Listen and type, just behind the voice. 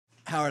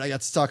Howard, I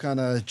got stuck on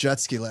a jet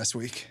ski last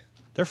week.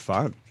 They're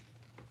fun.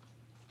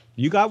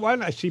 You got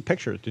one? I see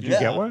pictures. Did you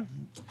get one?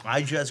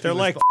 I just They're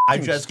like I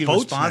just boats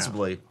now.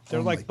 responsibly.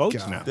 They're Oh like my boats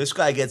God. now. This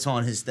guy gets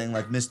on his thing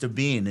like Mr.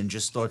 Bean and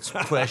just starts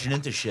crashing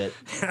into shit.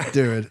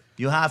 Dude,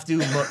 You have to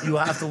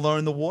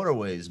learn the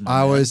waterways, man.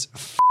 I was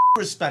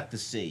respect the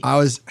sea. I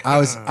was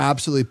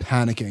absolutely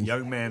panicking.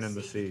 Young man in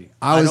the sea.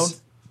 I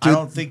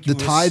don't think you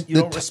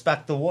don't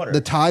respect the water.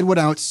 The tide went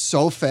out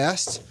so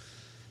fast.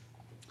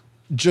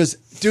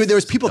 Dude, there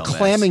was people Dumbass.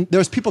 clamming. There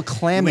was people We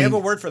clamming. have a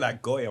word for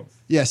that, goyim.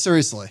 Yeah,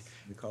 seriously.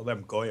 We call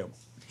them goyim.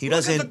 he Look at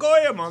doesn't the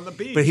goyim on the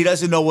beach. but he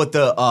doesn't know what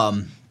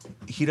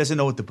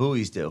the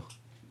buoys do.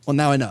 Well,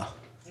 now I know.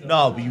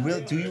 No, but you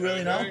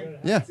really know?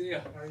 Yeah.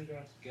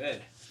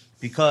 Good.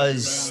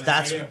 Because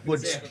that's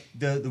what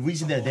the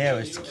reason they're there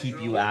is to keep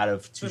you out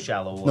of too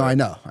shallow water.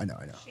 No, I know.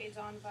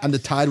 And the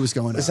tide was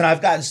going Listen, up.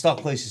 I've gotten stuck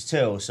places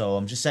too, so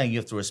I'm just saying you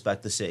have to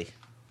respect the sea.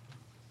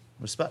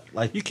 Respect,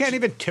 like You can't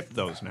even tip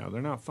those now.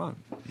 They're not fun.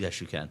 Yes,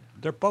 you can.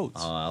 They're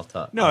boats. I'll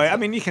talk. No, I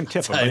mean, you can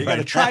tip them, but you got to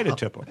right try to now.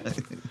 tip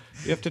them.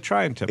 You have to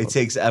try and tip them. It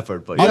takes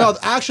effort, but Oh, yeah. no,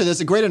 actually,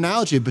 there's a great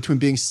analogy between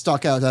being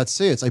stuck out at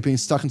sea. It's like being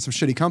stuck in some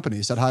shitty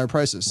companies at higher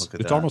prices. Look at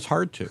It's that. almost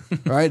hard to.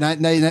 Right? Now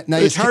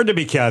It's hard to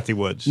be Kathy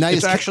Woods. Now you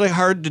It's just actually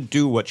hard to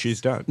do what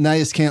she's done. Now you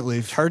just can't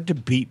leave. It's hard to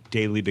beat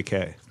Daily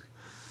Decay.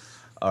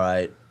 All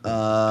right,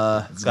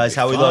 guys,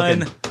 how we fun.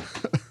 looking?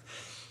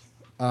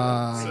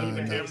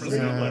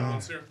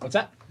 What's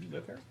that?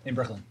 In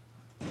Brooklyn.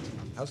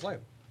 How's life?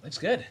 Looks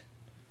good.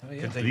 How about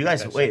you? Have you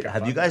guys wait?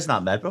 Have you guys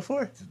not met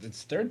before?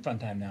 It's third fun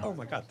time now. Oh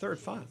my God, third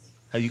fun.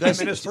 Have you guys?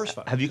 I mean, it's first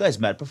fun. Have you guys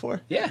met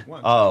before? Yeah.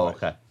 Once. Oh,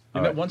 okay. We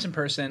All met right. once in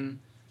person,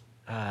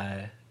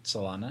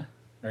 Solana,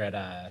 or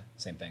at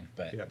same thing,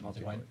 but Yeah,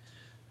 multi-point.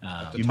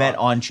 You met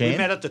on chain. We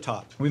met at the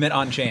top. We met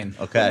on chain.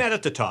 Okay. We met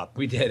at the top.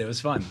 We did. It was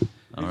fun.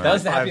 right. That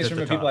was the Five happiest at room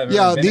the of people top. I've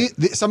Yeah, ever been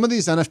in. some of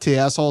these NFT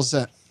assholes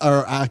that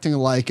are acting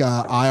like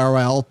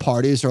IRL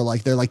parties or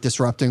like they're like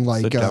disrupting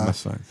like The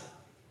dumbest thing.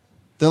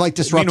 they're like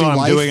disrupting Meanwhile, I'm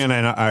life. doing an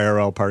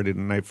IRL party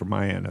tonight for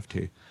my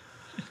NFT.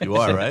 You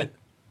are right.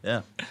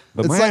 Yeah.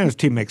 But It's my like-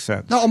 NFT makes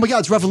sense. No, oh my God,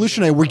 it's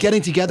revolutionary. We're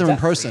getting together in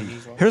person.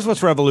 Here's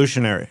what's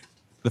revolutionary.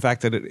 The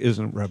fact that it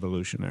isn't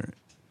revolutionary.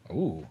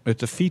 Ooh.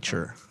 It's a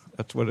feature.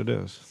 That's what it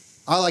is.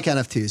 I like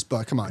NFTs,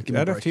 but come on, give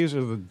me a break. NFTs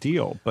are the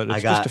deal, but it's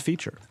I got- just a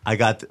feature. I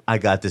got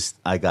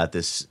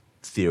this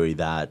theory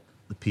that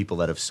the people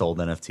that have sold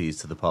NFTs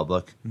to the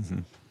public,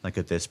 like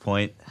at this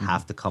point,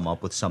 have to come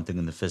up with something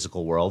in the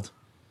physical world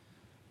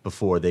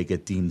before they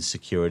get deemed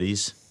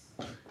securities,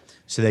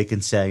 so they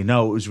can say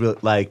no. It was really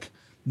like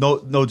no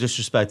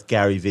disrespect,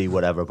 Gary V,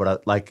 whatever,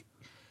 but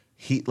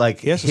he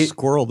He has a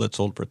squirrel that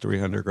sold for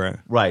 $300,000.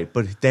 Right,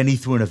 but then he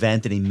threw an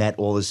event and he met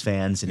all his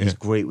fans and he's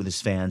great with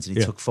his fans and he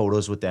Yeah. took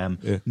photos with them.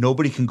 Yeah.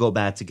 Nobody can go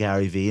back to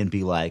Gary Vee and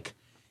be like,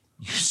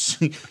 you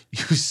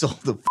sold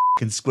a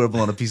fucking scribble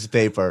on a piece of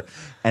paper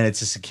and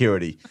it's a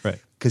security. Right.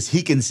 Because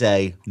he can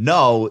say,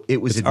 no,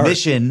 it was It's art.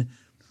 admission.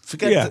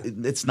 Forget Yeah.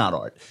 it's not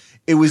art.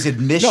 It was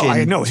admission No,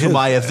 I know to his-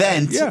 my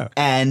event, yeah.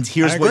 and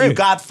here's I what you agree.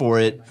 got for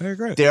it. I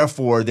agree.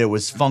 Therefore, there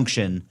was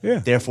function. Yeah.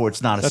 Therefore,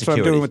 it's not a That's what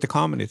security. I'm doing with the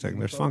comedy thing.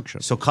 There's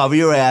function. So cover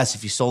your ass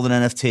if you sold an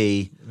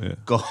NFT. Yeah.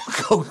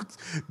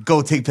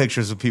 Go take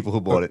pictures of people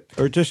who bought it.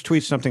 Or just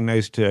tweet something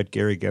nice to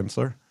Gary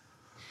Gensler.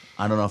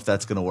 I don't know if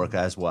that's going to work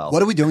as well.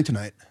 What are we doing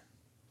tonight?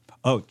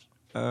 Oh,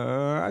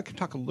 I can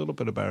talk a little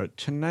bit about it.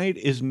 Tonight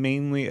is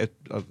mainly a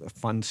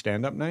fun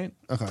stand-up night,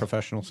 Okay.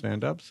 professional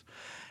stand-ups.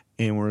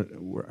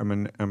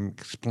 And I'm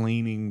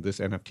explaining this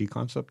NFT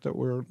concept that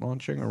we're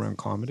launching around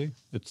comedy.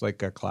 It's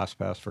like a class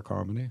pass for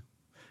comedy,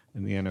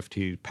 and the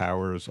NFT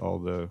powers all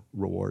the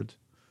rewards.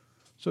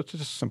 So it's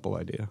just a simple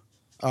idea.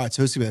 All right,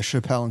 so who's going to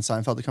be Chappelle and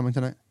Seinfeld are coming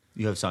tonight?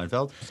 You have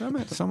Seinfeld?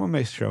 Someone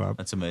may show up.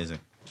 That's amazing.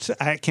 So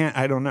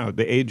I don't know.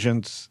 The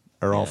agents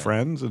are all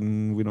friends,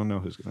 and we don't know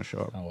who's going to show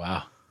up. Oh,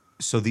 wow.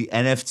 So the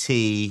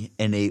NFT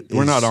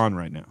We're not on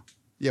right now.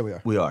 Yeah, we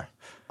are. We are.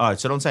 All right.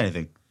 So don't say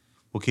anything.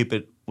 We'll keep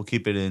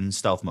it in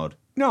stealth mode.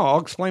 No, I'll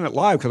explain it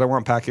live because I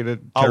want Packy to.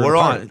 Oh, tear it we're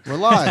apart. on. We're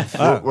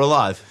live. We're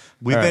live.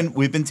 All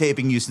We've been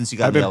taping you since you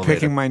got I've in the been elevator.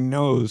 picking my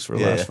nose for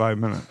the last 5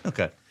 minutes.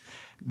 Okay.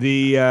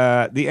 The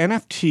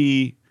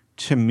NFT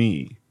to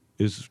me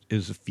is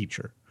a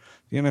feature.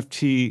 The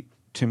NFT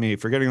to me,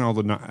 forgetting all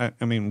the,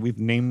 I mean, we've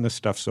named this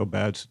stuff so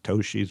bad: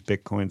 Satoshis,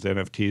 Bitcoins,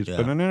 NFTs. Yeah.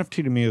 But an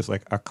NFT to me is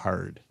like a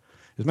card.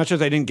 As much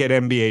as I didn't get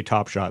NBA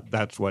Top Shot,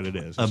 that's what it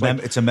is.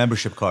 It's a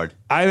membership card.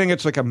 I think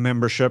it's like a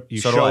membership. You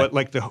So do show I. it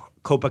like the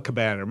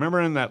Copacabana. Remember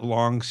in that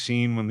long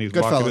scene when he's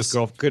walking his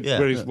Goodfellas. girl, Yeah.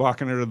 when he's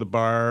walking her to the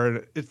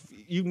bar?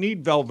 You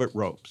need velvet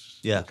ropes.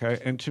 Yeah. Okay.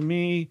 And to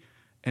me,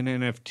 an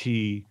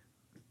NFT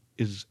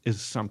is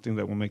something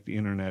that will make the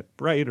internet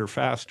brighter,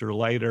 faster,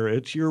 lighter.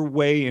 It's your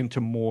way into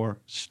more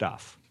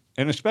stuff.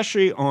 And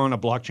especially on a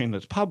blockchain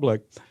that's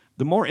public,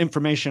 the more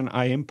information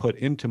I input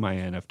into my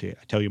NFT,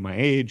 I tell you my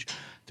age,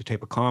 the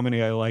type of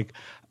comedy I like,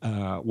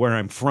 where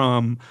I'm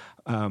from.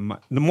 The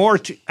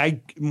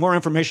more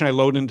information I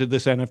load into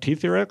this NFT,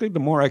 theoretically, the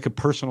more I could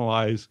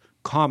personalize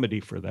comedy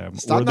for them or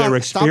Stop, their stop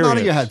experience.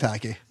 nodding your head,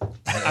 Packy.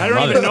 I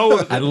don't even know.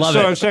 I love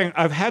so it. I'm saying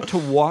I've had to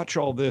watch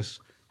all this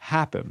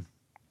happen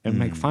and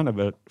make fun of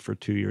it for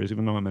 2 years,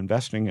 even though I'm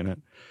investing in it.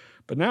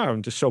 But now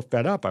I'm just so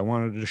fed up. I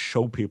wanted to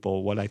show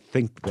people what I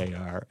think they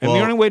are. And the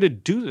Well- only way to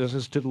do this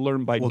is to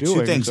learn by doing.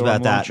 Two things So about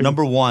I'm that. launching-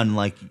 Number one,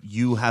 like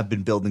you have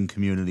been building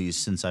communities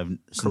since I've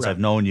Correct.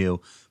 known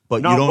you,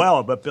 but Not you don't.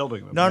 well, but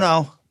building them.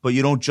 No. But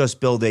you don't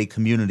just build a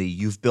community.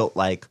 You've built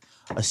like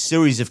a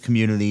series of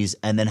communities,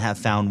 and then have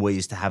found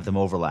ways to have them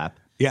overlap.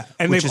 Yeah,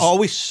 and Which they've is-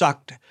 always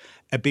sucked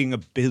at being a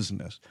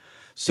business.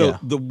 So Yeah.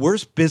 the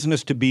worst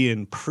business to be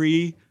in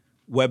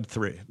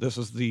pre-Web3. This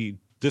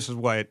is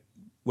why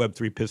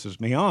Web3 pisses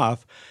me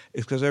off,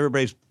 is because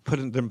everybody's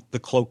putting the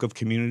cloak of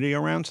community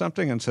around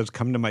something and says,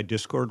 "Come to my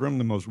Discord room,"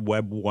 the most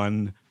Web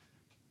 1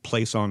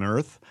 place on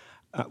earth.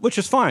 Which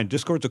is fine.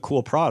 Discord's a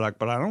cool product,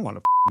 but I don't want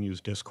to use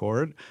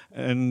Discord.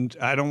 And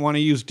I don't want to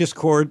use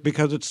Discord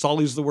because it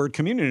sullies the word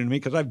community to me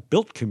because I've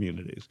built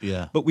communities.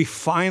 Yeah. But we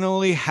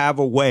finally have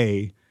a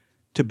way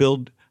to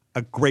build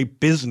a great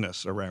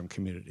business around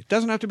community. It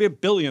doesn't have to be $1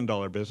 billion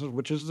business,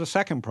 which is the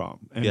second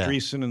problem. And Yeah.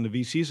 Andreessen and the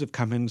VCs have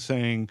come in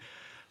saying,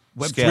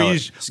 Scale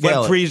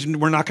Web3's,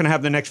 we're not going to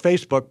have the next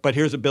Facebook, but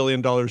here's $1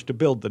 billion to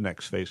build the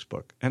next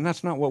Facebook. And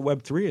that's not what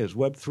Web3 is.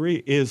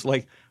 Web3 is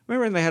like,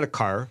 remember when they had a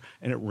car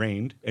and it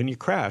rained and you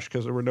crashed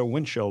because there were no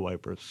windshield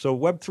wipers. So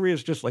Web3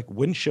 is just like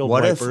windshield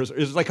What if- wipers.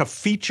 Is like a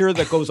feature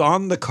that goes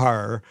on the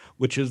car,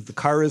 which is the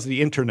car is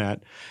the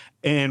internet.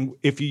 And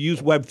if you use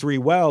Web3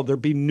 well,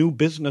 there'd be new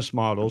business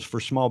models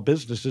for small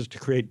businesses to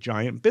create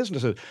giant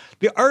businesses.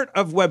 The art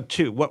of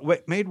Web2,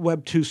 what made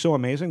Web2 so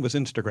amazing was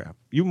Instagram.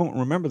 You won't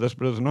remember this,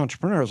 but as an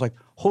entrepreneur, I was like,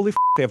 holy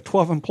they have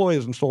 12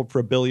 employees and sold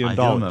for $1 billion. I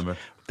do remember.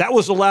 That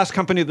was the last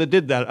company that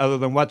did that other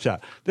than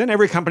WhatsApp. Then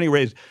every company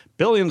raised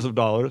billions of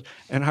dollars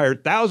and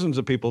hired thousands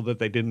of people that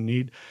they didn't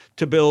need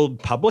to build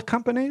public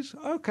companies.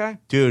 Okay.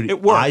 Dude,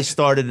 it worked. I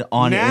started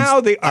on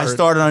Now the I art-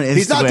 started on Instagram.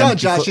 He's not done,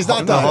 Josh. He's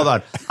not No, done. hold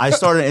on. I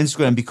started on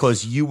Instagram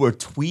because you were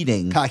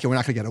tweeting Packy, we're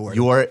not going to get a word.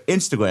 your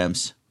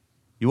Instagrams.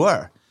 You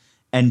were.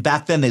 And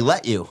back then they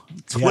let you.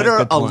 Twitter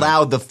good point.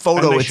 allowed the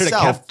photo And they should have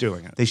itself. kept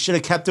doing it. They should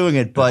have kept doing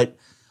it, but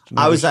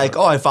I was like,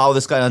 oh, I follow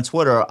this guy on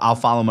Twitter. I'll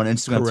follow him on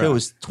Instagram too. Correct. It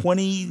was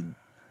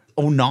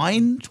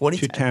 2009,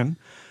 2010. 210.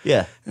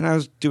 Yeah. And I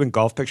was doing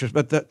golf pictures.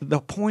 But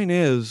the point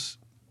is,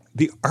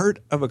 the art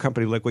of a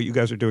company like what you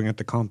guys are doing at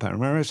the Compound.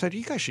 Remember I said,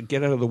 you guys should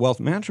get out of the wealth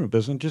management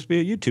business and just be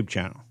a YouTube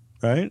channel,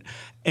 right?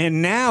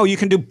 And now you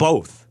can do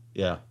both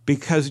Yeah.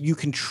 because you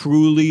can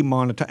truly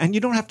monetize. And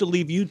you don't have to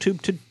leave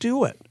YouTube to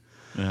do it.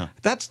 Yeah.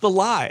 That's the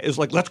lie. Is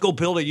like, let's go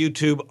build a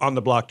YouTube on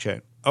the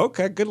blockchain.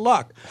 Okay, good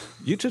luck.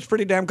 YouTube's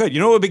pretty damn good.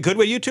 You know what would be good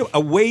with YouTube? A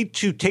way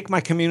to take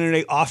my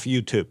community off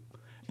YouTube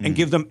and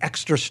give them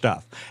extra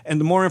stuff. And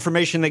the more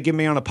information they give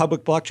me on a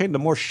public blockchain, the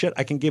more shit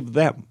I can give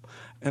them.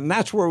 And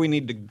that's where we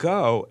need to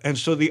go. And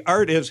so the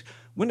art is,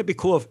 wouldn't it be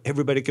cool if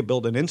everybody could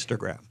build an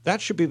Instagram?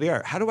 That should be the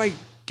art. How do I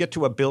get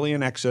to $1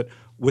 billion exit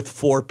with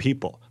 4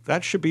 people?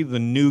 That should be the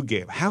new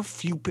game. How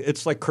few,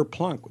 it's like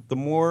Kerplunk. The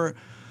more...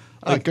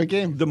 good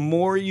game. The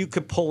more you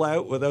could pull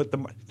out without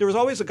the... There was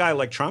always a guy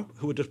like Trump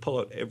who would just pull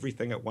out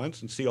everything at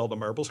once and see all the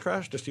marbles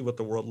crash to see what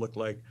the world looked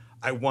like.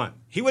 I won.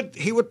 He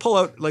would pull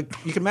out, like,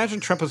 you can imagine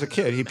Trump as a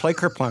kid. He'd play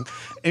Kerplunk,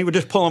 and he would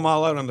just pull them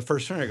all out on the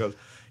first turn. He goes,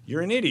 you're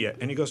an idiot.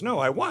 And he goes, no,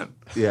 I won.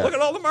 Yeah. Look at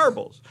all the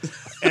marbles.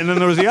 And then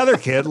there was the other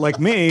kid, like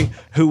me,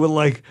 who would,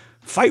 like,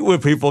 fight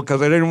with people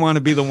because I didn't want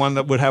to be the one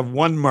that would have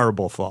one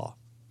marble fall.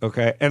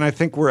 Okay? And I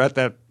think we're at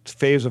that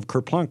phase of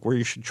Kerplunk where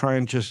you should try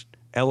and just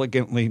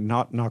elegantly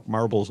not knock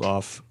marbles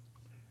off.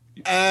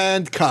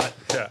 And cut.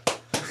 Yeah.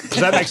 Does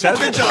that make sense?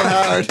 Good job,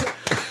 Howard.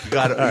 You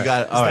got it. You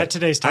got it. All Is right. that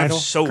today's I'm title?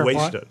 so Kerplunk?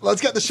 wasted.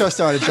 Let's get the show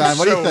started, John.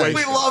 What do you So think?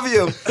 We love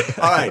you.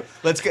 All right.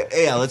 Let's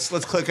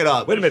click it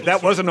up. Wait a minute,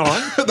 that wasn't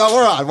on? No,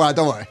 we're on. We're on.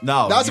 Don't worry.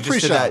 No, that was a you just did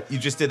pre-show. that. You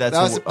just did that.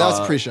 That was- to, that was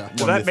a pre-show. want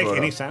Does me that to make throw it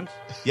any up. sense?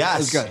 Yes.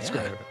 It's good. It's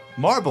great.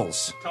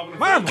 Marbles.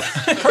 Marbles.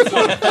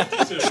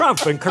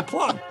 Trump and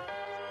Kerplunk.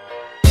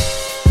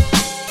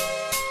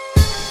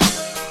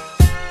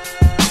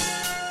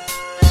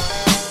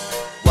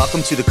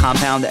 Welcome to the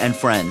Compound and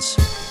Friends.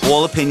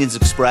 All opinions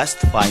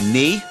expressed by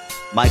me,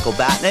 Michael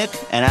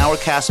Batnick, and our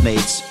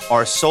castmates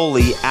are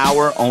solely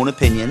our own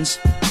opinions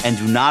and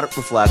do not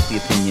reflect the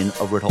opinion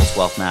of Ritholtz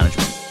Wealth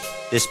Management.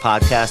 This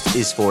podcast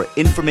is for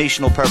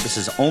informational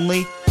purposes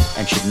only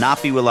and should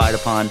not be relied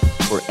upon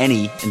for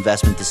any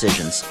investment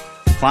decisions.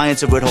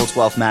 Clients of Ritholtz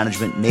Wealth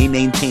Management may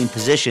maintain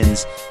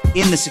positions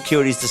in the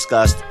securities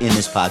discussed in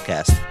this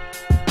podcast.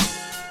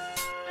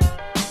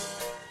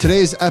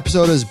 Today's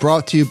episode is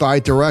brought to you by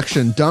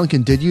Direction.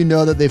 Duncan, did you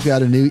know that they've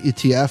got a new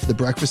ETF, the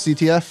Breakfast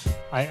ETF?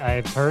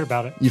 I've heard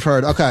about it. You've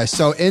heard. Okay,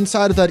 so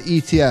inside of that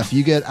ETF,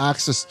 you get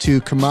access to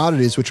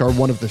commodities, which are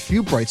one of the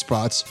few bright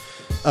spots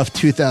of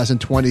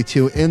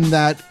 2022. In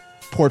that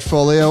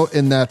portfolio,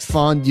 in that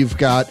fund, you've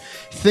got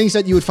things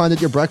that you would find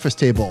at your breakfast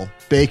table.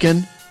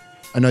 Bacon.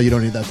 I know you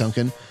don't need that,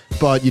 Duncan,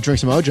 but you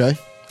drink some OJ.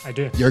 I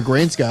do. You're a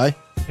grains guy.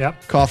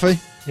 Yep. Coffee.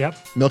 Yep.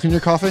 Milk in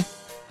your coffee.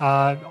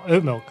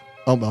 Oat milk.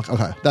 Oat milk.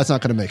 Okay, that's not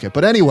going to make it.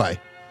 But anyway,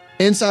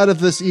 inside of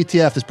this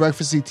ETF, this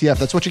breakfast ETF,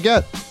 that's what you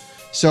get.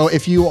 So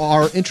if you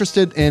are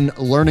interested in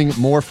learning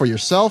more for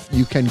yourself,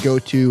 you can go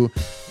to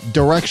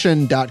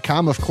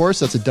direction.com. Of course,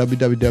 that's a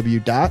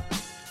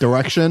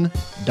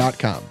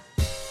www.direction.com.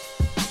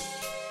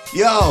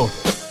 Yo,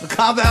 the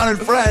Compound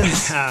and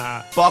Friends.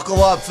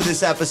 Buckle up for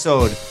this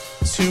episode.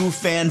 2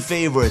 fan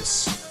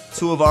favorites.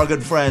 2 of our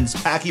good friends.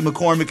 Packy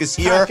McCormick is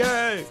here.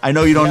 Packy! I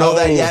know you don't know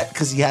that yet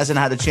because he hasn't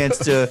had a chance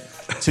to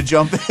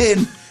jump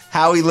in.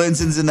 Howie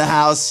Linson's in the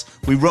house.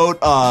 We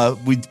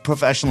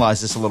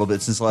professionalized this a little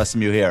bit since the last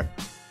time you were here.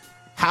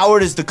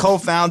 Howard is the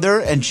co-founder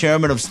and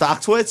chairman of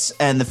StockTwits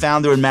and the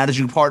founder and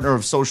managing partner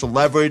of Social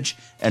Leverage,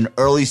 an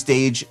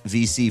early-stage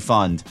VC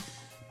fund.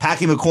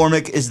 Packy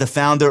McCormick is the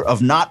founder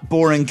of Not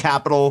Boring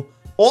Capital,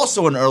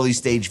 also an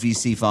early-stage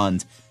VC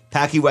fund.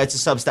 Packy writes a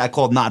Substack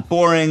called Not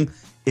Boring.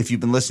 If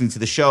you've been listening to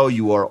the show,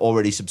 you are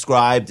already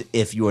subscribed.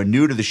 If you are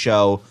new to the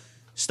show,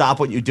 stop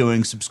what you're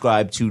doing,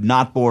 subscribe to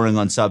Not Boring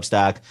on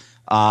Substack.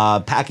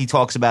 Packy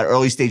talks about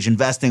early-stage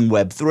investing,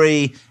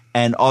 Web3,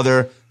 and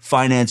other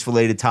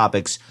finance-related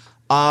topics.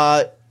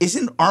 Aren't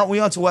we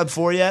on to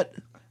Web4 yet?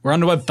 We're on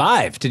to Web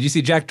 5. Did you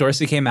see Jack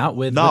Dorsey came out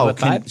with Web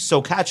 5?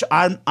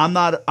 I'm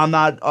not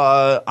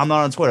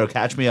on Twitter.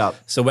 Catch me up.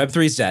 So Web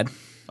 3 is dead.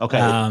 Okay.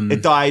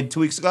 It died 2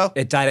 weeks ago?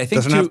 It died, I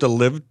think. Doesn't have to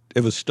live.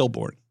 It was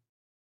stillborn.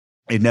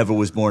 It never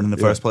was born in the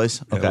first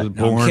place? It was Okay.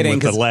 born kidding,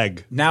 with the 'cause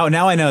leg. Now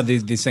I know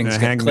these things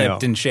get hangnail.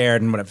 clipped and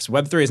shared and whatever. So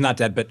Web 3 is not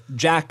dead, but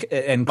Jack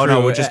and crew Oh,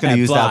 no, we're just gonna at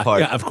use that Block, part.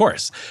 Yeah, of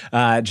course.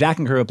 Jack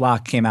and crew at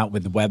Block came out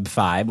with Web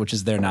 5, which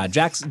is their nod.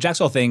 Jack's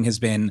whole thing has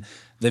been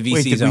the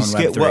Wait, VC's did we own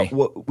skip Web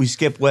 3. we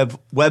skip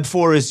Web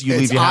 4 is you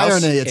It's leave your house?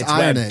 irony. It's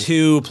irony. Web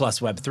 2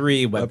 plus Web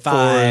 3, Web 4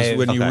 5. is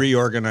when you Okay.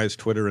 reorganize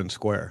Twitter and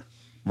Square.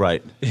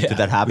 Right. Did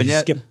that happen We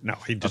yet? skip. No,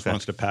 he just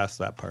wants to pass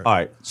that part. All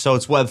right. So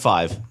it's Web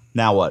 5.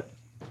 Now what?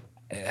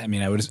 I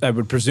mean, I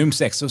would presume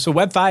 6. So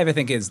Web 5, I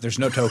think, is there's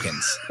no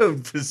tokens.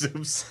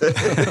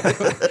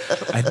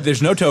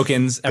 There's no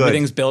tokens.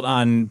 Everything's built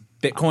on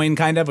Bitcoin,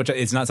 kind of, which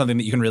is not something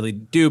that you can really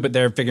do, but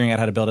they're figuring out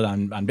how to build it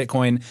on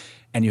Bitcoin.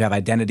 And you have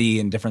identity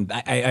and different.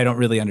 I don't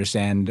really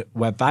understand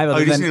Web 5. Oh,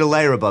 Other you just than, need a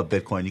layer above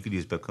Bitcoin. You could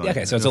use Bitcoin.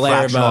 okay, so it's a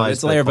layer above.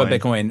 It's a layer above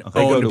Bitcoin Okay,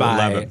 go owned to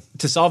by 11.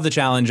 to solve the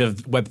challenge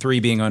of Web 3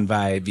 being owned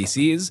by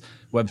VCs.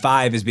 Web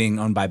 5 is being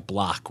owned by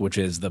Block, which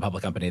is the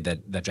public company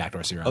that Jack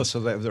Dorsey runs. Oh, so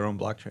they have their own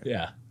blockchain.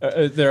 Yeah,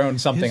 their own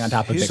something on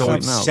top of he's So Bitcoin.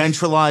 it's else.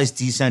 centralized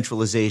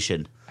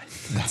decentralization.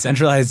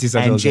 Centralized And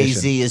decentralization.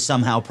 Jay-Z is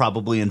somehow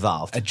probably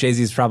involved.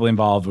 Jay-Z is probably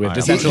involved with He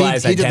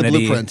decentralized did the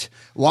identity. blueprint.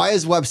 Why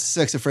is Web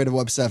 6 afraid of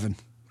Web 7?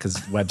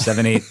 Because Web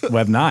 7, 8,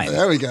 Web 9.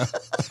 There we go.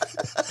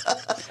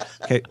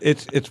 Okay,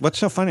 it's what's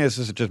so funny is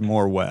this is just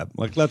more web.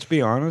 Like, let's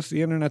be honest,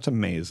 the internet's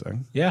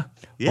amazing. Yeah.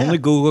 Yeah. Only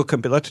Google can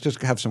be. Let's just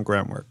have some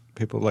groundwork.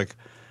 People like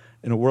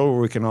in a world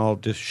where we can all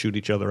just shoot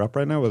each other up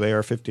right now with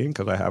AR-15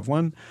 because I have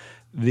one.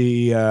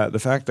 The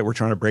fact that we're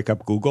trying to break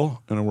up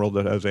Google in a world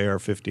that has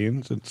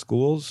AR-15s in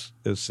schools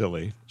is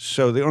silly.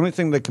 So the only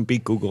thing that can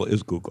beat Google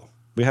is Google.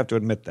 We have to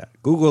admit that.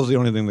 Google is the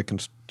only thing that can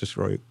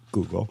destroy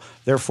Google.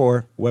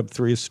 Therefore, Web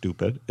 3 is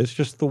stupid. It's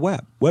just the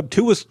web. Web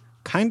 2 is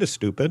kind of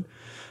stupid,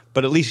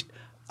 but at least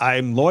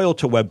I'm loyal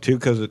to Web 2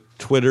 because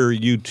Twitter,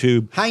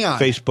 YouTube, Hang on.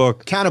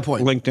 Facebook,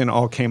 Counterpoint. LinkedIn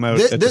all came out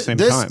at the same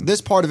time. This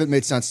part of it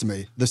made sense to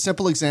me. The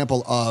simple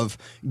example of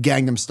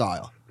Gangnam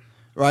Style,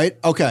 right?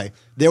 Okay,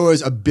 there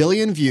was 1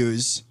 billion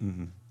views.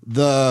 Mm-hmm.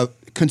 The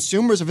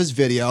consumers of his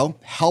video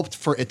helped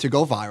for it to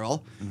go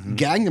viral. Mm-hmm.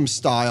 Gangnam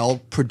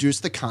Style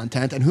produced the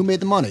content, and who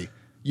made the money?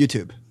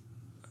 YouTube.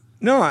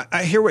 No,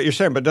 I hear what you're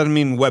saying, but it doesn't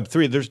mean Web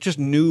 3. There's just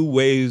new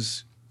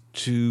ways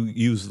to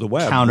use the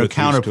web. with these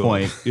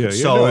Counterpoint. tools. Yeah,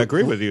 So- no, I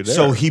agree with you there.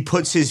 So he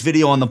puts his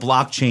video on the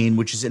blockchain,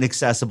 which is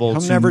inaccessible.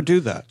 He'll to, never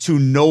do that. to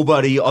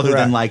nobody other than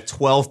Correct. like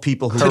 12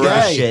 people who give a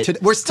Today,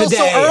 shit. we're still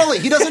Today. so early.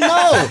 He doesn't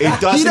know. It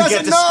doesn't he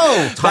doesn't get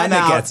know. Time Bennett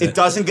out. gets It it.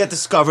 doesn't get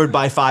discovered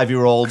by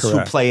 5-year-olds who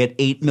Correct. play it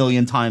 8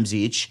 million times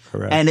each,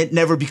 Correct. and it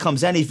never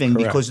becomes anything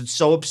Correct. because it's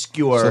so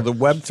obscure. So the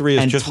Web 3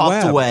 is and just tucked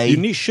web. away.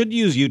 You should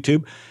use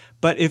YouTube,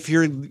 but if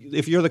you're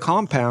the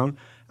compound,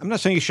 I'm not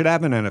saying you should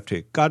have an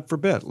NFT. God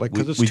forbid, like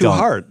because it's we too don't.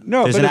 hard.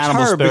 No, There's but an it's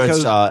Animal hard Spirits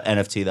because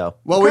NFT though.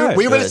 Well, Okay.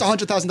 we raised Good.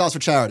 $100,000 for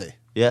charity.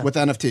 Yeah. With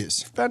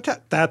NFTs.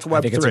 that's Web 3.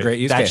 I think it's a great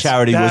use That case.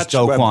 charity was That's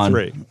Do Web Kwon.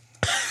 3.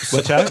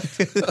 What's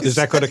that? Does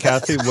that go to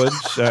Kathy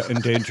Woods,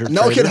 Endangered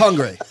No Traders? Kid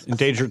Hungry.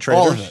 Endangered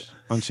All of Traders it.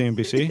 on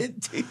CNBC?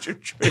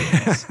 Endangered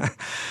traders.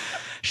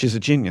 She's a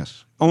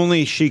genius.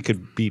 Only she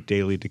could beat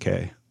Daily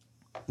Decay.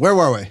 Where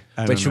were we? I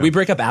Wait, don't should know. we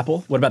break up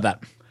Apple? What about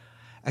that?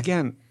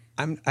 Again,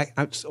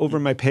 it's over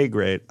my pay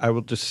grade. I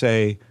will just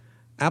say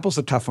Apple's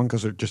a tough one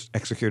because they're just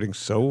executing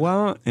so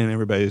well and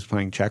everybody's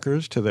playing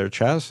checkers to their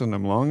chess and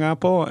I'm long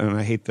Apple and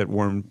I hate that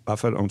Warren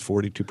Buffett owns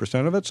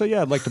 42% of it. So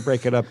yeah, I'd like to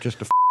break it up just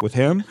to with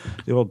him.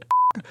 The old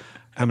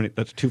how many?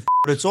 That's two.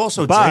 But it's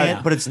also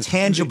But- but it's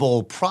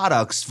tangible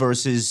products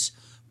versus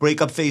break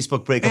up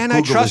Facebook, break up And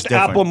Google I trust is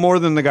different. Apple more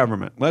than the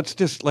government. Let's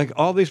just, like,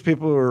 all these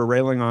people who are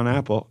railing on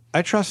Apple,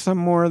 I trust them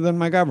more than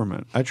my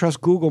government. I trust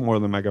Google more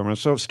than my government.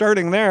 So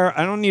starting there,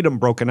 I don't need them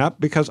broken up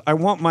because I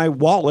want my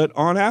wallet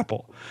on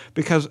Apple.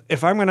 Because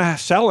if I'm going to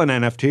sell an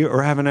NFT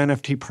or have an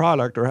NFT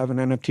product or have an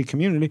NFT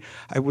community,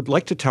 I would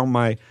like to tell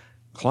my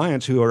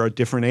clients who are at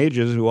different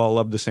ages who all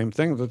love the same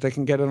thing that they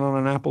can get it on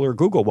an Apple or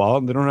Google wallet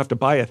and they don't have to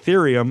buy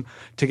Ethereum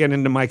to get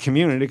into my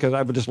community because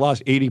I've just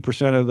lost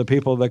 80% of the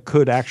people that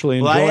could actually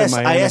enjoy my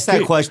NFT. I asked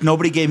that question.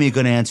 Nobody gave me a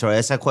good answer. I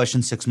asked that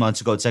question 6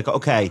 months ago. It's like,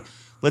 okay,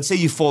 let's say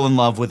you fall in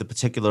love with a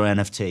particular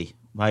NFT,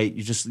 right?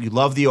 You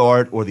love the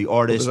art or the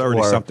artist, Well, there's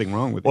already or something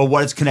wrong with or it.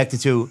 what it's connected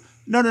to.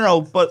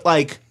 No. But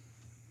like,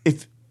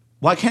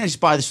 why can't I just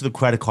buy this with a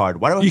credit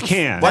card? Why do I? You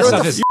can. Why do I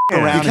That's have to not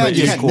f- around You in can.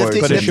 Discord?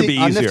 but it should be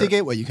on easier. Nifty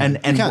Gateway, you can.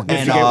 and You can.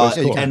 and,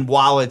 Gateway's cool. and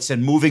wallets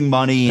and moving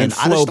money and I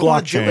flow just don't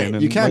want to do blockchain. it.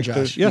 And You can, like Josh.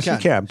 this- You Yes, can. you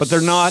can. But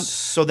they're not.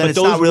 So then but it's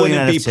those not really wouldn't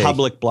an be NFT.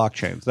 public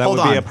blockchains. That Hold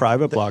would be on. a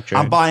private blockchain.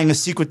 I'm buying a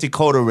secret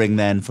decoder ring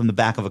then from the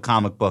back of a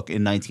comic book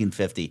in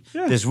 1950.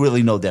 Yeah. There's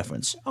really no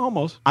difference.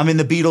 Almost. I'm in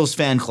the Beatles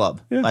fan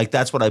club. Yeah. Like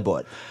that's what I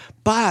bought.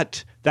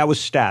 But that was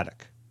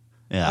static.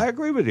 Yeah. I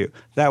agree with you.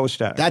 That was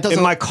static. That doesn't-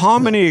 In my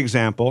comedy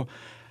example,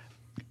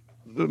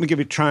 let me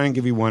try and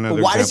give you one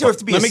other why does there example. have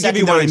to be Let a me give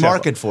you one secondary example.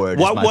 market for it, is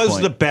What my was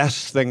point. the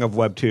best thing of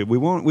Web 2? We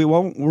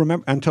won't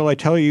remember until I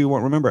tell you. You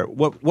won't remember it.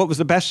 What was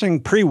the best thing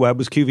pre-web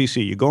was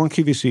QVC. You go on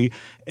QVC,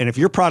 and if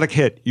your product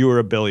hit, you were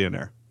a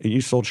billionaire. And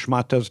you sold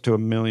schmatas to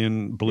 1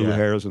 million blue Yeah.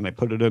 hairs, and they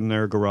put it in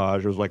their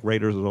garage. It was like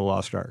Raiders of the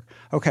Lost Ark.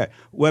 Okay,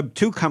 Web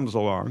 2 comes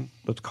along.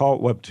 Let's call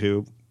it Web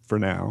 2 for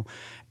now.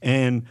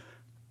 And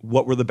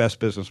what were the best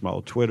business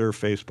model? Twitter,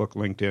 Facebook,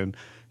 LinkedIn,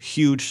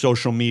 huge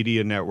social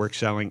media network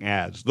selling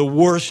ads. The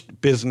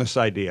worst business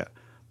idea.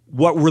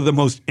 What were the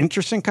most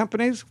interesting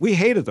companies? We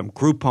hated them.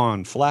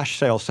 Groupon, flash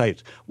sale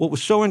sites. What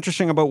was so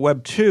interesting about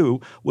Web 2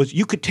 was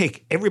you could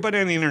take everybody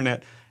on the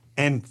internet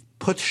and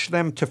push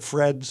them to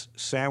Fred's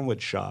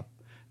sandwich shop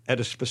at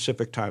a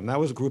specific time. That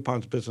was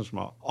Groupon's business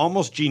model.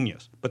 Almost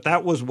genius. But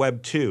that was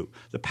Web 2,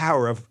 the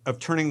power of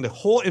turning the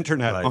whole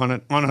internet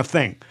Right. on a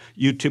thing.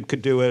 YouTube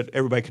could do it.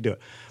 Everybody could do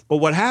it. But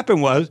what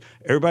happened was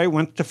everybody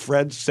went to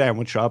Fred's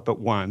sandwich shop at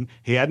 1.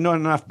 He had not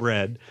enough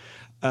bread.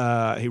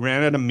 He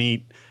ran out of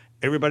meat.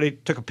 Everybody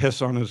took a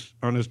piss on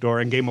his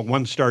door and gave him a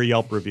 1-star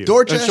Yelp review.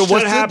 DoorDash And just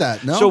did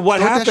that, no? So what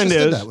DoorDash happened just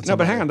did is that with no,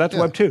 but hang somebody. on, that's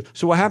Yeah. Web 2.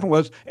 So what happened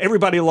was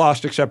everybody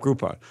lost except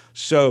Groupon.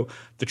 So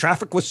the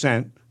traffic was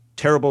sent.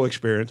 Terrible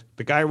experience.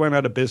 The guy went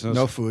out of business.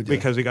 No food, yeah.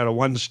 because he got a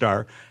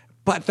 1-star.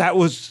 But that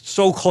was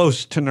so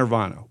close to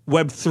nirvana.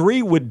 Web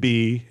 3 would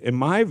be, in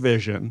my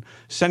vision,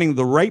 sending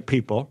the right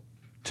people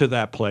to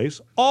that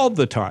place all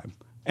the time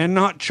and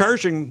not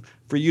charging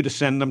for you to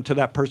send them to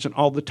that person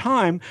all the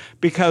time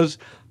because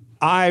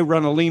I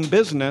run a lean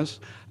business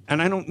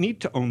and I don't need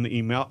to own the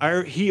email.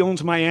 He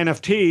owns my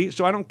NFT,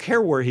 so I don't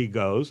care where he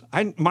goes.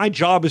 My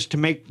job is to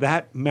make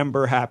that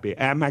member happy,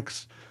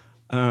 Amex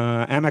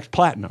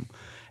Platinum,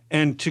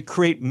 and to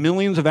create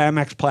millions of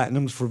Amex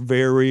Platinums for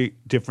very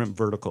different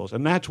verticals.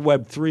 And that's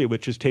Web 3,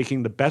 which is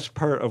taking the best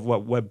part of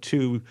what Web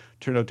 2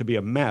 turned out to be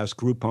a mess,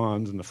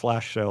 Groupons and the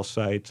flash sale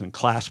sites and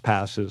class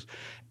passes,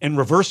 and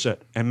reverse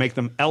it and make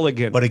them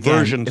elegant But again,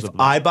 versions if of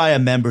them. I buy a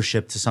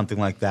membership to something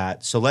like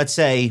that, so let's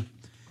say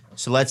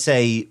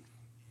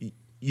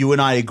you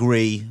and I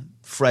agree,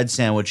 Fred's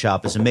Sandwich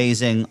Shop is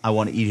amazing. I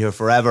want to eat here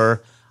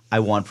forever. I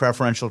want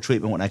preferential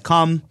treatment when I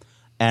come,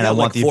 and I want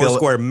like the ability.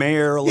 Foursquare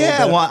Mayor a little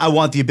Yeah, bit. I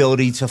want the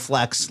ability to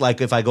flex.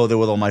 Like if I go there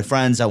with all my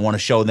friends, I want to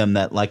show them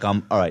that like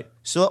I'm all right.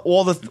 So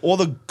all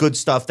the good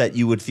stuff that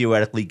you would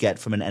theoretically get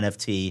from an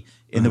NFT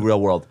in the real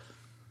world.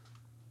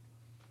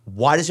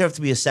 Why does there have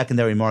to be a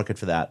secondary market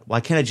for that? Why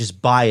can't I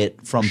just buy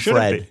it from Should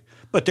Fred? it be?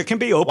 But there can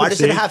be open. Why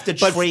does it have to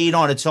trade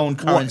on its own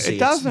currency? It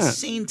doesn't. It's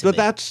insane to but me.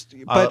 that's.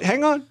 But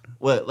hang on.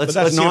 Well, But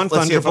that's let's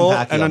hear from non-fungible,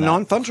 Packy and a on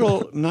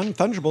that.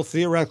 non-fungible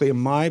theoretically, in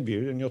my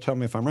view, and you'll tell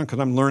me if I'm wrong, because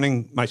I'm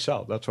learning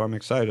myself. That's why I'm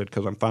excited,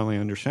 because I'm finally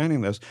understanding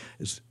this.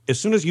 Is as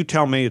soon as you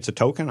tell me it's a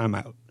token, I'm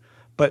out.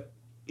 But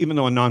even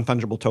though a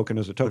non-fungible token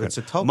is a token, it's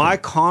a token. my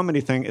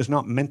comedy thing is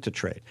not meant to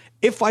trade.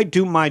 If I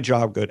do my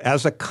job good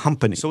as a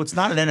company, So it's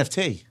not an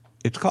NFT.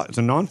 it's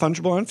a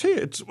non-fungible NFT.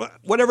 It's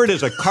whatever it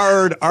is, a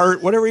card,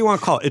 art, whatever you want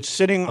to call it. It's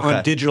sitting on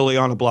Okay.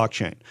 digitally on a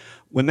blockchain.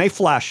 When they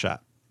flash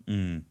that,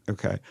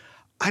 okay,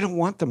 I don't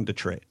want them to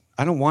trade.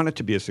 I don't want it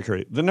to be a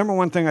security. The number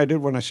one thing I did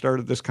when I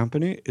started this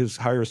company is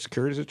hire a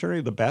securities attorney,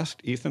 the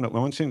best, Ethan at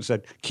Lowenstein,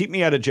 said, keep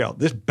me out of jail.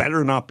 This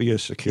better not be a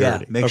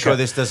security. Yeah, make sure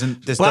this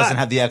doesn't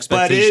have the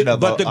expectation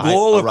of But a the high-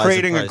 goal a of rise in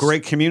creating a price.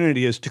 great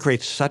community is to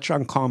create such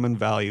uncommon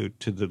value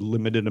to the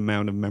limited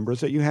amount of members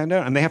that you hand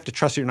out. And they have to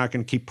trust you're not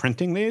going to keep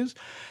printing these,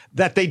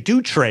 that they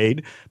do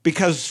trade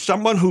because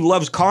someone who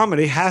loves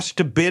comedy has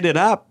to bid it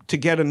up to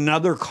get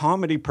another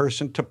comedy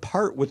person to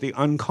part with the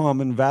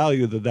uncommon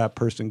value that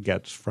person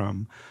gets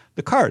from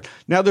the card.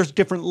 Now, there's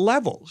different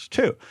levels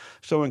too.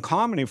 So in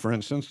comedy, for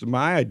instance,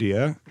 my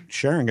idea,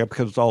 sharing it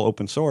because it's all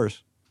open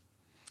source,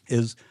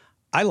 is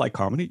I like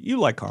comedy, you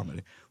like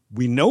comedy.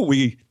 We know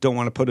we don't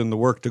want to put in the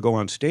work to go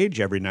on stage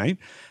every night,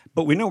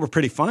 but we know we're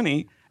pretty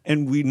funny.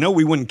 and we know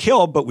we wouldn't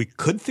kill, but we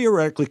could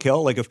theoretically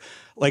kill. Like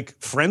if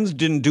Friends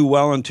didn't do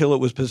well until it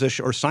was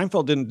positioned, or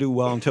Seinfeld didn't do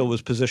well until it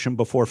was positioned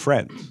before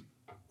Friends,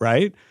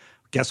 right?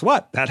 Guess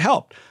what? That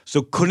helped.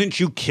 So couldn't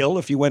you kill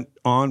if you went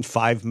on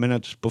 5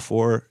 minutes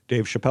before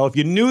Dave Chappelle? If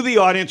you knew the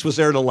audience was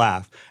there to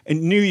laugh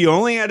and knew you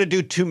only had to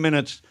do 2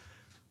 minutes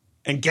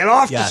and get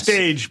off the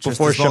stage just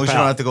before as long Chappelle, as you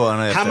don't have to go on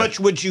after. How much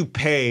would you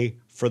pay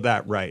for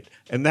that right?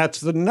 And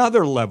that's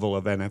another level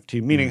of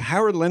NFT, meaning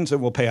Howard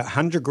Lindzen will pay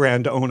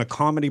 $100,000 to own a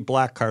comedy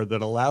black card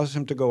that allows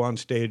him to go on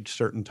stage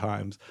certain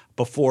times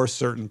before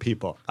certain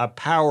people. A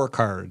power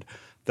card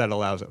that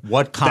allows it.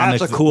 What comic?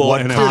 That's a cool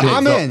what NFT. Dude, comic-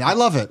 I'm in. I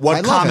love it. What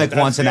I love comic it.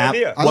 wants an That's the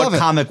idea. I love What it.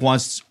 comic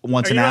wants an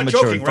You're not amateur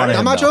joking, in front right? of him?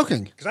 I'm not though?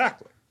 joking.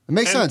 Exactly. It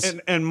makes sense.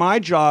 And my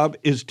job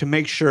is to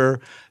make sure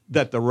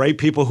that the right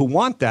people who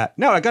want that.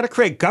 Now, I got to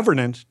create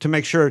governance to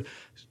make sure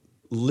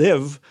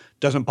Liv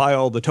doesn't buy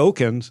all the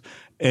tokens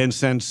and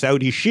send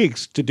Saudi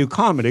sheiks to do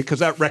comedy because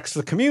that wrecks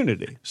the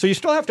community. So you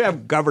still have to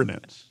have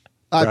governance.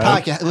 All right,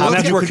 right? Pac, And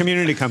that's where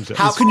community comes in.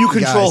 How can you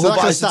control Guys, they're who not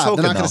gonna buys the stop.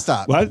 token? They're not going though? to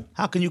stop. What?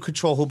 How can you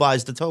control who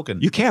buys the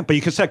token? You can't, but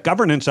you can set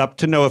governance up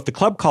to know if the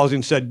club calls you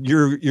and said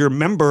your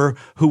member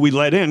who we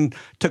let in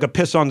took a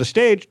piss on the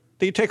stage,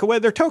 that you take away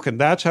their token.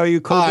 That's how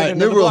you code All it right,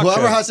 into new the rule. blockchain.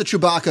 Whoever has the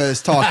Chewbacca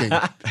is talking.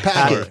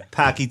 Packy.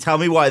 Packy, tell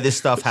me why this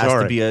stuff has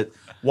Sorry. to be a.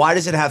 Why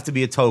does it have to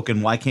be a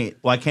token? Why can't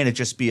it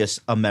just be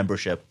a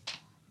membership?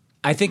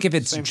 I think if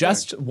it's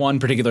just one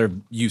particular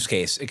use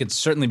case, it could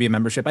certainly be a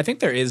membership. I think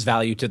there is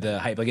value to the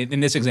hype. Like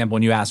in this example,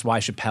 when you asked why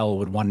Chappelle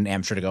would want an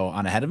amateur to go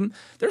on ahead of him,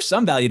 there's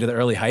some value to the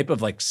early hype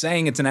of like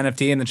saying it's an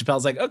NFT, and then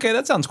Chappelle's like, okay,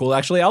 that sounds cool.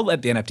 Actually, I'll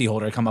let the NFT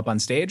holder come up on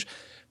stage.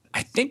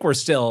 I think we're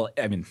still,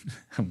 I mean,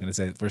 I'm going to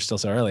say we're still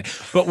so early,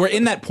 but we're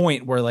in that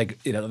point where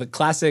like, the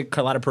classic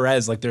Carlota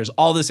Perez, like there's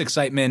all this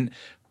excitement,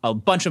 a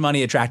bunch of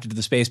money attracted to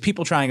the space,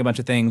 people trying a bunch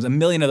of things, 1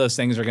 million of those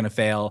things are going to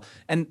fail.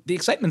 And the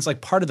excitement's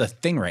like part of the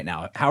thing right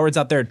now. Howard's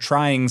out there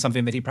trying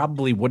something that he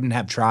probably wouldn't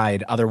have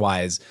tried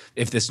otherwise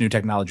if this new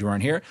technology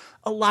weren't here.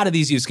 A lot of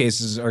these use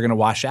cases are going to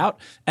wash out.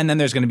 And then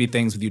there's going to be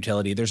things with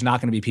utility. There's not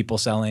going to be people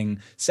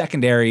selling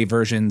secondary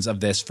versions of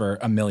this for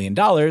 $1 million.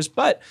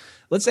 But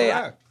let's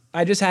say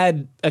I just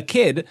had a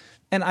kid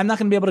and I'm not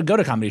going to be able to go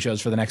to comedy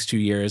shows for the next 2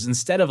 years.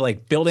 Instead of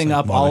like building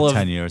up all of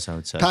 10 years, I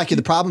would say. Packy,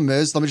 the problem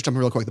is, let me just jump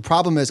in real quick. The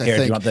problem is, Here, do I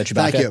you think, want the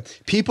Chewbacca? thank you.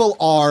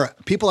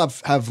 People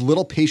have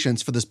little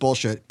patience for this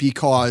bullshit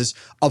because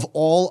of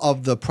all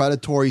of the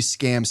predatory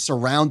scams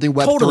surrounding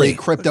Web3, Totally.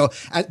 crypto.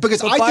 And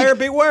because But I buyer think,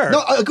 beware. No,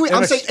 I agree.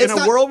 I'm saying in it's a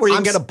not, world where you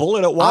can I'm get a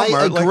bullet at Walmart,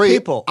 I like agree.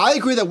 people. I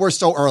agree that we're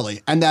so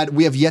early and that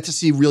we have yet to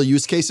see real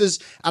use cases.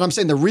 And I'm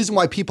saying the reason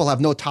why people have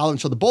no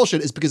tolerance for the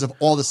bullshit is because of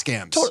all the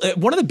scams.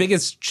 One of the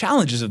biggest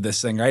challenges of this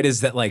thing, right,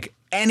 is that like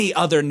any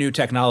other new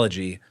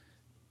technology,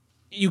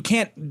 you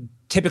can't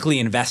typically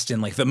invest in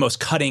like the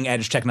most cutting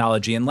edge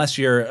technology unless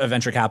you're a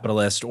venture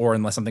capitalist or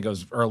unless something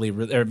goes early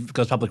or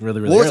goes public really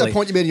What was early. the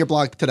point you made in your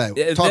blog today?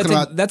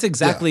 That's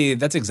exactly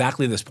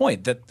this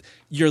point, that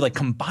you're like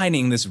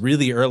combining this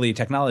really early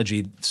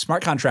technology.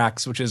 Smart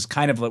contracts, which is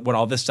kind of what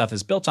all this stuff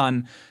is built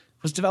on,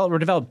 were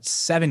developed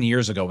 7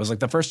 years ago. It was like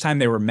the first time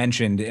they were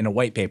mentioned in a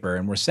white paper,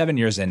 and we're 7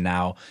 years in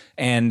now.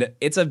 And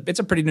it's a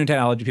pretty new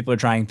technology. People are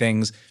trying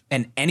things,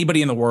 and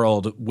anybody in the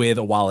world with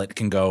a wallet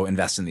can go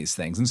invest in these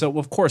things. And so,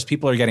 of course,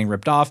 people are getting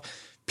ripped off.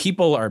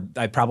 People are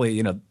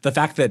the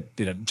fact that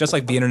just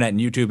like the internet and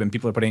YouTube, and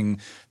people are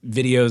putting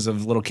videos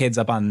of little kids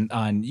up on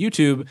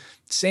YouTube,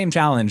 same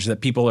challenge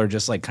that people are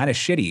just like kind of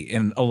shitty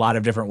in a lot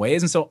of different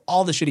ways. And so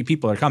all the shitty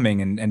people are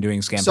coming and doing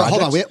scam So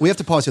projects. hold on, we have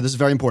to pause here. This is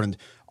very important.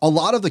 A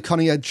lot of the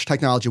cutting edge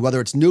technology, whether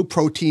it's new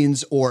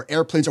proteins or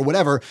airplanes or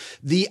whatever,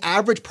 the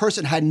average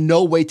person had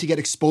no way to get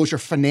exposure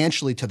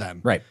financially to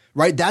them. Right.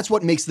 That's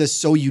what makes this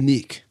so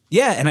unique.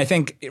 Yeah, and I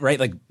think right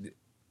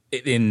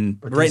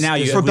now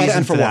you for better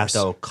and for that, worse.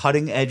 though.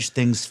 Cutting edge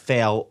things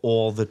fail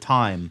all the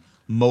time.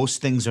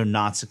 Most things are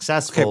not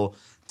successful. Okay.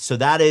 So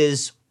that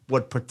is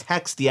what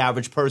protects the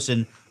average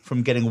person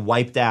from getting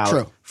wiped out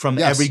True. from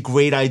Yes. every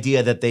great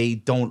idea that they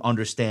don't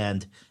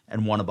understand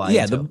and want to buy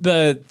into.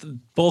 The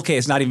bull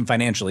case, not even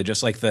financially,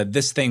 just like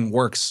this thing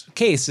works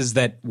case is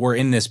that we're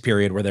in this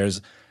period where there's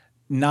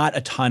not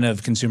a ton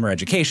of consumer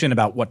education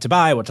about what to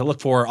buy, what to look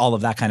for, all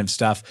of that kind of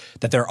stuff,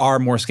 that there are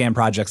more scam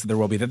projects that there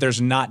will be, that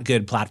there's not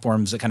good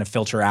platforms that kind of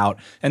filter out.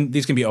 And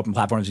these can be open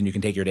platforms and you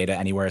can take your data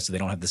anywhere, so they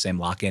don't have the same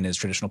lock-in as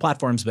traditional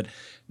platforms, but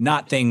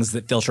not things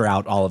that filter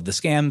out all of the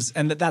scams.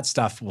 And that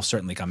stuff will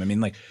certainly come. I mean,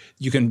 like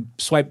you can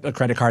swipe a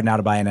credit card now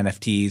to buy an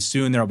NFT.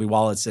 Soon there will be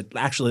wallets that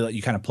actually let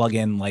you kind of plug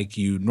in like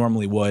you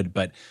normally would,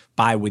 but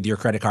buy with your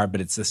credit card, but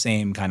it's the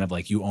same kind of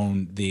like you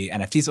own the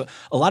NFT. So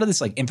a lot of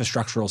this like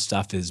infrastructural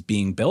stuff is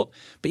being built.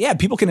 But yeah,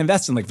 people can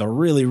invest in like the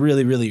really,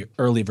 really, really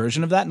early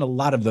version of that. And a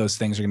lot of those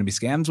things are going to be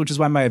scams, which is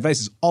why my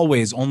advice is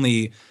always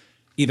only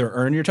either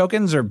earn your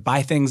tokens or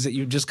buy things that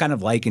you just kind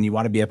of like and you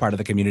want to be a part of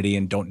the community,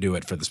 and don't do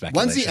it for the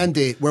speculation. When's the end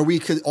date where we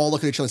could all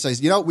look at each other and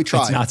say, we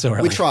tried. It's not so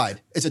early. We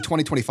tried. Is it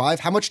 2025?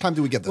 How much time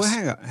do we give this?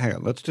 Well, hang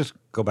on. Let's just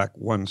go back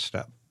one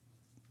step.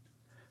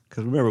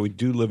 Because remember, we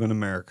do live in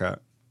America,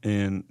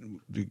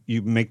 And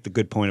you make the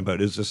good point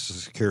about, is this a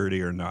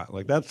security or not?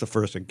 Like, that's the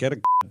first thing. Get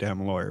a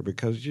goddamn lawyer,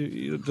 because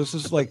this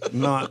is like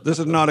not, this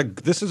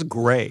is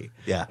gray.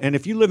 Yeah. And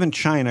if you live in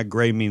China,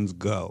 gray means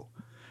go.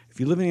 If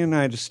you live in the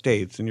United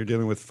States and you're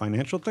dealing with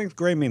financial things,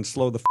 gray means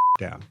slow the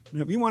down.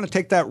 If you want to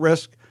take that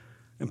risk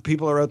and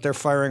people are out there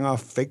firing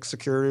off fake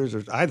securities,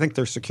 or I think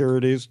they're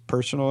securities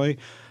personally,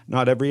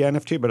 not every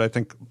NFT, but I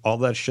think all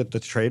that shit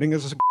that's trading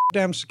is a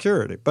damn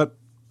security. But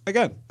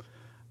again,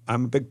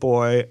 I'm a big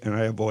boy and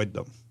I avoid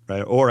them.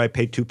 Right? Or I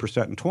pay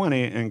 2% and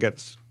 20 and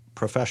get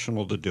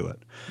professional to do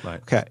it. Right.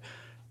 Okay.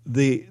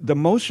 The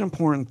most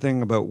important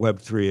thing about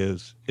Web3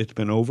 is it's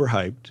been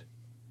overhyped.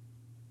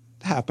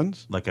 It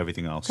happens. Like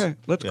everything else. Okay.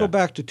 Let's go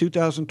back to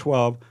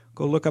 2012.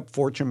 Go look up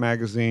Fortune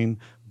magazine,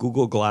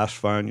 Google Glass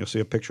Fund. You'll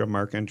see a picture of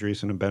Mark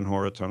Andreessen and Ben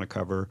Horowitz on a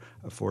cover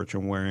of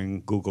Fortune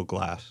wearing Google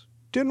Glass.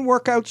 Didn't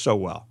work out so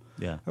well.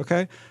 Yeah.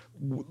 Okay.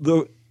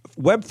 The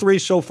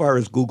Web3 so far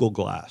is Google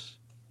Glass.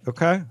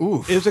 Okay.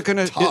 Oof, is it going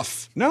to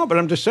tough? No, but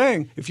I'm just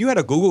saying, if you had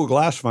a Google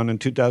Glass fund in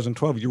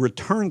 2012, your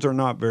returns are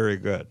not very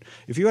good.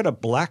 If you had a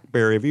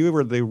BlackBerry, if you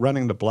were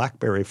running the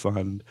BlackBerry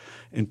fund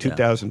in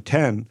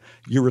 2010,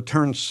 your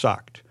returns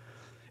sucked.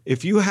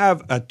 If you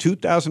have a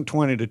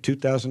 2020 to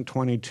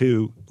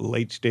 2022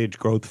 late stage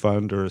growth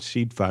fund or a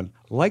seed fund,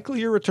 likely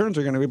your returns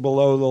are going to be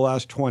below the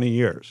last 20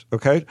 years.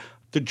 Okay.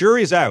 The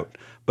jury's out.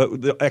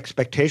 But the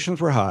expectations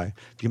were high.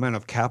 The amount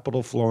of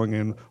capital flowing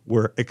in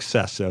were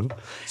excessive,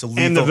 It's a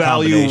and the lethal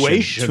combination.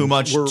 valuation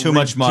Too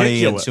much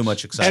money and too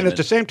much excitement. And at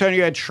the same time,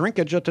 you had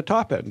shrinkage at the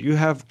top end. You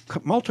have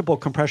multiple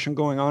compression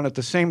going on at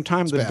the same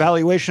time. The bad.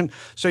 valuation.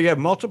 So you have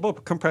multiple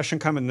compression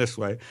coming this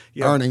way.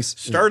 You have Earnings.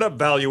 startup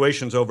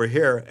valuations over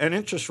here, and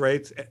interest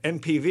rates,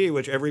 NPV,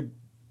 which every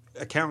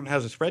accountant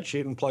has a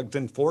spreadsheet and plugged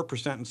in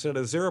 4% instead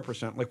of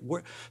 0%. Like,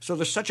 so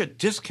there's such a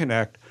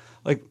disconnect.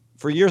 Like,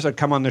 for years, I'd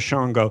come on the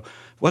show and go,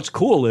 what's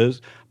cool is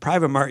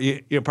private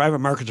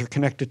markets are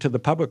connected to the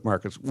public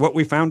markets. What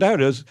we found out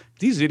is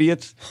these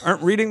idiots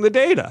aren't reading the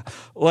data.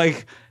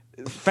 Like,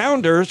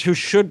 founders who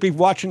should be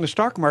watching the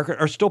stock market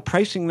are still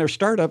pricing their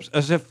startups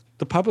as if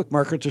the public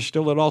markets are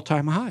still at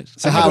all-time highs.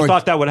 So I never Howard,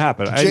 thought that would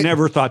happen. I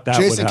never thought that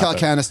would happen. Jason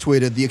Calacanis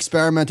tweeted, the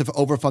experiment of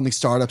overfunding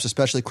startups,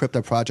 especially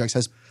crypto projects,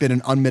 has been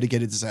an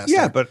unmitigated disaster.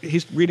 Yeah, but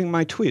he's reading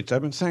my tweets.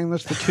 I've been saying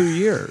this for 2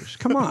 years.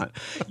 Come on.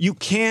 You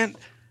can't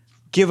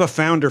give a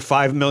founder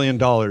 $5 million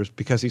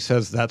because he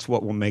says that's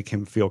what will make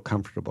him feel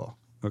comfortable.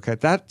 Okay,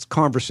 that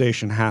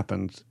conversation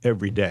happens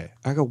every day.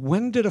 I go,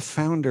 when did a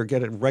founder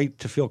get it right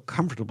to feel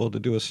comfortable to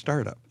do a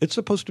startup? It's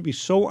supposed to be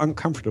so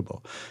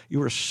uncomfortable.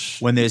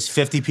 When there's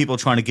 50 people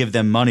trying to give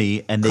them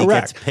money and they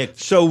correct. get picked.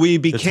 So we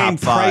became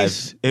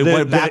price. It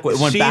went backwards.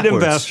 Seed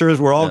investors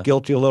were all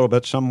guilty a little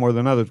bit, some more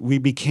than others. We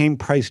became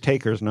price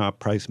takers, not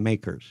price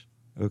makers.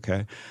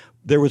 Okay.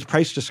 There was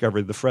price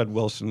discovery, the Fred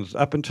Wilsons.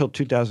 Up until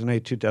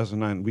 2008,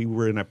 2009, we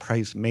were in a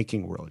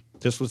price-making world.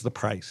 This was the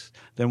price.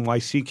 Then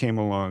YC came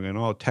along and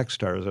all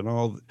Techstars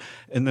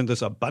and then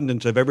this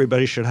abundance of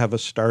everybody should have a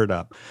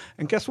startup.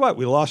 And guess what?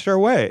 We lost our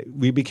way.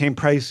 We became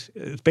price.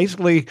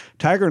 Basically,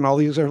 Tiger and all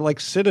these are like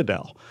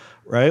Citadel,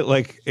 right?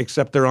 Like,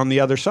 except they're on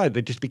the other side.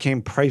 They just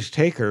became price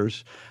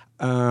takers.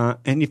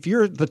 And if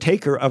you're the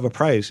taker of a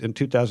price in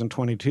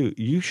 2022,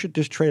 you should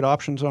just trade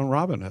options on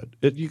Robinhood.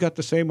 You got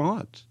the same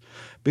odds.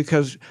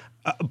 Because,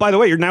 by the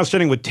way, you're now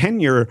sitting with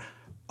 10-year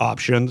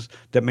options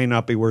that may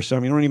not be worth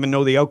something. You don't even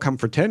know the outcome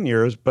for 10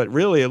 years. But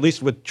really, at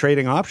least with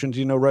trading options,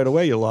 you know right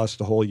away you lost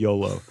the whole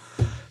YOLO.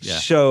 Yeah.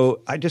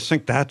 So I just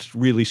think that's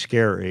really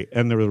scary.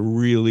 And there was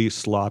really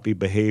sloppy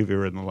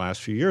behavior in the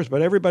last few years.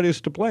 But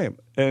everybody's to blame.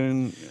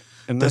 And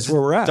that's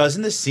where we're at.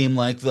 Doesn't this seem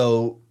like,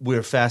 though,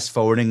 we're fast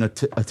forwarding a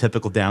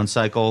typical down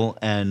cycle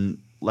and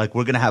like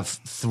we're going to have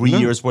 3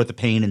 years worth of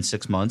pain in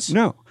 6 months?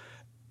 No.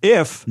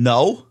 If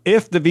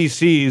the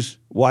VCs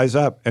wise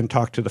up and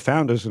talk to the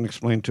founders and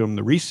explain to them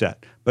the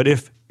reset. But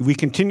if we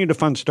continue to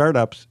fund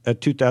startups at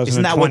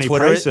 2020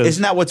 prices.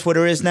 Isn't that what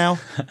Twitter is now?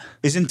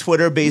 Isn't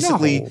Twitter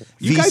basically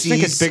you VCs guys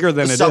think it's bigger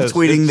than it is?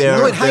 Subtweeting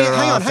their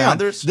hang on.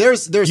 founders?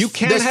 There's you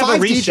can't there's have 5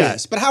 a reset.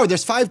 DJs. But Howard,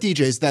 there's 5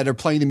 DJs that are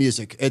playing the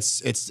music.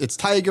 It's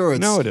Tiger.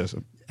 No, it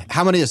isn't.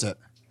 How many is it?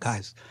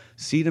 Guys,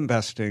 seed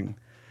investing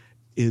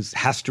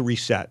has to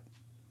reset.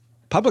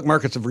 Public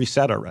markets have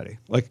reset already.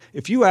 Like,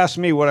 if you ask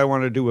me what I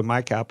want to do with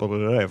my capital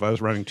today, if I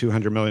was running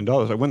 $200 million,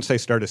 I wouldn't say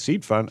start a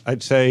seed fund.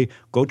 I'd say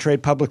go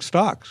trade public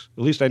stocks.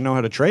 At least I know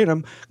how to trade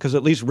them because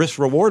at least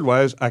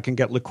risk-reward-wise, I can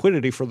get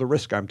liquidity for the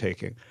risk I'm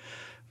taking.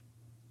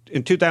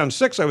 In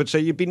 2006, I would say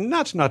you'd be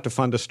nuts not to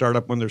fund a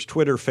startup when there's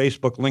Twitter,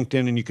 Facebook,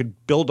 LinkedIn, and you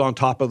could build on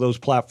top of those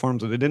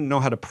platforms. And they didn't know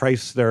how to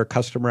price their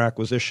customer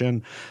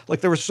acquisition.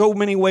 Like, there were so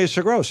many ways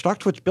to grow.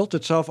 StockTwits built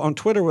itself on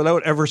Twitter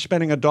without ever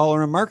spending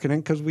 $1 in marketing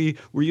because we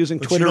were using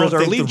Twitter as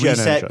our lead gen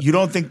engine. You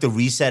don't think the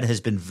reset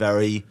has been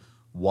very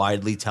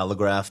widely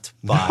telegraphed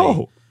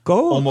by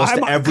almost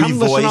every come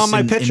voice listen on my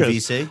in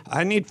pitches. VC?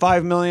 I need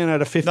 $5 million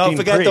at a 15. No,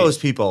 forget those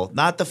people,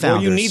 not the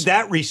founders. Well, you need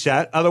that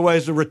reset.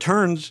 Otherwise, the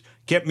returns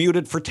get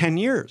muted for 10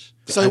 years.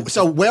 So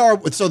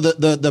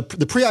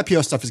the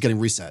pre-IPO stuff is getting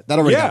reset. That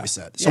already got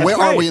reset. So where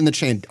are we in the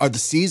chain? Are the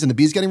C's and the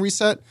B's getting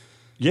reset?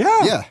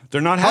 Yeah.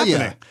 They're not Hell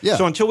happening. yeah.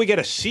 So until we get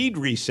a seed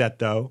reset,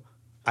 though,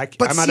 But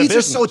I'm out of seeds are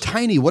business. so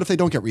tiny. What if they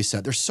don't get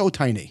reset? They're so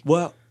tiny.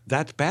 Well,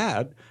 that's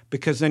bad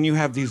because then you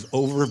have these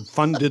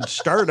overfunded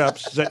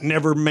startups that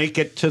never make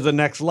it to the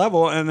next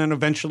level, and then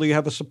eventually you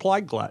have a supply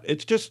glut.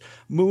 It's just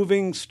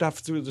moving stuff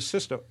through the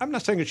system. I'm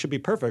not saying it should be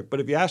perfect, but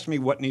if you ask me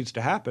what needs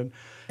to happen,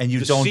 And you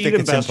the don't seed think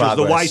it's in investors,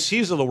 the progress.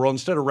 YCs of the world,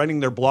 instead of writing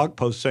their blog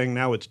posts saying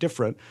now it's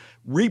different,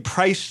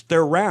 reprice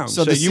their rounds.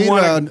 So the you seed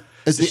wanna- round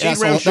is the seed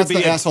asshole. round should That's be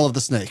the at- asshole of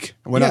the snake.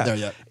 We're not there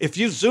yet. If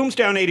you zooms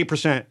down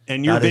 80%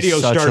 and your That is video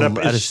such startup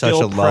that is such a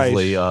still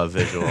lovely priced,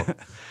 visual.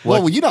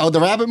 Well, you know,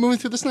 the rabbit moving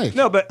through the snake.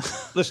 No, but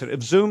listen,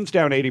 if Zoom's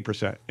down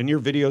 80% and your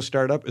video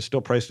startup is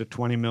still priced at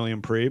 20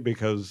 million pre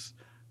because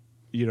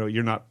you're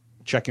not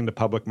checking the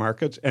public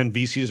markets and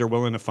VCs are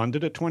willing to fund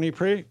it at 20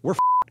 pre, we're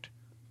f***ed.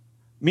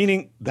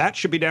 Meaning that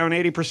should be down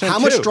 80% How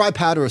too. much dry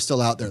powder is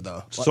still out there,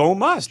 though? So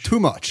much. Too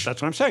much.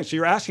 That's what I'm saying. So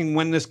you're asking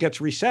when this gets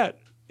reset.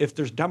 If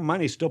there's dumb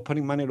money still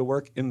putting money to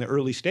work in the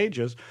early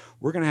stages,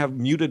 we're going to have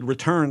muted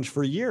returns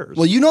for years.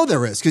 Well, you know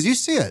there is because you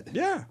see it.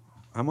 Yeah,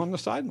 I'm on the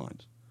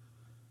sidelines.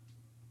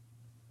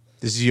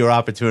 This is your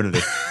opportunity.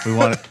 We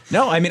want it.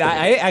 No, I mean,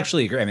 I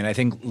actually agree. I mean, I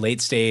think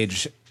late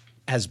stage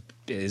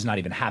is not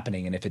even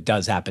happening, and if it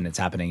does happen, it's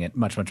happening at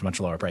much, much, much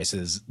lower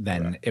prices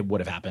than it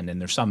would have happened. And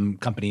there's some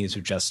companies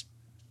who just,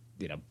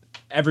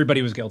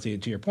 everybody was guilty.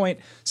 To your point,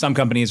 some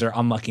companies are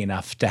unlucky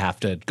enough to have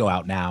to go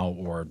out now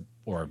or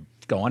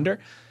go under,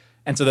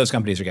 and so those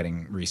companies are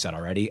getting reset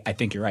already. I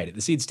think you're right. At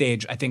the seed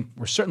stage, I think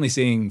we're certainly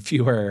seeing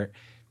fewer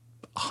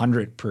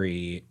 100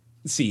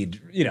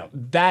 pre-seed.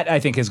 That I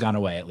think has gone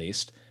away at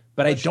least.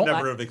 But I don't.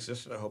 Never have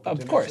existed. I hope. It Of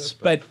didn't course, exist,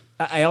 but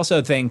I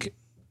also think,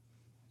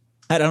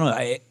 I don't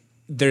know.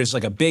 There's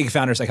like a big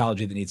founder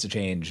psychology that needs to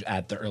change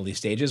at the early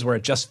stages, where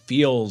it just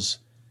feels.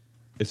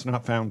 it's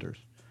not founders.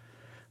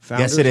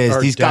 Yes, it is.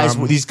 are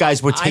These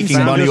guys were taking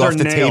Founders money are off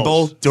the nails.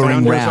 table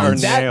during Founders are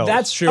rounds. nails.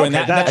 That's true, and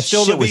Okay, that that's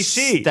still the shit was-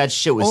 VC. that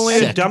shit was Only a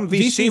sick. dumb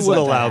VC VCs would let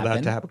that allow that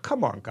happen. to happen.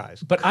 Come on,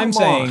 guys. But I'm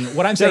Come on. saying-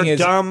 what I'm saying They're is-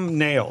 dumb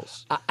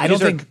nails. I don't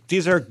These are- think-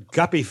 these are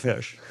guppy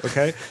fish.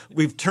 Okay,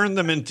 we've turned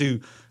them into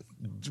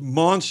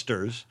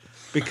monsters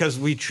because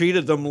we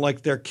treated them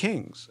like they're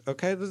kings.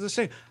 Okay, they're the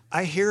same.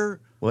 I hear.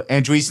 Well,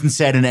 Andreessen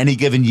said in any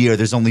given year,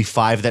 there's only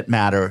 5 that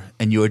matter,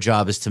 and your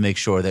job is to make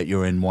sure that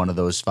you're in one of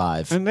those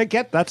 5. And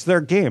that's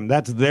their game.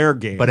 That's their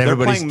game. But They're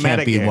everybody playing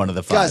can't be metagame. one of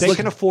the 5. Guys, They look-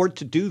 can afford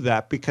to do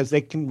that because they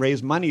can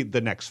raise money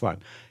the next fund.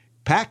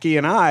 Packy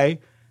and I,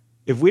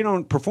 if we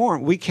don't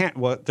perform, we can't.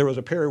 Well, there was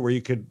a period where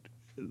you could.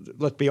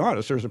 Let's be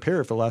honest. There was a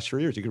period for the last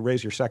 3 years you could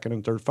raise your second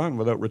and third fund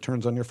without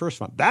returns on your first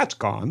fund. That's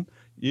gone.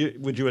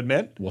 Would you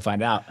admit? We'll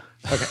find out.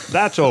 Okay,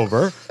 that's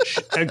over.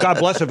 And God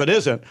bless if it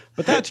isn't.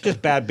 But that's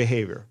just bad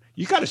behavior.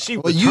 You got to see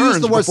Well, returns you use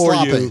the word before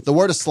sloppy. you. The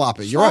word is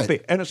sloppy. You're Sloppy.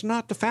 right. And it's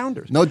not the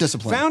founders. No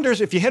discipline.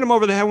 Founders, if you hit them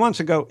over the head once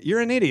and go, you're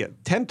an idiot.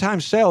 10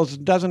 times sales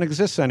doesn't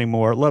exist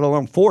anymore, let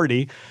alone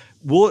 40.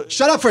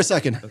 Shut up for a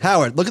second.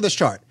 Howard, look at this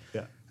chart.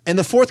 Yeah. In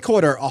the fourth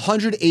quarter,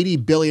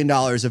 $180 billion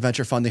of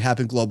venture funding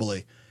happened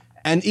globally.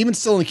 And even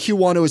still in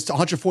Q1, it was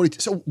 142.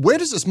 So where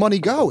does this money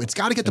go? It's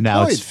got to get deployed.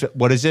 Now it's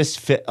what is this?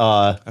 That's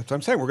what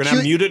I'm saying. We're going to have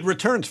Q- muted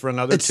returns for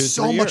another it's 2-3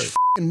 so years. much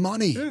f***ing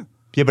money.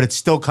 Yeah, but it's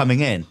still coming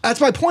in. That's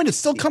my point. It's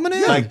still coming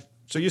in.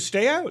 So you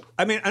stay out.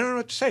 I mean, I don't know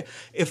what to say.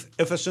 If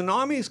a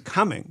tsunami's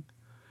coming,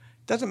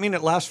 doesn't mean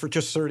it lasts for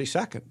just 30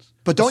 seconds.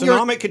 But don't a your-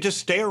 tsunami could just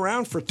stay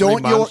around for 3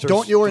 don't months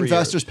your or 3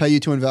 investors years. pay you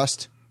to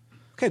invest?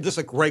 Okay, this is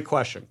a great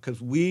question because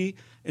we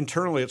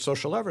internally at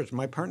Social Leverage,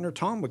 my partner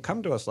Tom would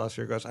come to us last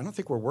year and goes, I don't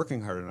think we're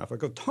working hard enough. I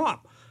go, Tom,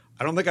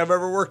 I don't think I've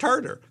ever worked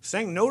harder.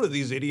 Saying no to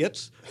these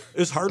idiots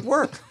is hard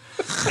work.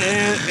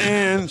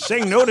 and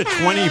saying no to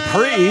 20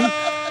 pre.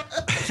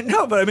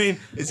 No, but I mean,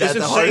 Is that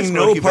isn't the hardest saying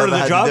work no you've part of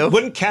ever the had to job? do?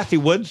 Wouldn't Kathy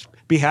Woods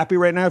be happy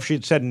right now if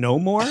she'd said no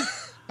more?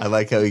 I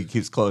like how he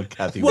keeps calling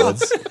Kathy Well,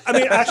 Woods. I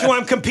mean, that's who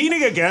I'm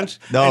competing against.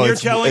 No, and you're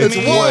it's telling it's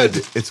me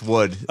wood. It's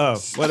wood. Oh,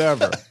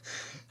 whatever.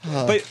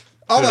 But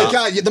Oh my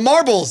God, the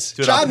marbles.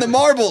 Dude, John, the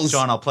marbles.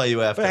 John, I'll play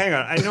you after. But hang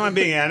on, I know I'm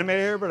being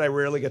animated here, but I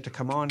rarely get to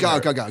come on. Go.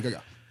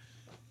 here.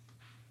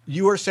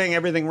 You are saying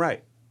everything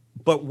right,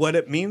 but what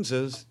it means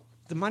is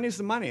the money's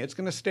the money. It's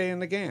going to stay in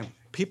the game.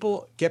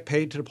 People get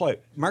paid to deploy.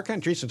 Mark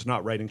Andreessen's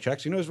not writing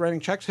checks. You know who's writing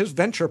checks? His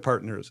venture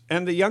partners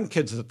and the young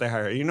kids that they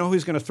hire. You know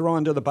who's going to throw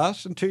under the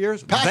bus in 2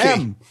 years?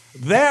 Packy.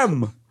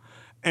 Them.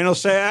 And he'll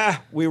say,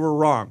 we were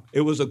wrong.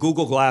 It was a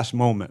Google Glass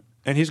moment.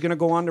 And he's going to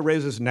go on to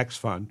raise his next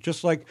fund,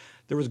 just like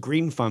there was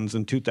green funds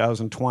in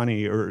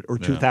 2020 or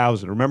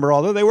 2000. Remember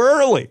all that? They were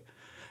early.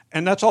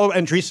 And that's all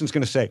Andreessen's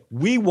going to say.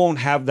 We won't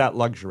have that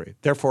luxury.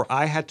 Therefore,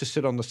 I had to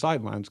sit on the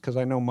sidelines because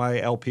I know my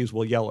LPs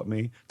will yell at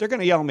me. They're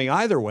going to yell at me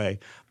either way,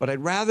 but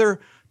I'd rather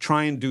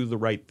try and do the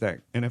right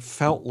thing. And it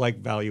felt like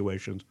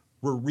valuations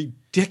were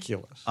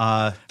ridiculous.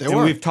 They and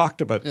were. we've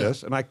talked about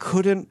this, and I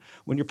couldn't,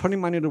 when you're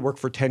putting money to work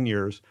for 10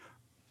 years,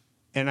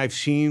 and I've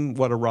seen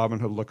what a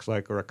Robinhood looks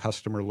like or a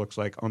customer looks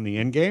like on the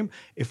end game.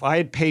 If I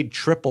had paid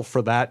triple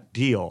for that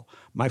deal,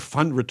 my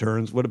fund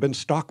returns would have been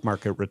stock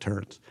market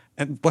returns.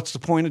 And what's the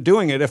point of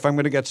doing it if I'm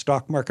going to get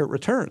stock market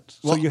returns?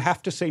 So you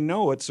have to say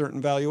no at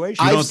certain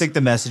valuations. You don't think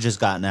the message has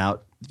gotten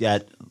out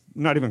yet?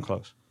 Not even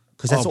close.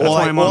 Because that's that's all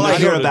why I, I'm on all the I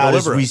hear show to about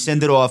is deliver it.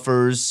 rescinded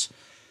offers,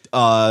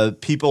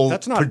 people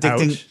That's not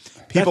predicting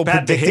out. people That's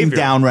bad predicting behavior.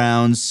 down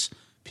rounds.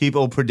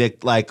 People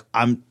predict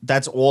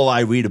that's all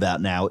I read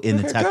about now in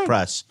the Okay, tech good.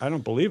 press. I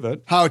don't believe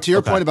it. Howard, to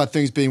your point about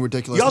things being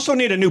ridiculous. You also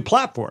need a new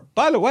platform.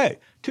 By the way,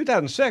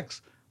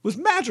 2006 was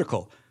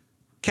magical.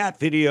 Cat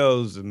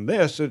videos and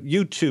this,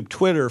 YouTube,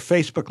 Twitter,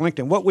 Facebook,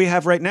 LinkedIn. What we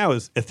have right now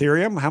is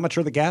Ethereum. How much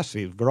are the gas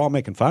fees? We're all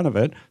making fun of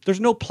it. There's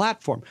no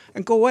platform.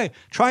 And go away.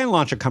 Try and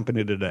launch a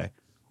company today.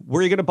 Where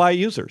are you going to buy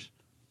users?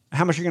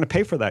 How much are you going to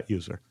pay for that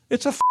user?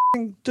 It's a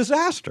f***ing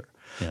disaster.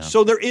 Yeah.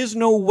 So there is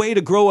no way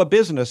to grow a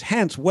business.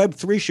 Hence,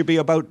 Web3 should be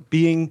about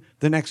being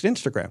the next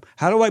Instagram.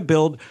 How do I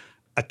build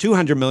a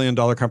 $200 million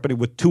company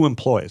with 2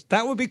 employees?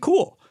 That would be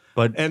cool.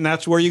 And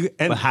that's where you.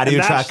 And but how do you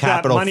attract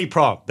capital? That money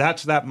problem.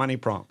 That's that money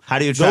problem. How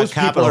do you attract Those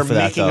capital people are for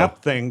that, making though?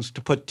 up things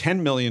to put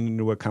 $10 million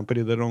into a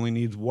company that only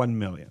needs $1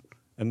 million,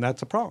 and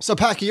that's a problem. So,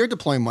 Packy, you're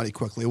deploying money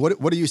quickly.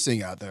 What are you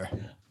seeing out there?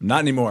 Not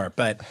anymore,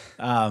 but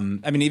I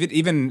mean,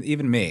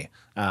 even me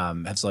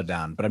have slowed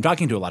down. But I'm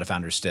talking to a lot of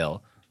founders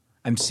still.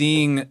 I'm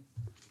seeing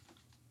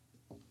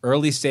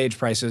early stage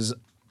prices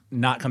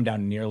not come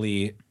down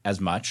nearly as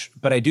much.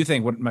 But I do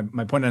think what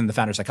my point on the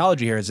founder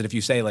psychology here is that if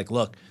you say like,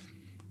 look,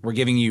 we're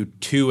giving you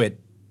 2 at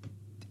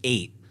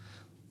 8.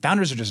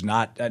 Founders are just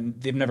not.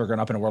 They've never grown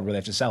up in a world where they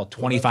have to sell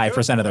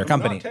 25% of their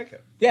company. Take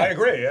it. Yeah, I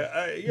agree.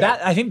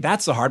 I think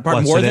that's the hard part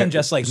What, more so than they-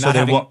 just like so not they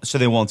having. won't, so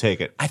they won't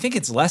take it. I think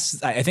it's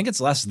less. I think it's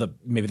less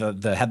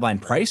the headline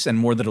price and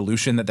more the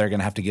dilution that they're going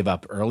to have to give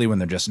up early when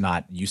they're just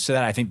not used to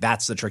that. I think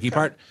that's the tricky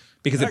part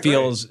because it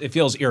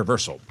feels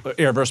irreversible, right?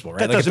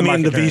 That Like, if doesn't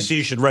mean the market turns-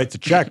 VC should write the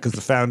check because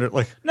the founder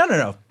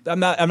No. I'm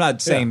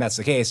not saying that's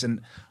the case.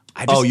 And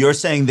I just, Oh, you're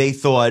saying they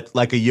thought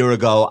like a year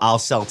ago, I'll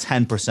sell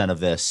 10% of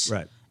this.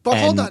 Right. But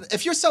hold And- on.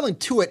 If you're selling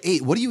 2 at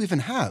 8, what do you even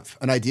have?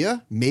 An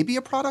idea? Maybe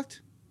a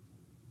product?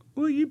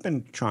 Well, you've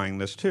been trying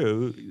this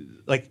too.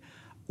 Like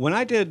when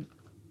I did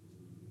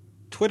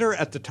Twitter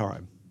at the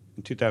time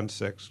in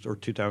 2006 or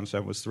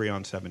 2007 was 3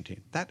 on 17.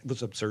 That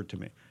was absurd to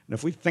me. And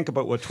if we think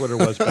about what Twitter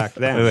was back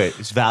then, Wait.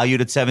 It's valued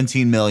at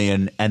 17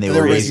 million, and they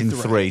They're were raising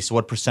raising 3. 3. So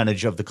what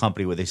percentage of the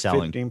company were they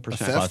selling?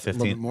 15%. A About fifth? A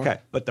little bit 15. more? Okay,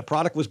 but the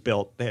product was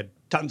built. They had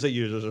tons of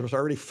users. It was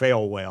already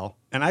fail whale,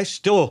 and I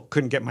still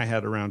couldn't get my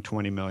head around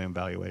 20 million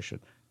valuation.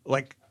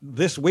 Like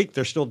this week,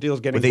 there's still deals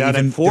getting But they done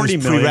even- at 40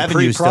 there's million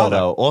pre-revenue still, pre-product.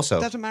 though, also.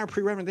 It doesn't matter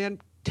pre-revenue.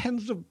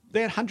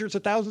 They had hundreds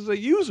of thousands of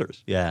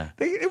users. Yeah.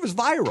 It was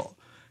viral,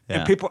 Yeah.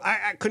 and people.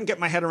 I couldn't get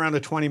my head around the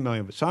 20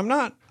 million. So I'm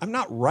not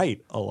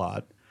right a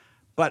lot,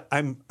 but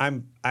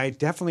I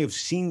definitely have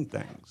seen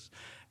things,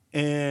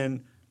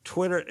 and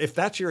Twitter. If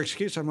that's your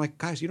excuse, I'm like,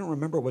 guys, you don't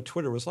remember what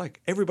Twitter was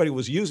like. Everybody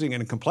was using it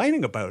and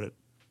complaining about it.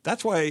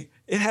 That's why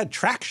it had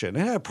traction.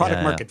 It had a product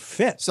Yeah. market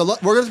fit. So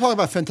we're going to talk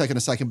about fintech in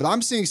a second, but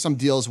I'm seeing some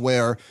deals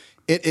where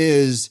it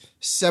is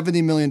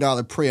 $70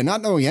 million pre, and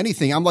not knowing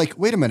anything, I'm like,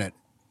 wait a minute.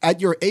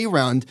 At your A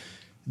round,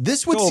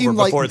 this would It's over seem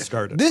like before it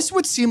started. this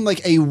would seem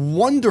like a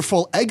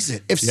wonderful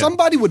exit. If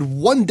somebody would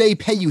one day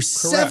pay you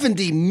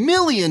 $70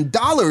 million,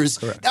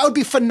 that would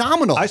be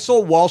phenomenal. I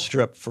sold Wall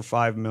Strip for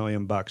 $5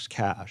 million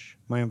cash.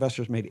 My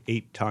investors made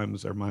 8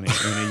 times their money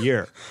in a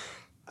year.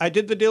 I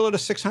did the deal at a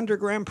 600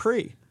 grand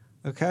pre.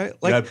 Okay,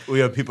 We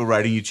have people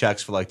writing you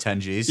checks for like 10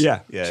 G's.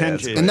 10 that's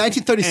Gs. great. in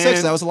 1936,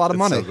 And that was a lot of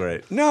That's money. so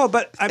great. No,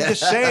 but I'm just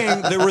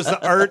saying there was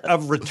the art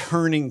of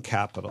returning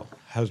capital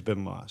has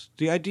been lost.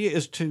 The idea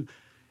is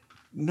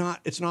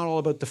it's not all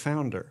about the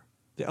founder.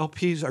 The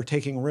LPs are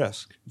taking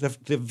risk. The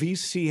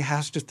VC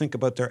has to think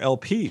about their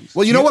LPs.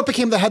 Well, you know what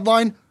became the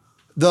headline?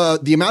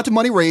 The amount of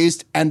money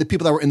raised and the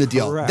people that were in the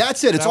deal. Correct.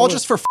 That's it. It's That all was-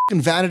 just for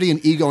fucking vanity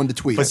and ego and the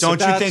tweets. But don't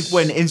you think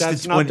when,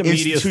 that's not when the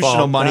media's institutional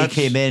fault. money That's-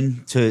 came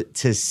in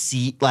to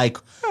see like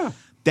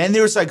then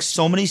there's like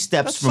so many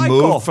steps That's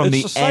cycle. removed from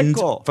It's the a end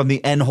cycle. from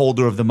the end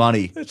holder of the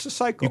money. It's a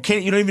cycle.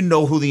 You don't even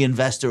know who the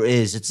investor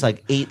is. It's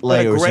like 8 But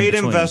layers. a great in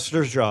between.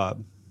 investor's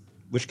job,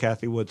 which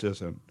Kathy Woods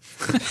isn't,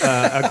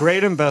 a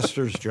great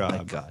investor's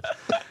job God.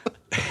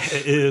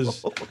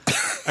 is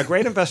a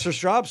great investor's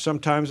job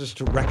sometimes is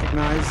to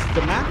recognize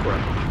the macro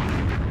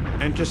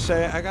and just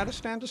say, I got to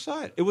stand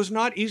aside. It was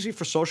not easy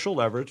for social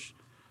leverage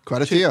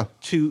Credit to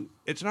you.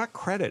 it's not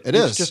credit. It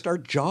it's is. just our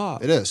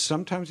job. It is.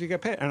 Sometimes you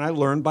get paid. And I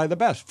learned by the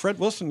best. Fred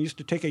Wilson used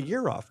to take a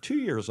year off, 2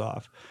 years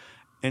off.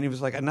 And he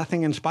was like,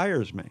 nothing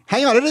inspires me.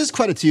 Hang on, it is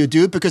credit to you,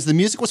 dude, because the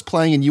music was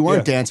playing and you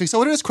weren't Yeah. dancing,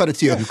 so it is credit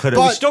to you. could've-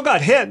 We But still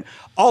got hit.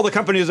 All the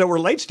companies that were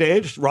late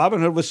stage,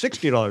 Robinhood was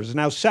 $60. It's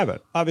now $7.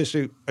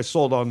 Obviously, I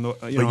sold on the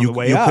on the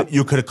way up.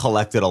 You could have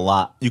collected a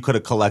lot. You could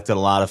have collected a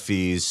lot of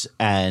fees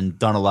and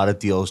done a lot of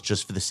deals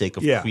just for the sake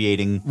of Yeah.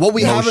 creating What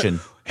we haven't- motion.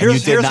 And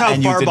Here's how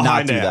and you far did not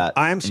behind do I am. that.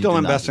 I am And you still did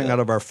not do investing that. out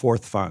of our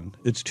 4th fund.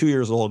 It's 2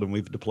 years old, and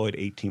we've deployed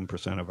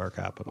 18% of our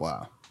capital.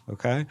 Wow.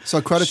 Okay.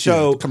 So credit to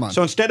you. Come on.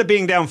 So instead of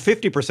being down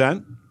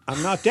 50%,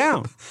 I'm not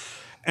down.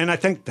 And I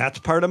think that's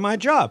part of my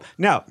job.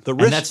 Now, the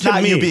risk And that's to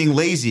not me, you being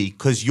lazy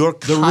because you're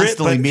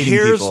constantly but meeting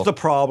here's people. the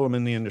problem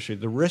in the industry.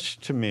 The risk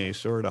to me,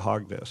 sorry to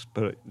hog this,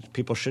 but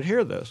people should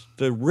hear this.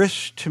 The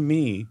risk to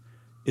me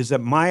is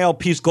that my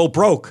LPs go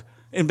broke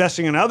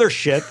investing in other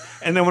shit,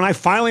 and then when I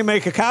finally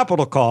make a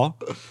capital call,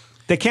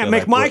 they can't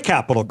make my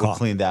capital call.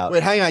 Cleaned out.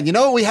 Wait, hang on. You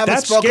know what we haven't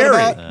That's spoken scary.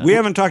 about? We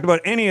haven't talked about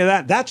any of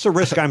that. That's the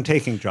risk I'm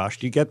taking, Josh.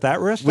 Do you get that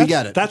risk? We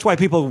get it. That's why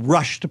people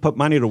rush to put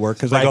money to work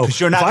because Right, I go,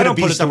 because you're not if I going don't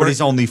to put be it to work- somebody's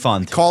only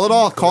fund. Call it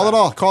all. Call it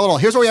all. Call it all.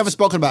 Here's what we haven't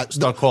spoken about.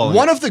 Start calling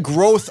One it. of the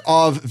growth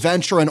of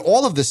venture and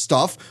all of this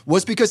stuff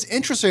was because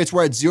interest rates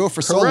were at zero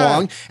for so Correct.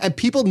 long, and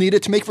people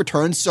needed to make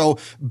returns. So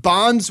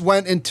bonds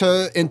went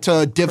into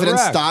dividend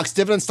Correct. stocks.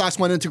 Dividend stocks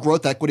went into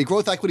growth equity.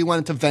 Growth equity went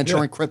into venture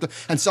and crypto,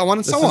 and so on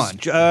and so on.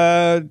 This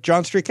is,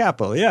 John Street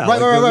Capital. Yeah.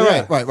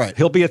 Right.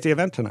 He'll be at the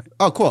event tonight.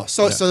 Oh, cool.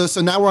 So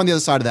now we're on the other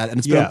side of that, and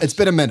it's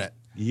been a minute.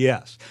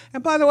 Yes.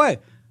 And by the way,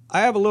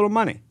 I have a little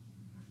money.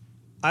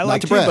 I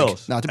like to brag.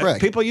 T-bills. Not to brag.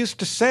 People used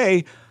to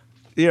say,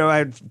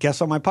 I'd guess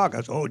on my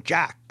podcast, oh,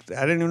 Jack.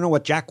 I didn't even know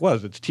what Jack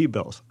was. It's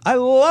T-bills. I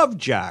love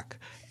Jack.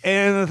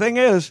 And the thing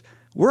is,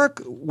 we're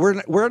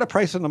at a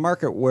price in the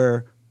market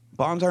where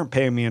bonds aren't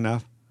paying me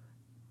enough.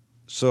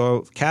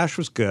 So cash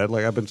was good,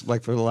 like I've been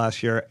like for the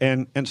last year,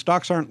 and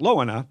stocks aren't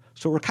low enough.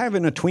 So we're kind of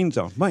in a tween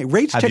zone. My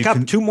rates Have tick you up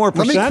con- 2 more Let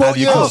me percent. quote Have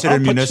you you. considered I'll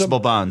put municipal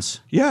some- bonds?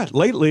 Yeah,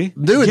 lately,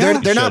 Dude, yeah,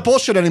 they're not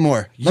bullshit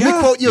anymore. Let me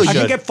Yeah. quote you. I can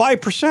should. get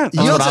 5%.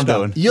 That's what I'm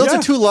doing. Yields Yeah.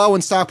 are too low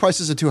and stock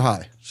prices are too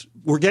high.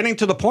 We're getting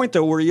to the point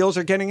though where yields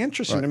are getting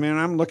interesting. I mean,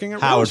 I'm looking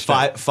at real Howard,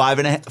 estate. 5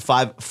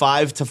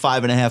 to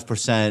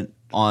 5.5%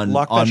 on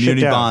Lock that shit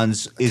muni down.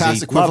 bonds is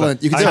Tax a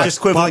equivalent. You can I do it. just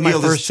equivalent bought my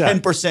yield is first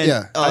set. 10%.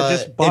 Yeah. I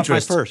just bought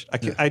interest. my first.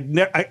 My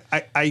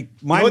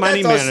know what that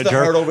money does to the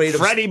hurdle rate manager,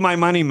 of- Freddie, my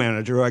money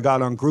manager, who I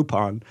got on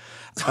Groupon,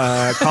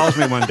 calls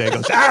me one day.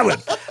 Goes,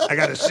 Howard, I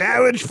got a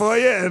sandwich for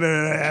you and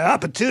an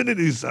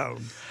opportunity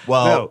zone.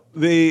 Well,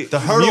 no, the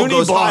hurdle muni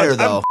goes bonds, higher,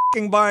 though. I'm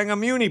f***ing buying a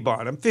muni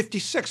bond. I'm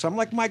 56. I'm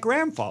like my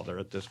grandfather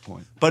at this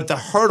point. But the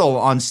hurdle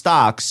on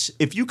stocks,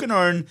 if you can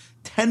earn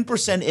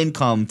 10%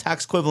 income,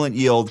 tax equivalent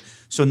yield,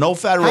 so no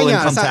federal Hang on,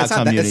 income it's not, tax it's not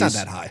on that, munis. it's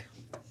not that high.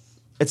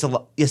 It's a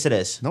lot. Yes, it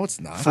is. No, it's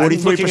not. 43%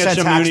 I'm looking at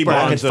some tax muni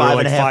bracket, bonds that are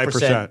like 5.5%.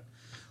 5%.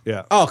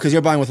 Yeah. Oh, because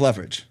you're buying with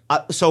leverage.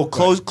 So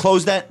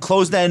close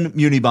that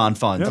muni bond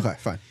fund. Okay,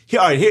 fine. All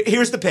right,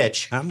 here's the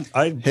pitch.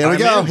 Here we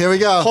go. Here we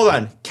go. Hold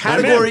on.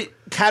 Category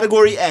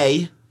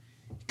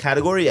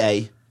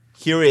A.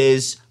 Here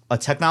is a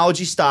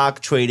technology stock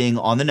trading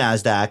on the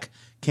NASDAQ.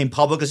 Came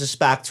public as a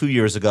SPAC 2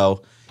 years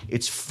ago.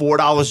 It's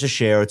 $4 a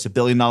share. It's $1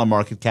 billion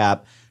market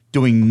cap,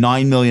 doing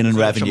 $9 million in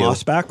revenue.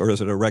 Is it a SPAC or is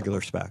it a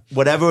regular SPAC?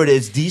 Whatever it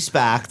is,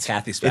 de-SPACed.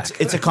 Kathy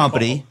SPAC. It's a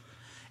company.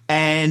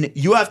 And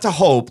you have to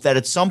hope that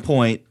at some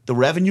point the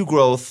revenue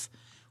growth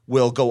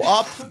will go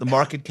up, the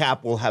market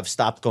cap will have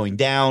stopped going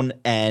down,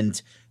 and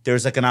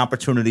there's like an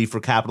opportunity for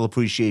capital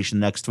appreciation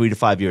the next 3 to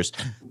 5 years.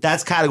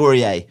 That's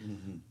category A.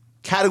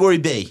 Category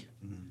B,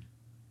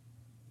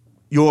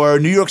 you're a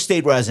New York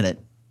State resident.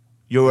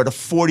 You're at a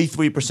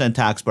 43%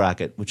 tax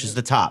bracket, which is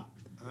the top.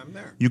 I'm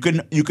there. You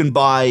can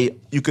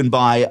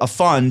buy a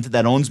fund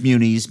that owns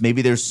munis.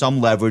 Maybe there's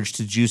some leverage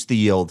to juice the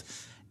yield,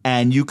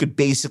 and you could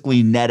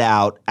basically net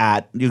out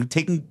at you're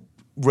taking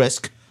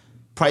risk,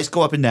 price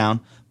go up and down,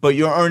 but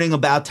you're earning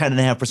about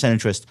 10.5%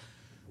 interest.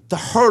 The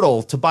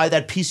hurdle to buy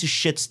that piece of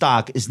shit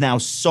stock is now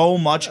so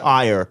much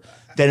higher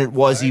than it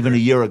was even a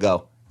year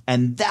ago,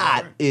 and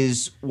that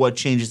is what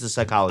changes the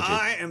psychology.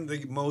 I am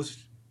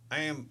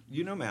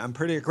you know me, I'm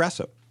pretty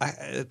aggressive.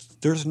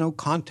 There's no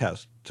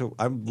contest.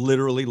 I'm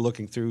literally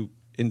looking through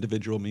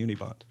individual muni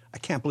bonds. I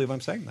can't believe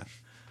I'm saying that.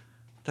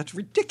 That's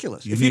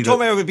ridiculous. If you need told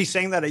me I would be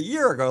saying that a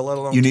year ago, let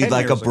alone You need 10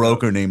 like a years ago.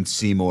 broker named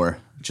Seymour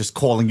just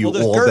calling you Well,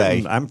 there's all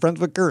Gurton. day. I'm friends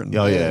with Gurton.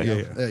 Oh, yeah.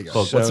 There you go.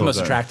 Both- What's the most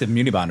both- attractive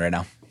muni bond right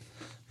now?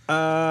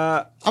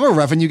 I'm a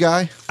revenue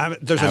guy.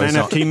 There's an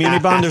Arizona- NFT muni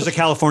bond. There's a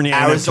California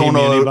Arizona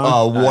NFT muni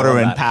bond. Water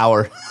and that.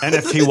 Power.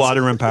 NFT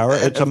Water and Power.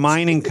 It's a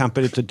mining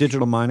company. It's a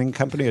digital mining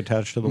company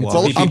attached to the water.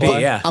 I'm,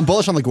 PPP, yeah. I'm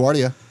bullish on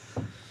LaGuardia.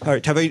 All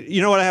right,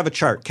 you know what? I have a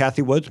chart.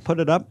 Kathy Woods, put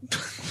it up.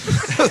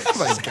 Oh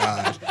my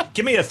God.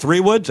 Give me a 3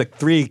 Woods, a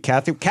 3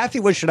 Kathy. Kathy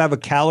Woods should have a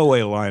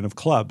Callaway line of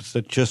clubs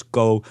that just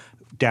go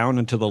down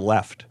and to the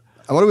left.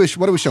 What are we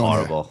showing here?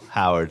 Horrible.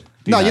 Howard.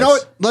 be No, you know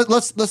nice.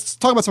 what? Let's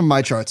talk about some of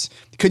my charts.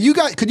 Could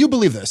you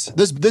believe this?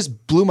 This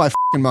blew my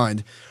fucking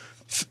mind.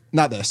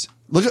 Not this.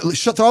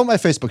 Throw out my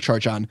Facebook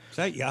chart, John. Is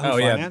that Yahoo Oh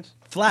yeah, Finance?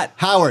 flat.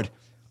 Howard,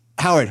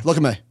 look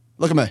at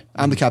me.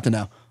 I'm the captain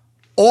now.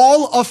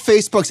 All of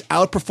Facebook's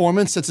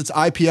outperformance since its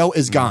IPO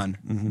is gone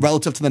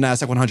relative to the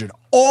NASDAQ 100.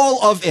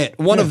 All of it.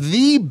 One of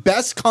the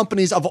best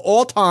companies of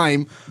all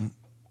time.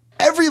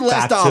 Every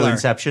last Back to dollar.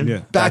 inception? Yeah.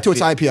 Back to its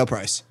IPO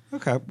price.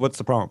 Okay, what's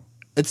the problem?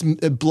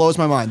 It blows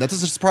my mind. That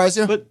doesn't surprise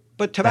you?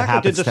 But tobacco did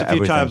happens this to a few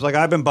everything. times. Like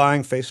I've been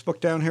buying Facebook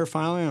down here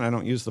finally, and I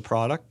don't use the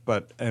product,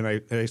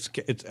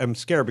 I'm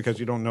scared because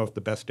you don't know if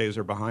the best days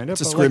are behind it.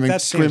 It's a But,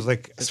 that seems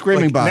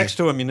screaming buy. next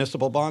to a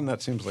municipal bond.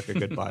 That seems like a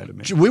good buy to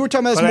me. We were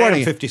talking about this But I am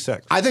morning.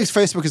 56. I think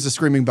Facebook is a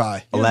screaming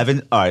buy.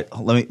 11. All right.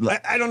 Let me.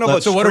 I don't know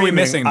about So what are we screaming.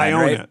 missing then, I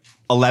own right? it.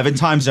 11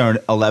 times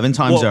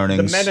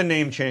earnings. The Meta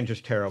name change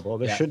is terrible.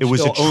 They should It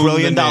was still $1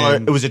 trillion. own the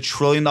name. It was $1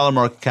 trillion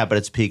market cap at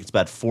its peak. It's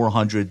about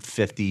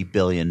 $450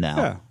 billion now.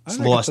 Yeah, I It's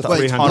think lost it's a a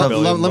Wait, ton $300 of.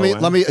 billion.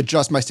 let me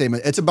adjust my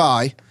statement. It's a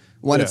buy.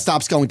 When Yeah. it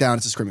stops going down,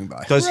 it's a screaming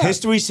buy. Does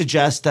history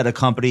suggest that a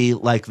company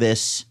like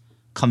this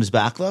comes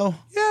back though?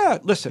 Yeah,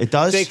 listen. It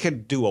does? They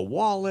could do a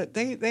wallet.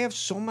 They have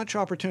so much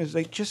opportunities.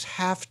 They just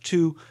have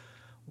to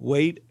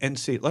wait and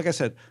see. Like I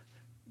said,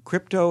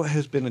 crypto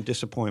has been a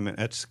disappointment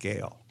at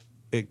scale.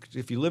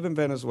 If you live in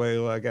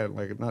Venezuela, again,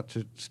 like not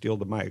to steal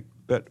the mic,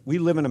 but we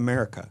live in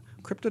America.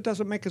 Crypto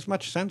doesn't make as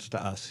much sense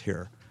to us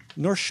here,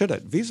 nor should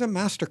it. Visa,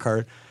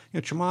 MasterCard,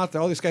 Chamath,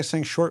 all these guys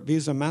saying short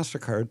Visa,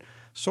 MasterCard.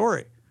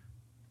 Sorry.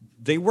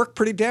 They work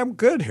pretty damn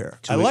good here.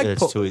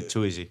 It's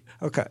too easy.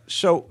 Okay,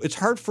 so it's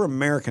hard for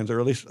Americans, or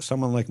at least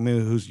someone like me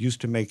who's used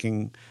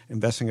to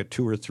investing at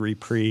 2 or 3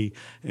 pre,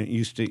 and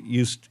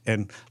used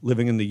and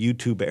living in the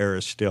YouTube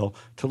era still,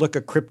 to look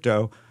at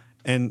crypto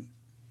and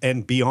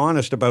be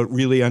honest about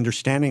really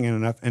understanding it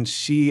enough and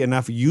see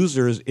enough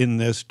users in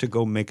this to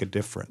go make a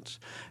difference.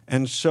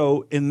 And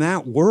so in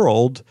that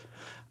world,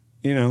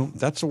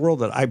 that's the world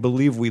that I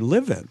believe we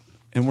live in,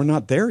 and we're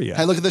not there yet.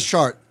 Hey, look at this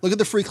chart. Look at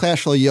the free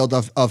cash flow yield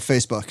of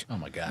Facebook. Oh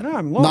my God. No,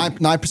 I'm low.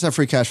 9%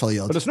 free cash flow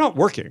yield. But it's not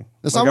working.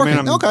 It's Like, not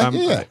I working.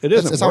 mean, Yeah. It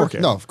isn't It's not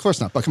working. No, of course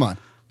not. But come on.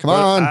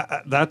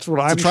 But that's what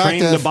I'm trained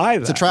attractive. to buy.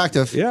 That. It's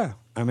attractive. Yeah,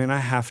 I mean, I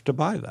have to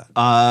buy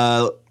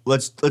that.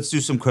 Let's do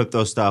some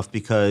crypto stuff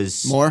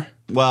because More?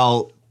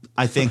 Well,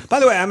 I think By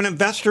the way, I'm an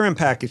investor in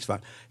Packy's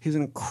fund. He's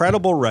an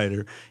incredible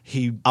writer.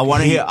 I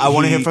want to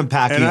hear from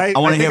Packy. I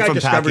want to hear from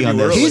Packy on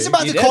this. He's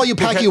about to call you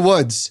Packy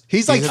Woods.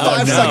 He's like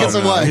 5 seconds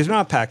away. He's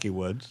not Packy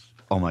Woods.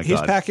 Oh my He's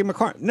God. Packy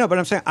McCartney. No, but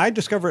I'm saying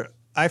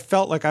I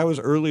felt like I was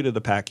early to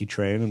the Packy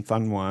train in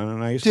Fund One,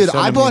 and I used to Dude,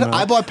 send I him bought- emails.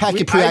 I bought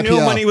Packy I knew him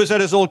pre-IPO. when he was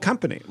at his old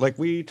company. Like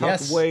we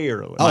talked Yes. way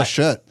early. Oh,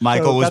 shit.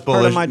 Michael was that's part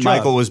of bullish. my job.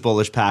 Michael was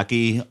bullish.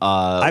 Packy.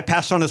 I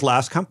passed on his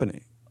last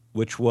company,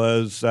 which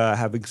was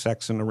having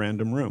sex in a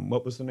random room.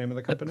 What was the name of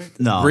the company?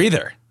 No.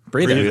 Breather.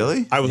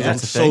 Really? I was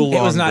That's a so thing? long.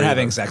 It was not breather.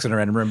 having sex in a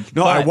random room.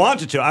 No, I but-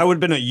 wanted to. I would have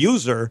been a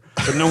user,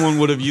 but no one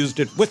would have used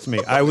it with me.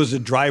 I was a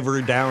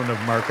driver down of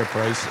market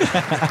prices.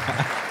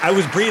 I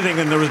was breathing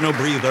and there was no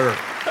breather.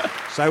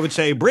 So I would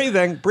say,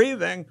 breathing.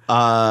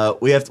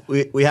 We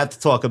have to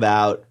talk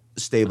about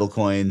stable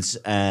coins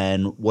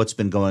and what's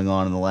been going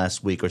on in the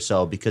last week or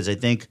so, because I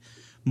think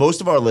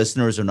most of our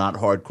listeners are not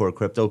hardcore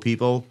crypto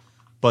people,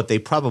 but they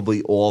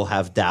probably all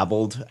have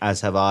dabbled,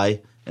 as have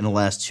I, in the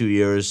last 2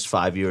 years,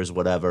 5 years,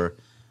 whatever.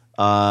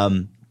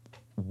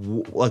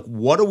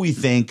 What do we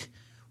think?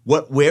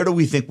 Where do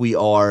we think we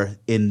are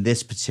in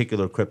this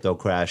particular crypto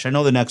crash? I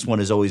know the next one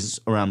is always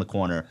around the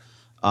corner.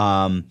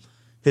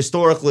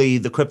 Historically,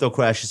 the crypto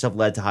crashes have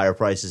led to higher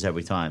prices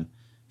every time.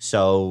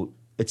 So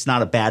it's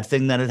not a bad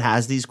thing that it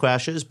has these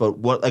crashes. But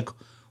what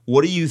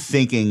are you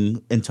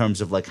thinking in terms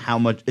of like how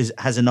much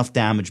has enough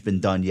damage been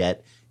done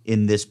yet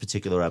in this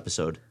particular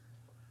episode?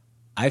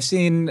 I've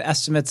seen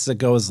estimates that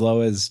go as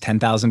low as $10,000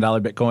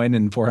 Bitcoin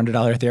and $400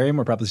 Ethereum.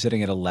 We're probably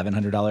sitting at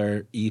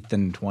 $1,100 ETH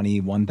and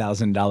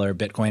 $21,000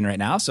 Bitcoin right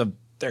now. So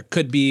there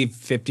could be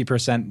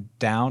 50%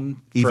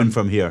 down Even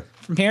from here.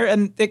 from here,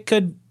 and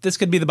this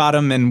could be the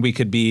bottom, and we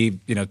could be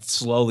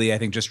slowly, I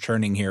think, just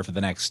churning here for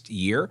the next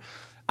year.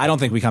 I don't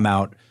think we come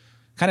out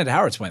kind of to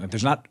Howard's point. Like,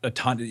 there's not a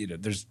ton.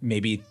 There's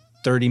maybe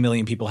 30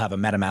 million people have a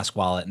MetaMask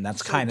wallet, and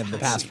that's kind of the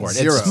passport.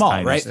 Zero. It's small,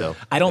 Tiny right? still.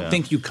 I don't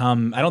think we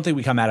come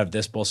out of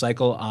this bull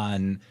cycle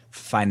on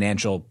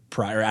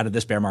or out of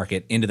this bear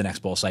market into the next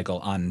bull cycle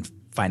on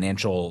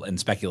financial and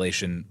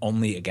speculation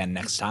only again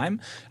next time.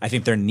 I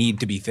think there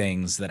need to be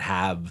things that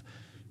have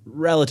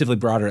relatively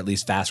broad or at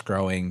least fast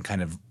growing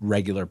kind of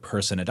regular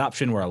person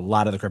adoption, where a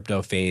lot of the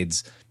crypto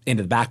fades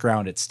into the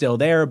background. It's still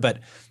there, but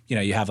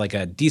you have like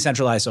a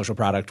decentralized social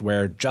product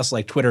where, just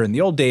like Twitter in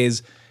the old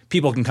days,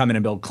 people can come in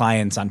and build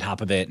clients on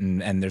top of it,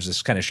 and there's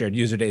this kind of shared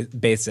user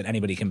base that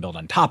anybody can build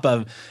on top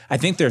of. I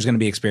think there's going to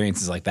be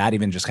experiences like that,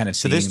 even just kind of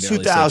seeing This the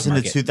early stage 2000 to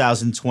market.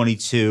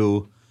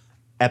 2022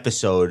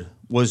 episode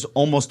was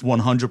almost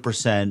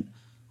 100%.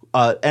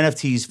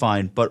 NFTs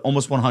fine, but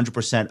almost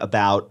 100%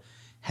 about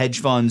hedge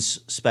funds,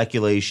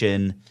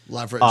 speculation,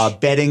 Leverage.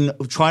 betting,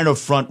 trying to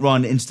front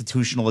run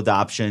institutional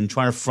adoption,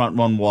 trying to front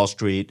run Wall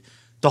Street.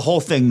 The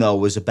whole thing though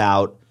was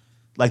about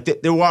like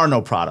there are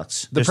no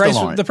products. The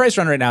price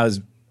run right now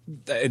is,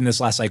 in this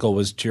last cycle,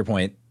 was, to your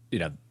point,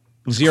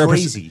 0%,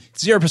 crazy.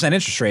 0%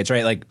 interest rates,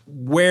 right? Like,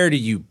 where do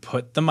you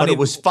put the But money? it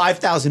was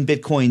 5,000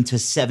 Bitcoin to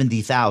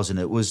 70,000.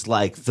 It was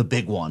like the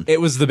big one. It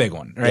was the big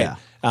one, right? Yeah.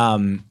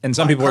 And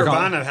some people were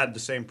calling. Carvana had the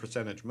same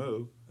percentage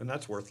move, and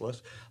that's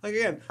worthless. Like,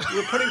 again,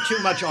 you're putting too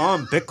much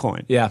on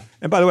Bitcoin. Yeah.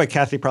 And by the way,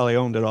 Kathy probably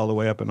owned it all the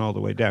way up and all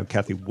the way down.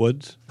 Kathy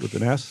Woods with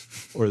an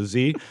S or a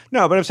Z.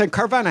 No, but I'm saying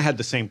Carvana had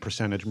the same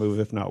percentage move,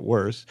 if not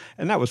worse,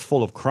 and that was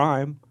full of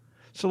crime.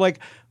 So, like,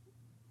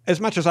 as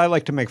much as I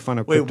like to make fun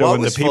of Wait, crypto what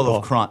and was the people, full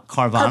of Carvana's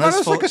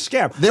Carvana's full? like a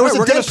scam. There was a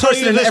We're dead gonna sell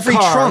person you in this every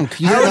car. trunk.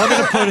 You Howard's know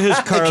going to put his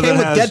car came that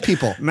with has dead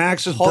people.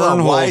 Max's Hold on,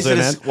 burn why holes is it in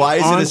a- it why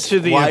is it a- onto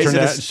the why is it a-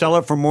 internet, sell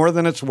it for more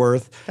than it's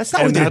worth. That's not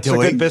what and they're that's a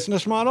doing. good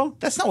business model.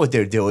 That's not what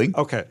they're doing.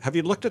 Okay, have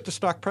you looked at the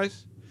stock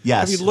price?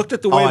 Yes. Have you looked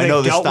at the way I they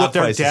know the dealt stock with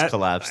their price has debt?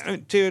 collapsed.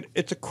 Dude,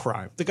 it's a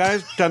crime. The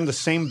guy's done the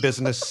same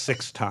business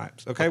 6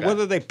 times. Okay?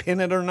 Whether they pin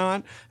it or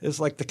not is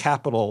like the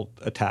Capitol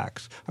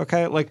attacks.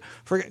 Okay, like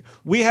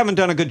we haven't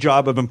done a good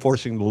job of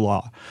enforcing the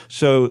law.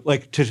 So,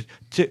 like,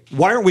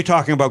 why aren't we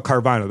talking about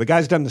Carvana? The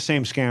guy's done the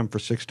same scam for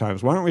 6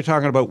 times. Why aren't we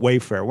talking about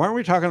Wayfair? Why aren't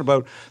we talking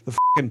about the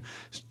fucking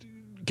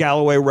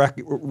Galloway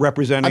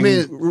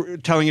representing,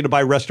 telling you to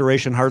buy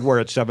restoration hardware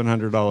at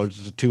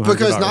 $700 to $200?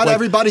 Because not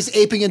everybody's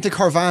aping into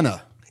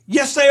Carvana.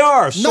 Yes, they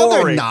are. No,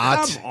 Sorry. they're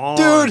not, Come on.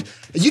 dude.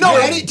 Do you know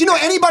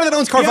anybody that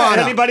owns Carvana?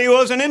 Yeah, anybody who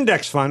owns an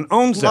index fund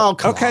owns it. Oh,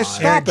 come okay, on.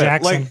 stop Eric it.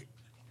 Jackson. Like,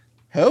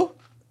 Who?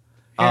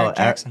 Eric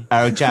Jackson.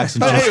 Eric Jackson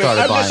but just anyway,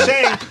 started I'm buying. just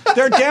saying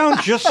they're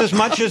down just as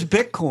much as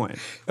Bitcoin.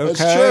 Okay, That's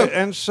true.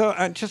 And so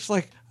I'm just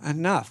like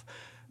enough.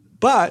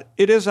 But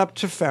it is up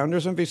to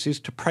founders and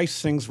VCs to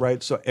price things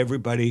right so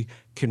everybody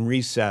can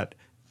reset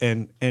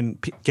and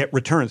get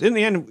returns. In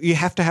the end, you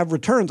have to have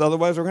returns.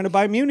 Otherwise, we're going to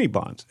buy muni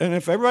bonds. And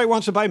if everybody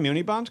wants to buy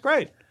muni bonds,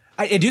 great.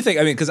 I do think,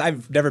 because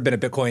I've never been a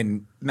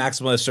Bitcoin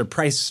maximalist or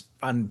price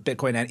on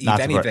Bitcoin and ETH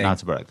anything. Not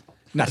to brag.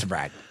 Not to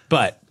brag.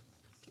 But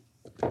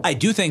I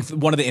do think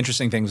one of the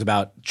interesting things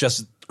about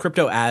just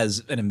crypto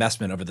as an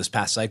investment over this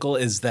past cycle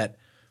is that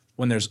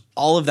when there's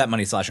all of that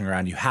money sloshing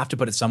around, you have to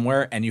put it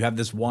somewhere, and you have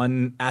this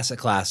one asset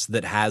class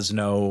that has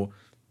no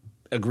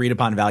agreed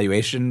upon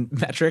valuation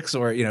metrics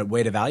or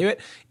way to value it.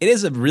 It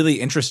is a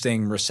really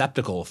interesting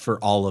receptacle for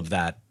all of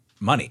that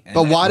money.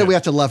 But why do we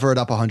have to lever it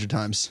up 100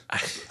 times?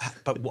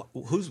 But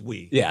who's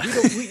we? Yeah.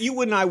 You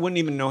and I wouldn't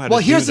even know how to Well,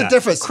 do here's the that.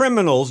 difference.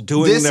 Criminals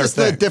doing This their is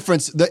thing. the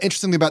difference. The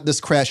interesting thing about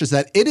this crash is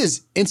that it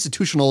is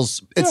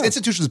institutionals. It's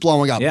institutions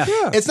blowing up. Yeah.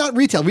 Yeah. It's not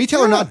retail. Retail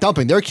are not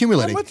dumping. They're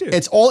accumulating. I'm with you.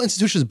 It's all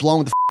institutions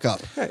blowing the up.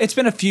 It's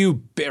been a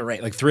few,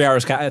 right? Like 3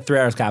 hours. 3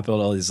 Hours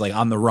Capital is like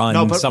on the run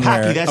No, but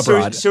somewhere Pappy, that's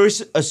abroad.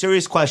 a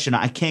serious question.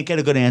 I can't get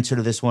a good answer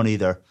to this one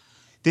either.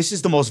 This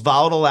is the most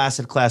volatile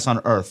asset class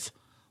on earth.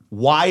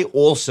 Why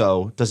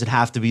also does it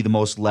have to be the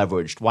most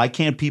leveraged? Why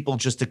can't people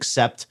just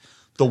accept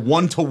the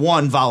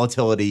one-to-one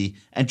volatility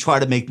and try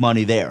to make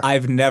money there?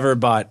 I've never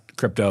bought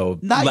crypto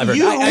Not levered.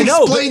 you. I know,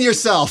 but- Explain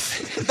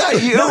yourself.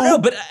 Not you. No,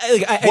 but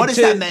What is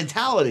that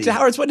mentality? To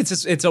Howard's point,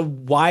 it's a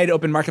wide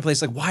open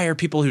marketplace. Like, why are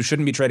people who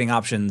shouldn't be trading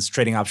options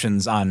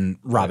on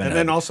Robinhood? And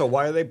then also,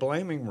 why are they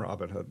blaming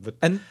Robinhood? But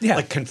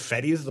like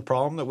confetti is the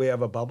problem that we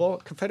have a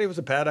bubble. Confetti was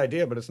a bad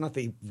idea, but it's not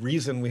the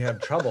reason we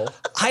have trouble.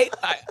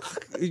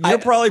 You're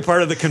probably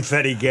part of the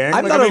confetti gang.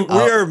 I'm Like, not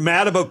we are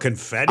mad about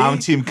confetti. I'm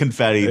team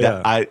confetti.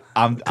 Yeah.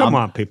 Come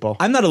on, people.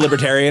 I'm not a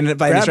libertarian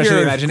by any stretch of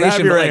the imagination.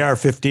 Grab your but like,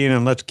 AR-15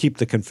 and let's keep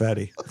the confetti.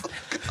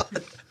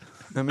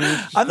 I mean,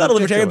 it's I'm not a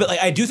libertarian, but ridiculous. like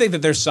I do think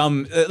that there's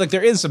some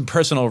there is some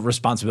personal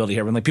responsibility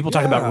here when like people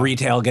talk about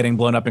retail getting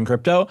blown up in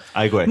crypto.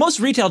 I agree. Most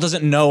retail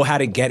doesn't know how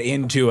to get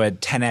into a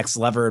 10x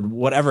levered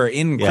whatever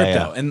in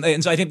crypto, yeah.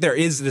 and so I think there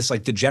is this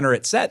like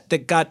degenerate set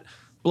that got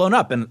blown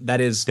up, and that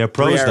is They're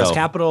pros, 3 Hours though.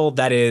 Capital,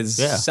 that is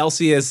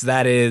Celsius,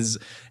 that is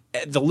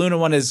the Luna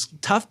one is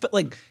tough, but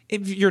like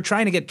if you're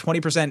trying to get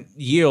 20%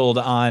 yield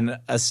on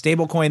a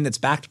stable coin that's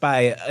backed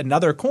by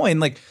another coin,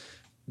 like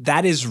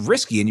that is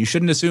risky, and you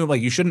shouldn't assume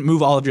you shouldn't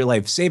move all of your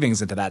life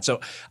savings into that. So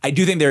I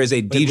do think there is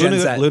a degen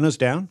set. Luna's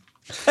down?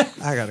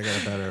 I got to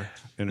get a better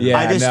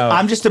internet. Yeah,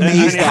 I'm just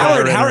amazed. And at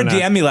Howard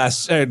internet. DM'd me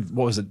last,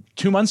 what was it,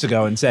 2 months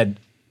ago, and said,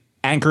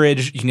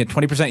 Anchorage, you can get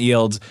 20%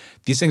 yields.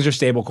 These things are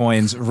stable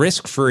coins,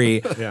 risk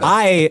free.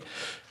 I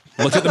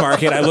looked at the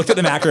market. I looked at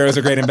the macro as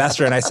a great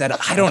investor, and I said,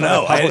 I don't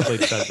know. I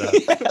publicly said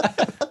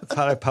that. That's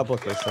how I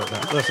publicly said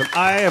that. Listen,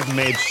 I have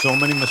made so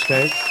many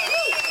mistakes.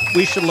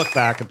 We should look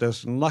back at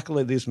this, and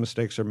luckily these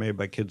mistakes are made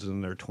by kids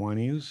in their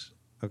 20s,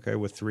 okay,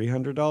 with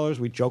 $300.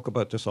 We joke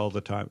about this all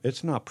the time.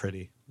 It's not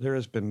pretty. There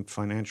has been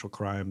financial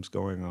crimes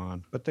going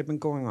on, but they've been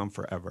going on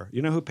forever.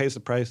 You know who pays the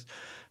price?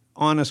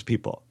 Honest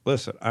people.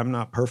 Listen, I'm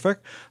not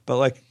perfect, but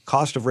like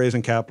cost of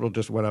raising capital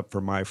just went up for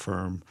my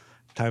firm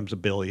times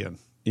 1 billion.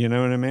 You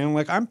know what I mean?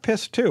 Like, I'm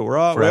pissed too. We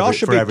all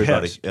should be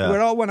everybody, pissed. yeah. It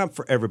all went up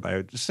for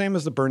everybody. The same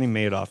as the Bernie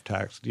Madoff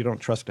tax. You don't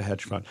trust a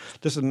hedge fund.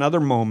 This is another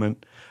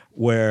moment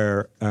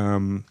where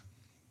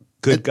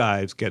good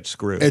guys get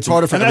screwed. It's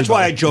harder for And that's why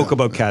I everybody. joke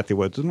about Kathy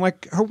Woods. And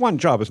like, her one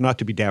job is not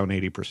to be down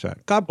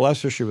 80%. God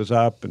bless her. She was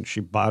up and she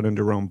bought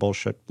into her own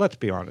bullshit. Let's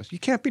be honest. You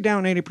can't be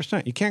down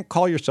 80%. You can't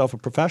call yourself a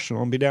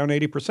professional and be down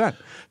 80%.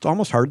 It's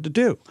almost hard to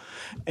do.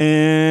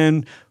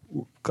 And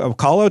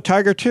call out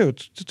Tiger too.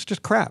 It's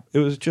just crap. It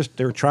was just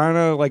they were trying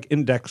to like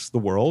index the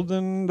world,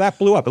 and that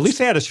blew up. At least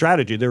they had a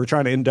strategy. They were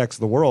trying to index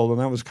the world, and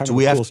that was kind of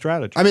a cool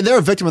strategy. I mean, they're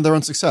a victim of their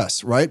own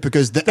success, right?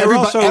 Because They were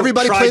also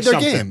everybody tried played their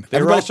something. game. They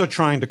were Everybody- also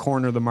trying to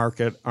corner the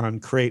market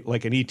on create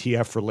like an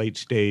ETF for late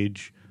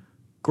stage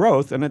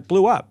growth, and it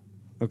blew up.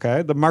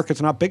 Okay, the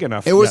market's not big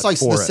enough. It was yet like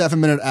for the it.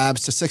 7-minute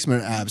abs to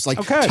 6-minute abs. Like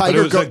Okay, but Tiger,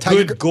 it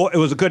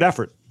was, a good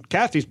effort.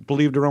 Kathy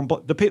believed her own.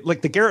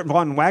 Like the Garrett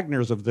Von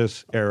Wagners of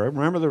this era.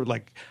 Remember, they were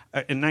like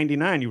in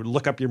 '99, you would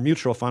look up your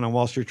mutual fund on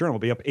Wall Street Journal,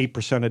 it'd be up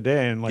 8% a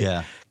day, and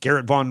like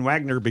Garrett Von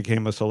Wagner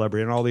became a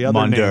celebrity, and all the other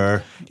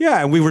Munder. names.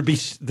 Yeah, and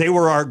they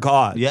were our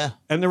gods. Yeah,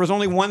 and there was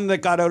only one that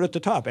got out at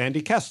the top,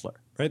 Andy Kessler.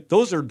 Right?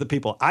 Those are the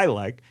people I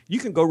like. You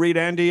can go read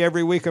Andy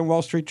every week in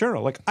Wall Street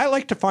Journal. Like I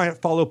like to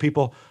follow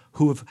people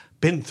who have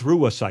been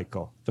through a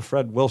cycle. The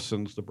Fred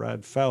Wilsons, the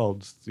Brad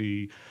Felds,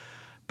 the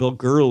Bill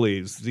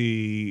Gurleys,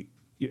 the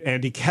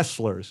Andy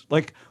Kesslers.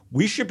 Like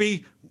we should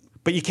be,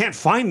 but you can't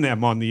find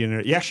them on the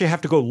internet. You actually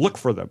have to go look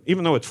for them.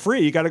 Even though it's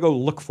free, you got to go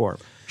look for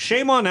them.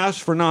 Shame on us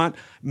for not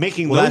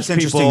making those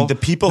people the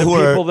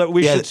people that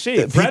we should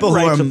see. Fred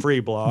writes a free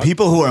blog.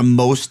 People who are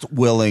most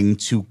willing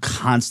to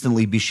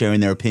constantly be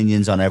sharing their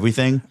opinions on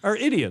everything are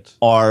idiots.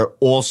 Are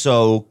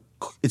also,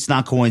 it's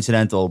not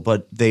coincidental,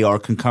 but they are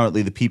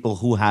concurrently the people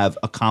who have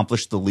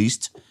accomplished the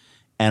least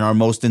and are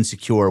most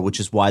insecure,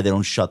 which is why they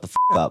don't shut the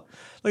up.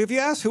 Like if you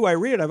ask who I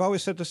read, I've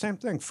always said the same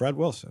thing. Fred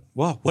Wilson.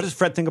 Well, what does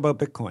Fred think about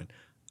Bitcoin?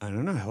 I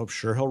don't know. I'm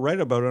sure he'll write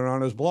about it on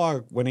his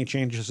blog when he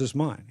changes his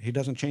mind. He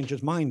doesn't change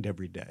his mind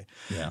every day.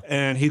 Yeah.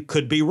 And he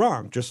could be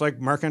wrong, just like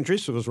Mark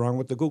Andreessen was wrong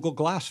with the Google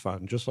Glass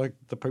Fund, just like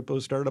the people who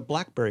started a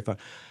BlackBerry Fund.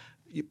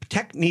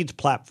 Tech needs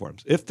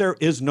platforms. If there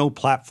is no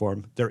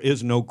platform, there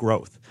is no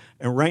growth.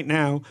 And right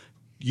now,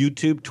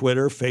 YouTube,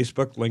 Twitter,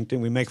 Facebook, LinkedIn,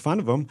 we make fun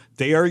of them.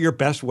 They are your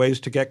best ways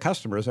to get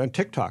customers. And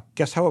TikTok,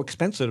 guess how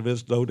expensive it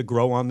is, though, to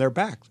grow on their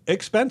backs?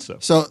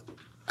 Expensive. So,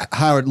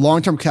 Howard,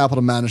 long-term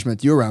capital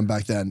management, you were around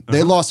back then.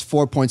 They lost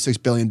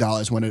 $4.6 billion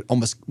when it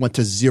almost went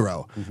to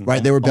zero,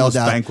 right? They were bailed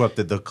out.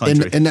 Bankrupted the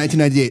country. In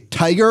 1998.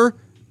 Tiger,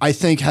 I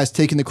think, has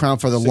taken the crown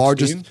for the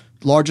 16?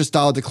 largest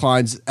dollar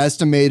declines,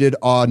 estimated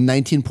on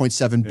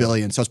 $19.7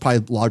 billion. So it's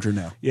probably larger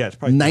now. Yeah, it's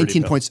probably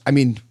 19 points. I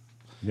mean,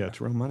 yeah,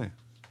 it's real money.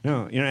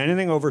 No,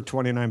 anything over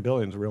 29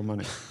 billion is real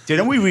money.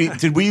 Did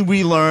we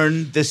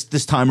relearn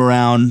this time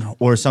around,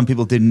 or some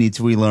people didn't need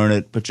to relearn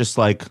it, but just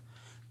like,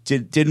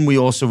 didn't we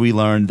also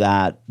relearn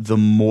that the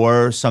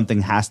more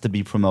something has to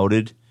be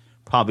promoted,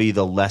 probably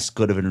the less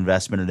good of an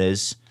investment it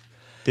is?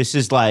 This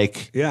is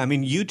like... Yeah, I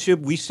mean,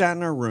 YouTube, we sat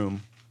in our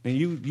room, and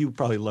you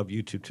probably love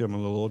YouTube too. I'm a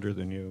little older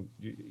than you.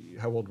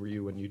 How old were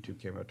you when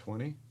YouTube came out,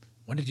 20?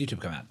 When did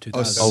YouTube come out?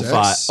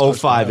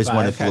 2005 is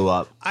when it blew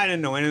up. I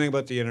didn't know anything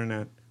about the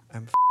internet.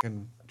 I'm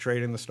fucking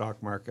trading the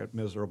stock market,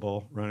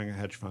 miserable, running a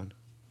hedge fund.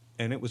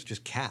 And it was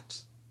just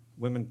cats,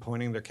 women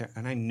pointing their cat,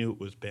 and I knew it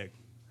was big.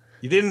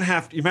 You didn't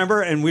have to, you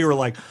remember? And we were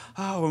like,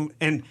 oh,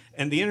 and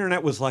the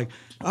internet was like,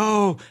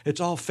 oh,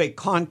 it's all fake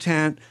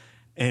content,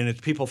 and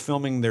it's people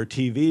filming their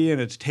TV, and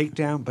it's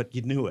takedown, but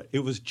you knew it. It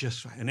was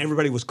just, and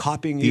everybody was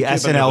copying the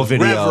YouTube, SNL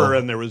video. Rever,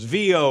 and there was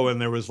VO,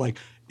 and there was like,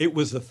 it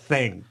was a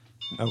thing.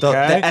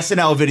 Okay? The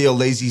SNL video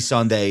Lazy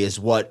Sunday is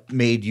what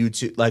made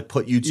YouTube, like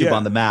put YouTube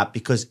on the map,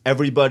 because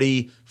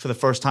everybody, for the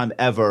first time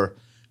ever,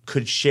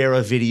 could share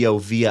a video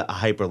via a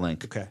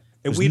hyperlink. Okay.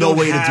 There's no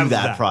way to do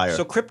that prior.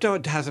 So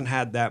crypto hasn't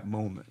had that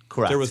moment.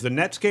 Correct. There was the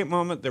Netscape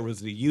moment, there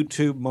was the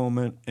YouTube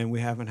moment, and we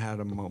haven't had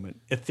a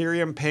moment.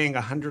 Ethereum paying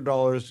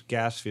 $100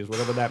 gas fees,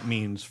 whatever that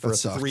means, for a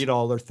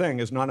 $3 thing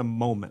is not a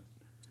moment.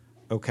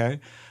 Okay?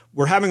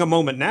 We're having a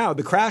moment now.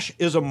 The crash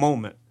is a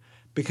moment,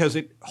 because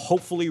it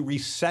hopefully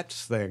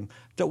resets things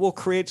that will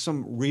create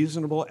some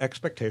reasonable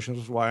expectations,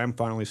 which is why I'm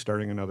finally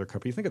starting another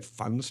company. You think it's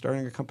fun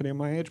starting a company at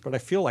my age? But I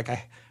feel like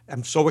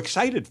I'm so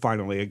excited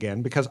finally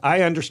again, because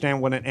I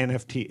understand what an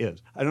NFT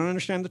is. I don't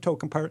understand the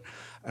token part.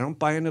 I don't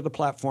buy into the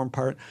platform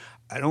part.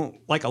 I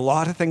don't like a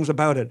lot of things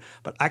about it.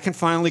 But I can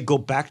finally go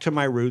back to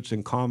my roots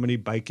in comedy,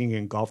 biking,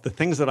 and golf, the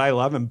things that I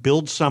love, and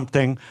build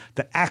something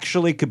that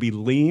actually could be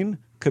lean,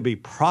 could be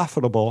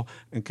profitable,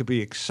 and could be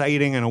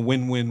exciting and a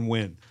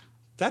win-win-win.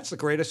 That's the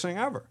greatest thing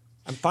ever.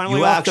 I'm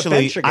finally off the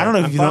bench again. I don't know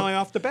if I'm finally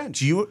off the bench.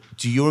 Do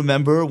you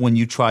remember when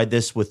you tried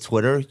this with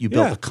Twitter? You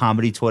built a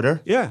comedy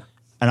Twitter? Yeah.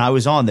 And I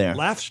was on there.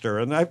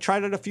 Laughster, and I've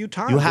tried it a few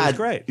times. It was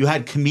great. You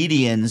had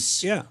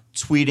comedians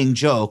tweeting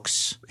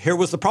jokes. Here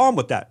was the problem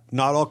with that.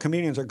 Not all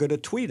comedians are good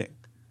at tweeting.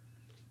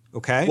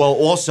 Okay? Well,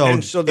 also,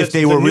 if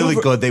they were really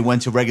good, they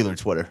went to regular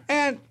Twitter.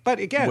 But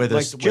again,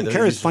 like Jim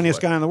Carrey's the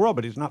funniest guy in the world,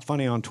 but he's not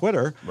funny on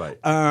Twitter. Right.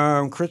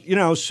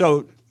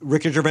 So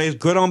Ricky Gervais is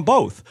good on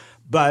both.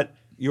 But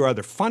you're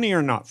either funny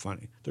or not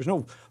funny. There's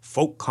no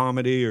folk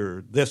comedy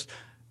or this.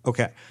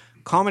 Okay.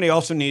 Comedy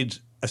also needs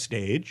a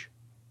stage.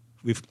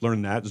 We've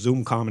learned that.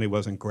 Zoom comedy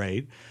wasn't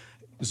great.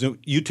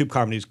 YouTube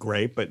comedy is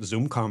great, but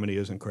Zoom comedy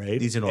isn't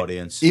great. Needs an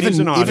audience. Even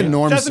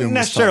Norm doesn't Zoom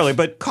necessarily,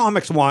 but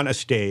comics want a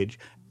stage.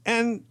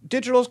 And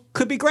digital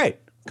could be great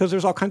because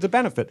there's all kinds of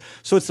benefit.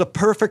 So it's the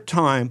perfect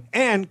time.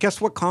 And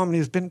guess what comedy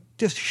has been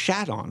just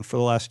shat on for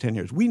the last 10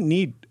 years? We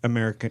need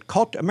American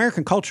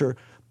culture.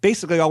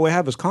 Basically, all we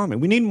have is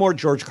comedy. We need more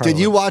George Carlin. Did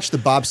you watch the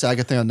Bob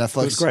Saget thing on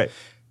Netflix? It was great.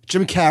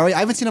 Jim Carrey, I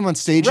haven't seen him on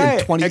stage in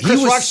 20 years. And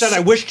Chris Rock said, I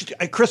wish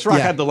Chris Rock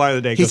had the line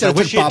of the day. He said, I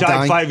wish he had Bob died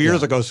dying. 5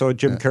 years ago, so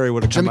Jim Carrey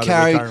would have come out of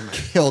retirement.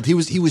 Jim Carrey killed. He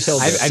was so,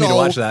 I need to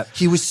watch that.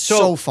 He was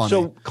so funny.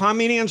 So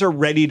comedians are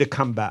ready to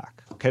come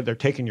back. Okay, they're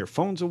taking your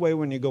phones away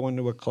when you go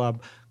into a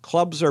club.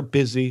 Clubs are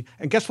busy.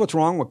 And guess what's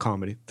wrong with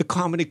comedy? The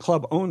comedy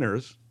club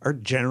owners are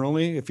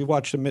generally, if you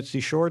watch the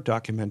Mitzi Shore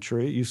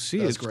documentary, you see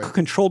That's it's great.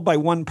 controlled by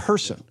one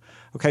person.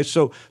 Okay,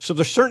 so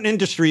there's certain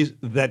industries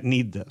that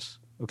need this.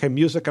 Okay,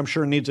 music, I'm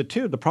sure, needs it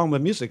too. The problem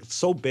with music, it's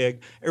so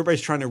big.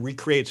 Everybody's trying to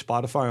recreate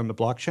Spotify on the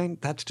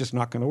blockchain. That's just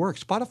not going to work.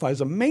 Spotify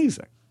is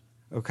amazing.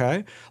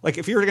 Okay, like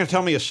if you were going to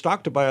tell me a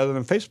stock to buy other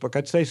than Facebook,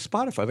 I'd say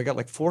Spotify. They got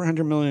like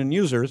 400 million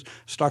users.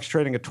 Stock's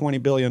trading at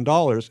 $20 billion.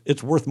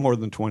 It's worth more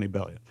than $20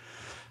 billion.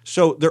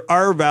 So there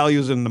are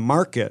values in the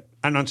market.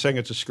 I'm not saying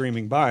it's a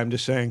screaming buy. I'm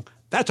just saying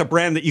that's a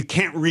brand that you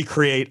can't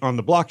recreate on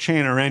the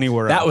blockchain or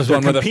anywhere else. That was they're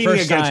one where the competing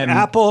first against time-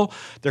 Apple.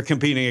 They're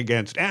competing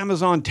against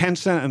Amazon,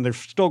 Tencent, and they're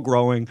still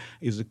growing.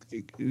 He's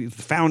the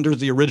founder's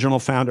the original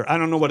founder. I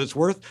don't know what it's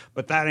worth,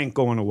 but that ain't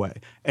going away.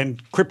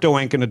 And crypto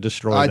ain't going to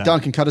destroy that.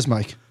 Duncan, cut his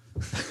mic.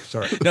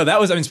 Sorry. No,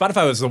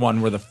 Spotify was the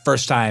one where the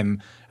first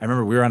time I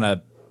remember we were on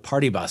a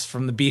party bus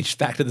from the beach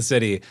back to the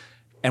city,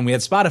 and we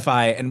had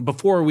Spotify. And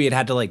before we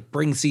had to like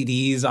bring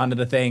CDs onto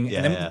the thing,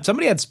 and then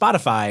somebody had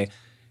Spotify,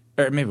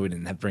 or maybe we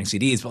didn't have to bring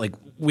CDs, but like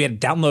we had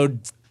to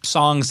download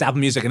songs to Apple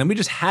Music, and then we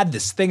just had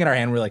this thing in our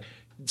hand. We're like,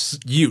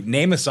 you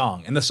name a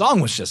song, and the song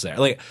was just there.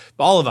 Like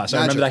all of us,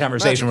 I remember that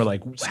conversation. We're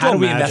like, how do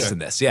we invest in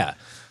this? Yeah.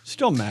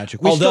 Still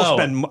magic.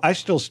 I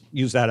still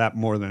use that app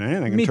more than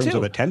anything in terms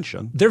of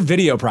attention. Their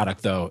video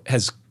product, though,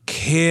 has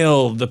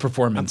killed the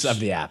performance of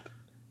the app.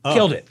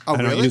 Killed it. I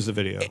don't really? use the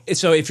video.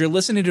 So if you're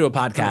listening to a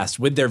podcast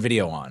with their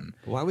video on,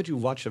 Why would you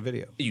watch a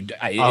video? it's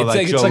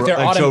like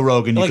their Joe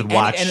Rogan, you could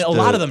watch and a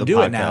lot of them the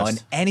do it now.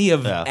 podcast. And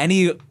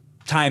any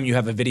time you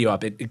have a video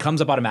up, it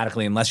comes up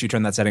automatically unless you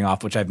turn that setting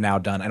off, which I've now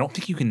done. I don't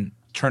think you can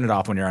turn it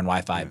off when you're on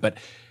Wi-Fi, but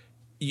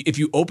if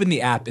you open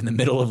the app in the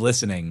middle of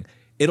listening,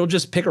 it'll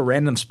just pick a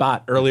random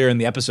spot earlier in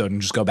the episode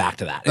and just go back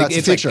to that. That's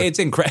it's a feature. it's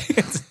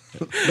incredible.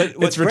 But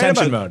what's It's great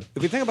retention about- mode.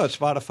 If you think about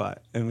Spotify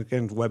and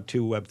again Web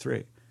 2, Web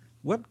 3,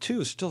 Web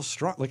 2 is still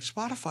strong. Like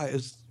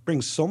Spotify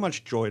brings so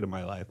much joy to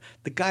my life.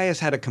 The guy has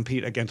had to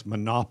compete against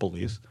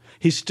monopolies.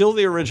 He's still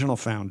the original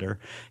founder.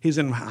 He's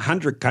in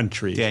 100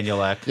 countries.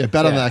 Daniel Ek. Yeah,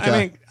 bet on that guy. I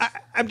mean,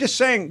 I'm just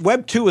saying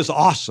Web 2 is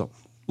awesome.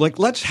 Like,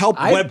 let's help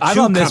Web I'm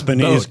 2 on this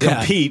companies boat, yeah.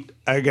 compete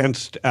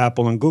against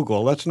Apple and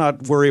Google. Let's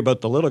not worry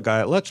about the little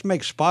guy. Let's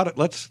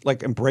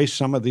like embrace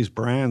some of these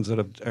brands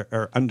that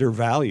are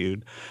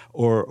undervalued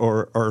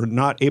or are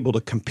not able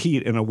to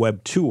compete in a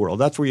Web 2 world.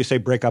 That's where you say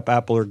break up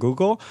Apple or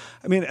Google.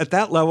 I mean, at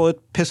that level,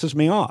 it pisses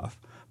me off.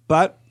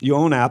 But you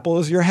own Apple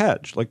as your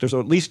hedge. Like there's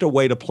at least a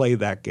way to play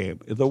that game.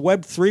 The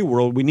Web 3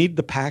 world, we need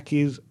the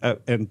Packies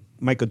and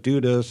Michael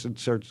Dudas and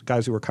certain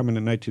guys who are coming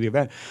tonight to the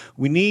event.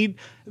 We need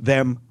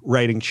them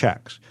writing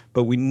checks.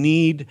 But we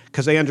need,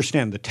 because they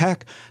understand the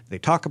tech, they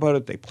talk about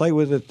it, they play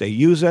with it, they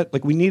use it.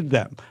 Like we need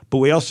them. But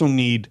we also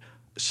need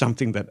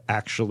something that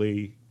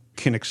actually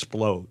can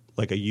explode,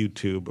 like a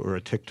YouTube or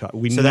a TikTok.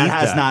 We So need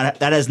that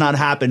has not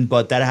happened,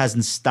 but that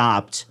hasn't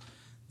stopped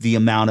the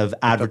amount of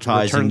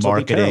advertising, returns will be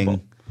marketing.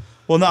 terrible.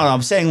 Well, no,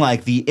 I'm saying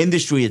like the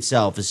industry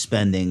itself is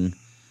spending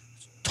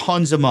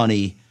tons of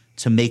money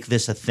to make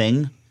this a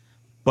thing,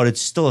 but it's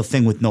still a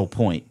thing with no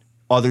point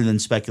other than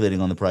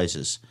speculating on the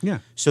prices. Yeah.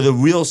 So the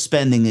real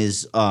spending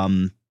is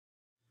the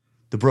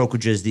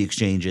brokerages, the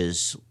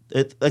exchanges.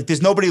 Like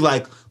there's nobody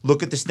like,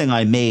 look at this thing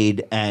I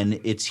made and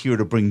it's here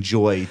to bring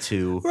joy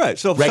to Right.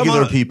 So if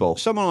regular people.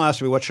 Someone will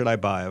ask me, what should I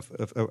buy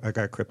if I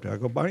got crypto? I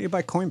go, why don't you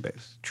buy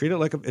Coinbase? Treat it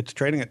like it's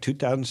trading at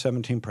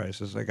 2017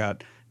 prices. I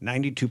got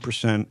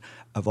 92%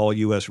 of all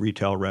U.S.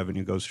 retail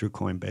revenue goes through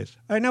Coinbase.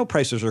 I know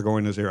prices are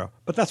going to zero,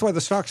 but that's why the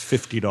stock's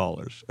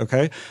 $50,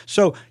 okay?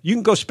 So you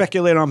can go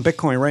speculate on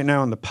Bitcoin right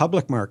now in the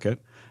public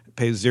market. It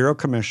pays zero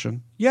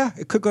commission. Yeah,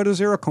 it could go to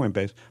zero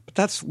Coinbase, but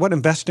that's what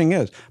investing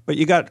is. But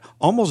you got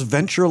almost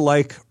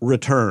venture-like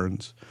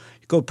returns.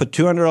 You go put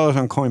 $200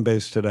 on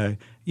Coinbase today.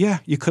 Yeah,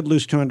 you could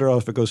lose $200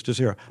 if it goes to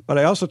zero. But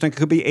I also think it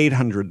could be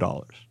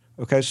 $800,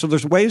 okay? So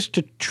there's ways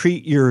to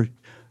treat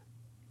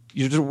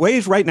there's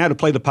ways right now to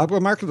play the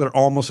public market that are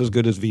almost as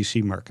good as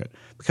VC market.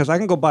 Because I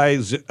can go buy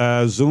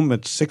Zoom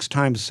at 6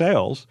 times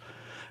sales,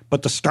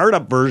 but the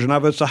startup version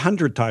of it's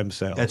 100 times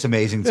sales. That's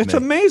amazing to me. It's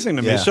amazing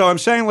to me. Yeah. So I'm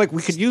saying like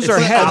we could use It's our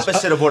the heads.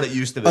 opposite of what it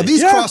used to be. Are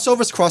these Yeah.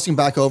 crossovers crossing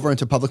back over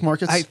into public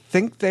markets? I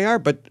think they are,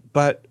 but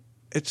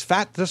it's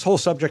this whole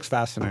subject's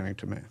fascinating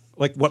to me.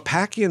 Like what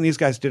Packy and these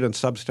guys did on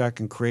Substack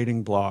and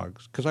creating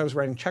blogs, because I was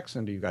writing checks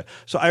into you guys.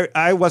 So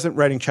I wasn't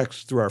writing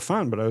checks through our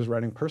fund, but I was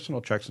writing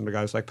personal checks into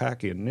guys like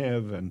Packy and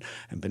Niv and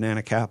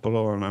Banana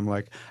Capital. And I'm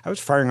like, I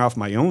was firing off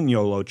my own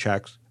YOLO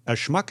checks as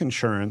Schmuck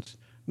Insurance,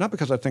 not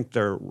because I think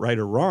they're right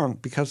or wrong,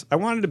 because I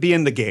wanted to be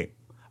in the game.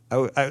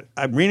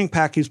 I'm reading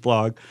Packy's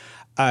blog.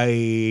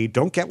 I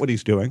don't get what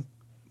he's doing.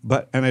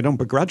 And I don't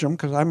begrudge him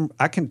because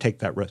I can take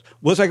that risk.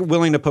 Was I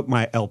willing to put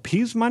my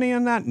LP's money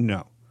in that?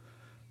 No.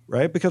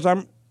 Right? Because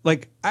I'm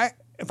like,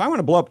 if I want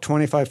to blow up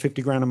 25,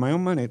 50 grand of my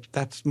own money,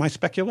 that's my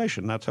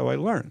speculation. That's how I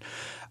learn.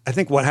 I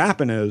think what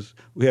happened is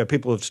we have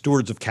people of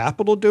stewards of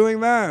capital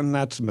doing that, and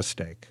that's a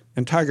mistake.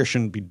 And Tiger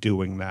shouldn't be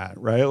doing that,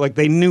 right? Like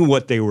they knew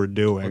what they were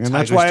doing, and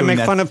that's Tiger's why I doing make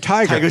that- fun of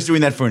Tiger. Tiger's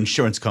doing that for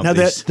insurance Now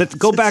companies.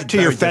 go back It's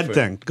to your very Fed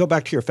different. thing. Go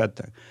back to your Fed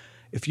thing.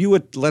 If you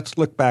would, let's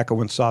look back at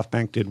when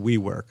SoftBank did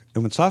WeWork,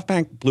 and when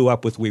SoftBank blew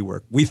up with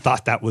WeWork, we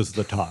thought that was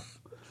the top.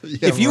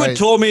 If you had right.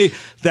 told me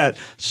that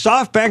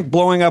SoftBank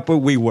blowing up with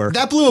WeWork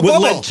That blew a would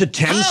bubble. lead to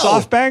 10 How?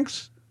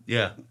 SoftBanks,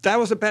 Yeah. that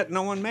was a bet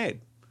no one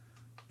made.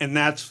 And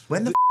that's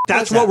Was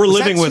what we're that? Was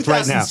living that with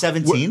right now.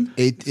 2017?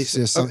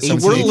 So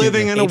we're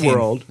living in a 18.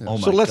 world. Oh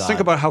my So let's God. think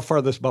about how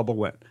far this bubble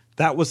went.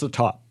 That was the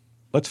top.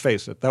 Let's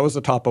face it. That was the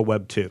top of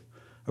Web 2.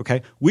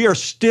 Okay? We are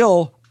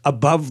still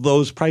above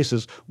those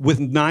prices with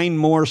 9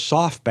 more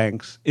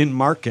SoftBanks in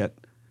market.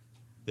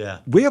 Yeah.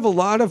 We have a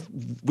lot of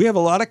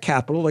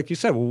capital, like you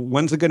said. Well,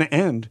 when's it going to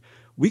end?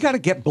 We got to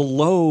get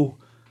below,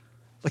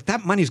 like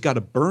that money's got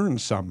to burn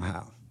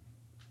somehow.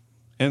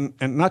 And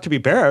not to be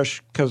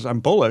bearish because I'm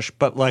bullish,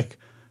 but like,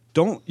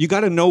 you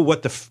got to know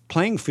what the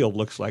playing field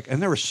looks like. And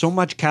there is so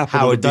much capital.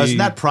 Howard, to be- doesn't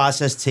that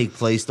process take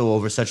place though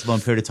over such a long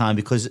period of time?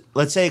 Because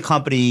let's say a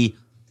company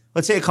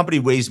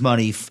raised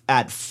money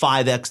at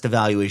 5x the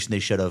valuation they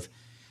should have.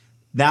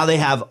 Now they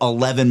have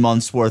 11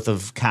 months worth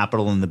of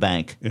capital in the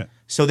bank. Yeah.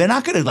 So they're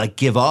not going to like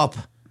give up.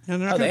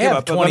 And they're not Oh, gonna they give have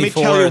up, but let me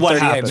 24, tell you what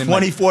 30, I happened. mean,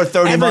 24,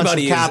 30 months of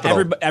Everybody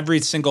capital. every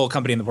single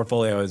company in the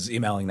portfolio is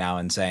emailing now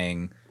and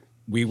saying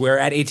we're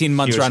at 18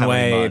 months Here's how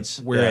many runway. months.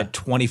 We're Yeah. at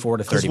 24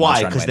 to 30 Because months why?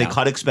 runway Because they now.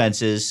 cut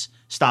expenses,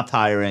 stopped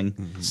hiring,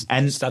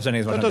 and Stop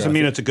spending as much That on doesn't growth.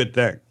 mean it's a good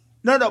thing.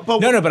 No, but I'm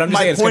just my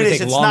saying it's point gonna is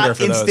take it's longer not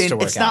for those instant. to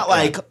work It's not out.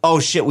 like, oh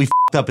shit, we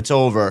fucked up, it's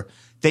over.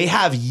 They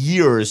have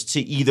years to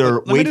either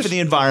Let me wait just- for the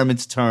environment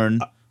to turn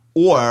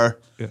or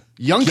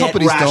Young get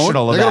companies don't. They're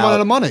rational going to run about-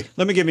 out of money.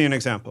 Let me give you an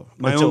example.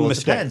 My It own all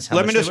mistake. depends how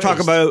Let me much just they talk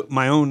raised. about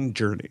my own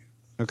journey.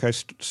 Okay,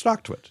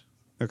 StockTwits.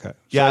 Okay.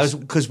 Yeah, So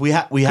because we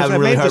haven't I really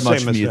made the heard much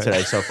same from you mistake.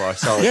 today so far.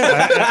 So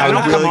I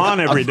don't come on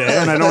every day,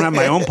 and I don't have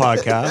my own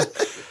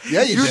podcast.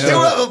 Yeah, you you do. do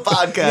have a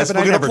podcast. Yeah, but I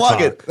We're gonna never plug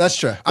talk. it. That's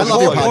true. I The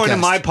love your whole point of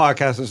podcast. my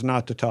podcast is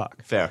not to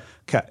talk. Fair.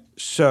 Okay,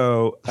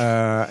 so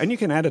and you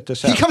can edit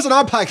this out. He comes on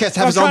our podcast to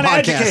have I'm his own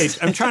trying to podcast. educate.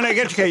 I'm trying to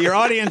educate. Your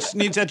audience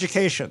needs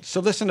education.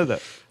 So listen to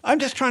this. I'm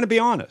just trying to be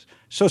honest.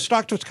 So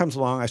StockTwits comes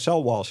along. I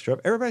sell Wall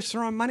Strip. Everybody's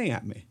throwing money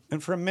at me.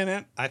 And for a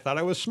minute, I thought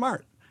I was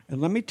smart. And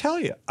let me tell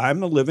you,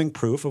 I'm the living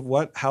proof of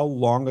how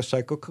long a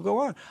cycle could go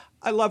on.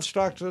 I love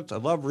StockTwits. I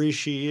love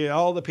Rishi.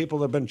 All the people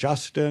that have been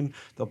Justin.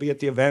 They'll be at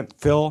the event.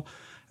 Phil.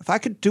 If I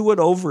could do it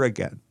over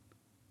again,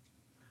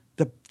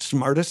 the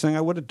smartest thing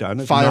I would have done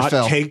is Fire not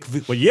Phil.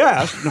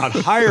 not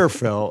hire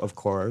Phil, of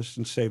course,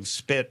 and save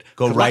spit.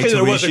 Go 'Cause right lucky to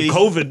there wasn't Rishi.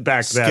 COVID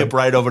back then. Skip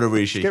right over to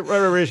Rishi. Get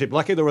rid of Rishi.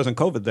 Lucky there wasn't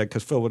COVID then,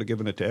 because Phil would have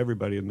given it to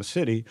everybody in the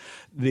city.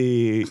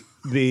 Just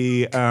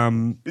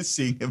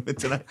seeing him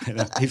tonight. I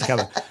know, he's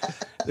got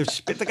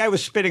the guy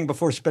was spitting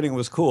before spitting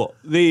was cool.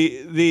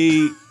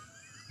 The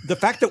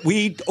fact that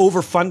we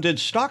overfunded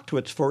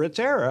StockTwits for its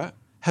era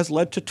has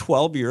led to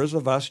 12 years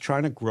of us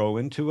trying to grow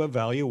into a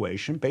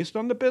valuation based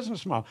on the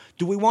business model.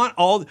 Do we want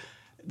all?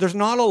 There's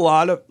not a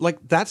lot of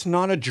that's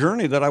not a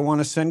journey that I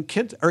want to send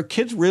kids. Are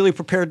kids really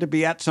prepared to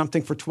be at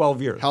something for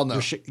 12 years? Hell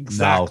no.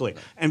 Exactly. No.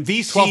 And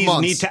 12 VCs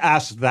months. need to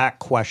ask that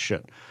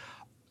question.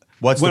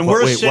 When When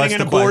we're sitting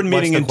in a board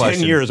meeting in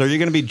 10 years, are you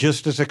going to be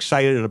just as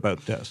excited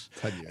about this?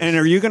 10 years. And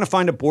are you going to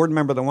find a board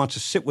member that wants to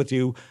sit with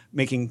you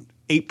making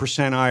 8%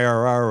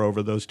 IRR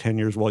over those 10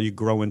 years while you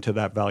grow into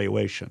that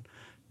valuation?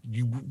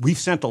 We've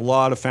sent a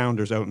lot of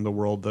founders out in the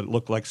world that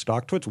look like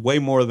StockTwits, way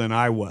more than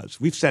I was.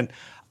 We've sent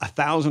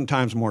 1,000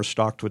 times more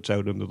StockTwits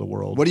out into the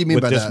world. What do you mean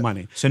with by this that?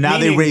 money? So now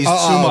Meaning- they raised too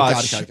got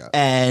much it.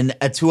 and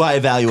a too high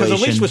valuation.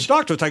 Because at least with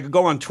StockTwits, I could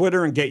go on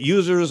Twitter and get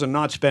users and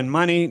not spend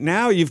money.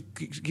 Now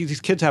these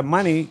kids have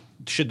money.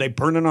 Should they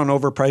burn it on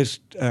overpriced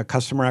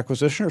customer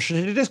acquisition, or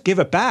should they just give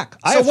it back?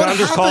 I have what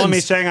founders calling me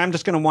happens? saying, "I'm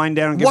just going to wind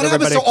down and give What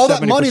happens everybody to all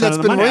that 70% money of that's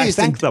the been money." raised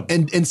I thank them.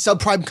 in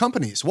subprime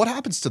companies? What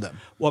happens to them?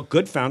 Well,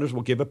 good founders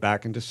will give it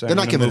back and just say, They're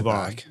not "I'm gonna giving it move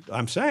on." back.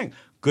 I'm saying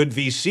good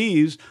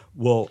VCs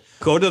will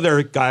go to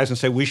their guys and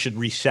say, "We should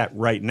reset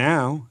right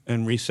now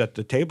and reset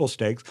the table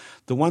stakes."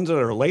 The ones that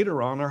are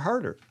later on are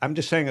harder. I'm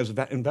just saying, as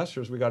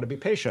investors, we got to be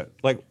patient.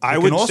 Like I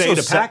can would also say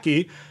to set-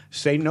 Packy,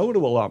 say no to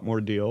a lot more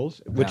deals,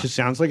 which it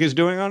sounds like he's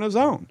doing on his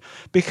own,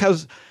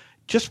 because.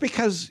 Just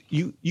because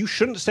you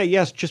shouldn't say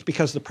yes just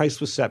because the price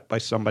was set by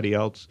somebody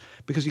else,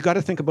 because you got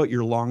to think about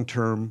your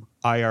long-term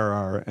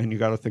IRR and you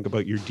got to think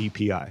about your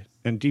DPI.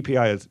 And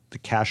DPI is the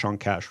cash on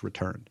cash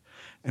return.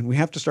 And we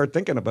have to start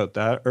thinking about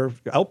that, or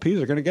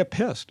LPs are going to get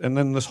pissed. And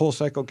then this whole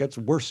cycle gets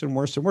worse and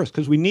worse and worse,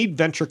 because we need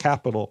venture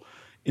capital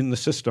in the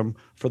system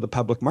for the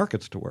public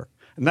markets to work.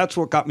 And that's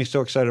what got me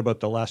so excited about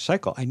the last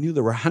cycle. I knew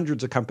there were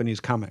hundreds of companies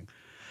coming.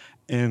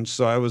 And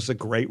so it was a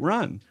great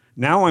run.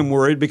 Now I'm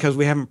worried because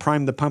we haven't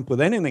primed the pump with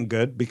anything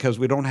good, because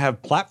we don't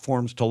have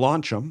platforms to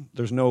launch them.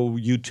 There's no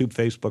YouTube,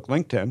 Facebook,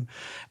 LinkedIn.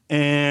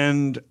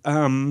 And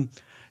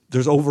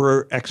there's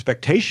over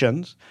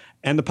expectations.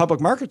 And the public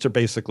markets are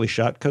basically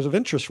shut because of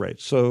interest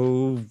rates.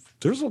 So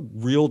there's a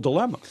real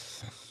dilemma.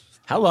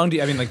 How long do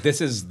you, I mean, like, this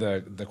is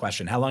the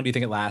question. How long do you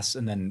think it lasts?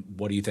 And then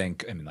what do you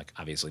think, I mean, like,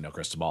 obviously no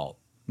crystal ball,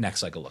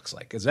 next cycle looks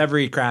like? Because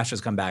every crash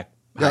has come back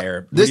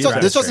higher. This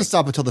interest doesn't rate.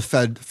 stop until the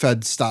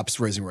Fed stops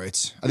raising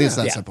rates. I think it's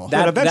that Yeah. simple.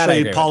 That- But I eventually,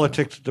 agree with.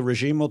 politics, the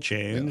regime will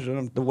change.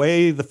 And the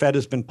way the Fed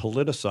has been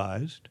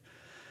politicized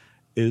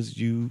is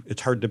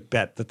it's hard to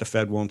bet that the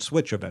Fed won't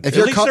switch eventually. If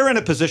your At least they're in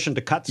a position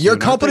to cut. Your soon,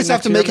 aren't companies they,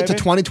 have to next make year, it to maybe?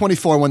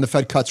 2024 when the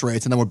Fed cuts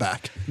rates, and then we're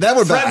back. Then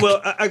we're back.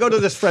 I go to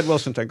this Fred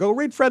Wilson thing. Go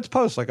read Fred's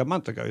post like a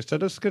month ago. He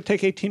said it's going to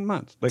take 18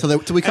 months. Like,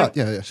 Till we cut.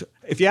 and Yeah. so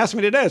if you ask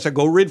me today, I said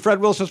go read Fred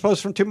Wilson's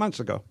post from 2 months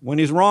ago. When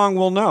he's wrong,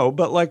 we'll know.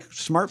 But like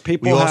smart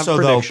people We have also,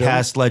 though, predictions.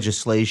 passed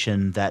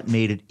legislation that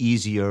made it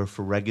easier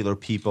for regular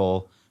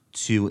people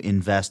to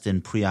invest in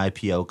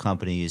pre-IPO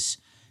companies.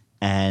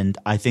 And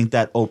I think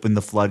that opened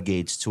the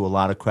floodgates to a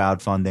lot of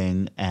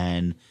crowdfunding.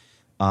 And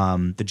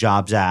the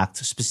Jobs Act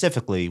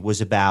specifically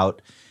was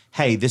about,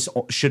 hey, this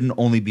shouldn't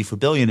only be for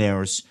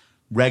billionaires.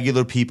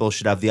 Regular people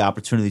should have the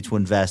opportunity to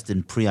invest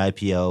in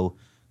pre-IPO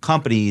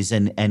companies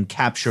and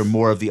capture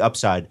more of the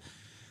upside.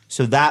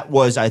 So that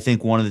was, I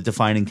think, one of the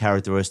defining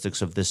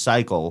characteristics of this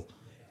cycle.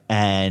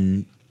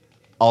 And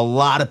a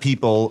lot of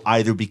people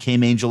either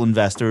became angel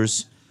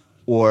investors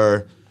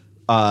or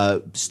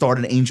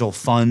started angel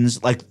funds.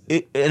 And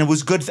it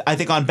was good. I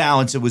think on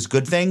balance, it was a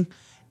good thing.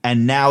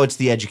 And now it's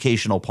the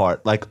educational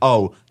part. Like,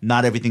 oh,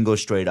 not everything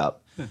goes straight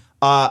up.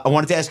 I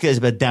wanted to ask you guys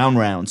about down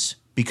rounds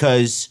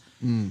because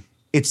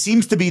it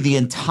seems to be the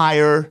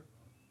entire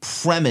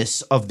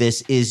premise of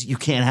this is you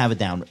can't have a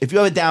down. If you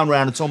have a down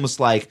round, it's almost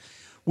like,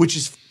 which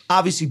is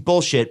obviously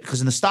bullshit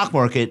because in the stock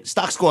market,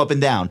 stocks go up and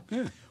down.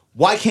 Yeah.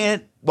 Why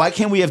can't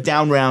we have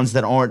down rounds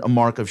that aren't a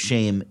mark of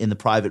shame in the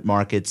private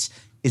markets?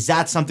 Is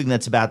that something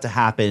that's about to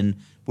happen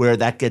where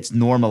that gets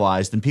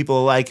normalized and people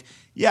are like,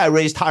 yeah, I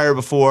raised higher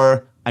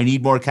before. I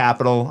need more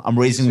capital. I'm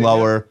raising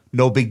lower.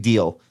 No big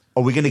deal.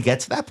 Are we going to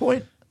get to that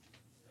point?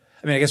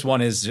 I mean, I guess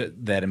one is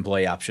that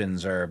employee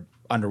options are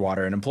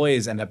underwater, and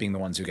employees end up being the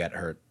ones who get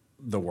hurt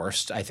the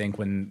worst. I think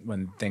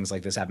when things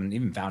like this happen,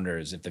 even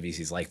founders, if the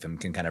VCs like them,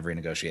 can kind of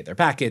renegotiate their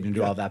package and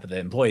do all that, but the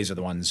employees are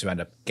the ones who end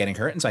up getting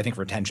hurt. And so I think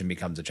retention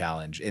becomes a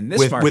challenge in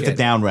this market. With the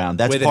down round.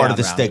 That's part of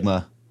the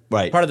stigma.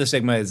 Right. Part of the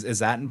stigma is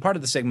that, and part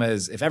of the stigma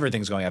is if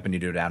everything's going up and you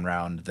do a down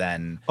round,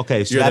 then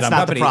okay, so you're that's the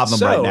not the problem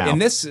so right now. In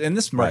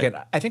this market,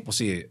 Right. I think we'll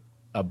see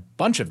a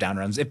bunch of down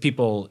rounds if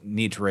people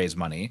need to raise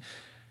money.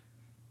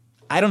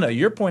 I don't know.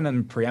 Your point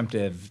on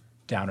preemptive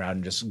down round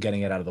and just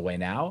getting it out of the way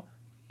now.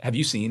 Have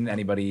you seen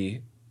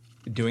anybody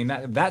doing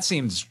that? That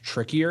seems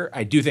trickier.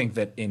 I do think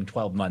that in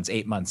 12 months,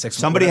 8 months, 6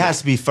 months, somebody has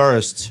to be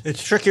first.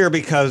 It's trickier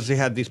because you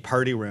had these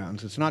party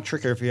rounds. It's not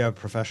trickier if you have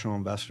professional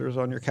investors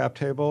on your cap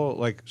table.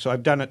 Like, so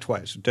I've done it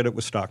twice. Did it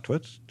with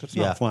StockTwits. That's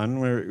not fun.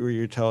 Where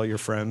you tell your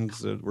friends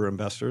that were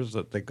investors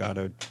that they got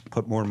to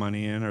put more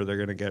money in or they're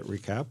going to get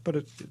recapped. But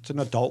it's an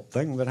adult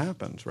thing that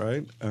happens,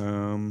 right?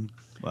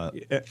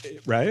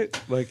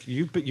 Right? Like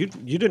you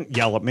didn't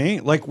yell at me.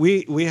 Like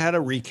we had a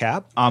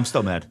recap. I'm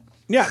still mad.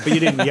 Yeah, but you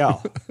didn't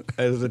yell.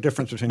 There's a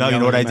difference between No, you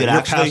know what I did You're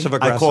actually? passive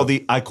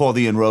aggressive. I called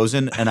Ian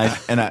Rosen and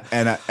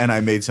I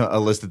made a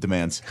list of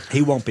demands.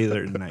 He won't be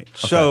there tonight.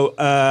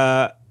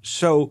 Okay.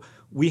 So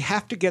we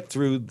have to get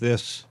through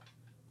this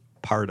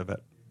part of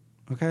it.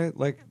 Okay,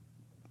 like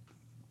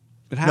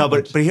it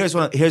happens. No,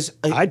 but here's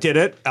I did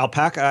it.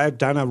 Alpaca. I've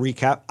done a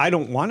recap. I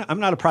don't want. I'm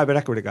not a private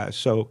equity guy,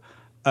 so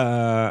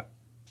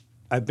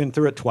I've been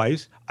through it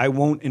twice. I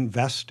won't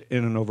invest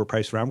in an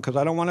overpriced round because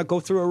I don't want to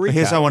go through a recap.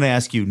 Here's what I want to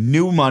ask you.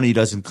 New money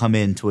doesn't come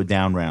into a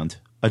down round.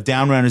 A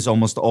down round is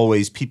almost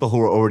always people who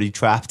are already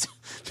trapped,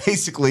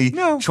 basically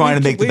trying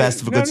to make the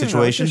best of a good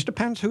situation. It just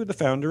depends who the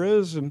founder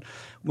is. And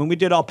when we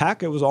did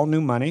Alpaca, it was all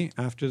new money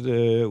after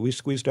we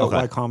squeezed out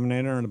Y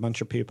Combinator and a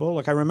bunch of people.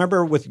 Like I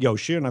remember with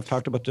Yoshi, and I've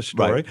talked about this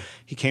story, Right.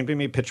 He came to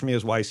me, pitched me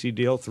his YC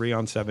deal, 3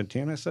 on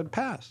 17. I said,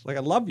 pass. Like,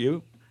 I love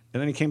you. And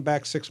then he came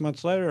back 6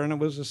 months later, and it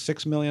was a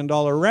 $6 million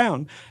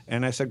round.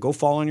 And I said, go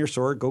fall on your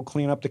sword. Go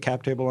clean up the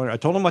cap table. I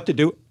told him what to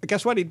do. But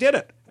guess what? He did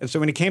it. And so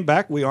when he came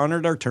back, we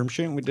honored our term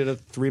sheet, and we did a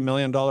 $3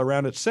 million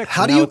round at 6.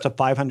 How and do now you- it's a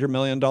 $500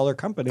 million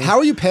company. How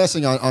are you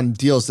passing on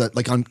deals that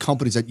like on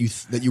companies that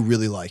you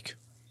really like?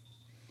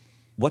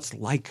 What's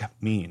like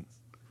mean?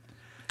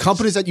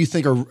 Companies that you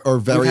think are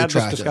We've very had this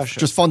attractive, discussion.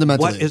 just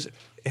fundamentally. What is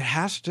it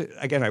has to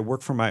again? I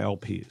work for my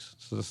LPs,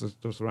 so this is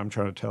what I'm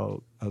trying to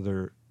tell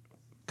other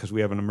because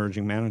we have an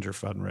emerging manager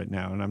fund right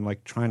now, and I'm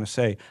like trying to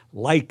say,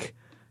 like,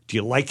 do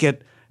you like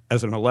it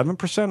as an 11%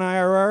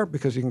 IRR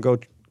because you can go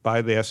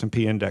buy the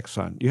S&P index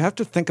fund? You have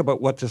to think about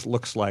what this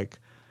looks like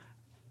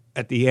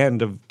at the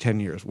end of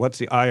 10 years. What's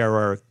the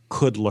IRR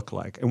could look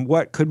like, and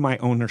what could my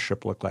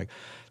ownership look like?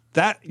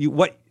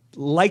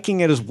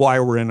 Liking it is why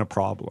we're in a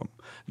problem.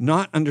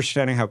 Not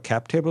understanding how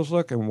cap tables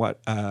look and what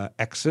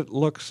exit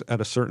looks at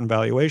a certain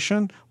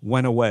valuation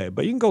went away.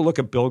 But you can go look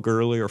at Bill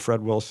Gurley or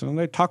Fred Wilson, and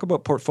they talk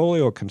about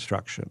portfolio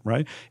construction,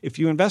 right? If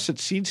you invest at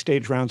seed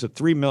stage rounds at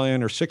 $3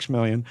 million or $6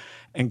 million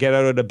and get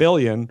out at $1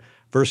 billion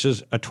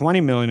versus a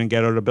 $20 million and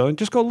get out at $1 billion,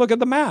 just go look at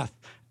the math.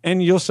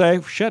 And you'll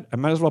say, shit, I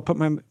might as well put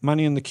my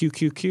money in the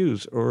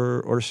QQQs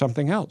or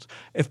something else.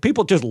 If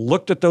people just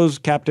looked at those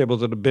cap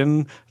tables that have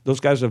been, those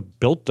guys have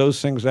built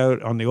those things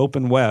out on the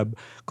open web,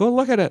 go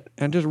look at it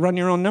and just run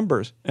your own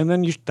numbers. And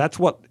then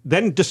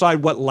then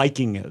decide what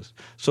liking is.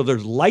 So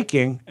there's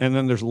liking, and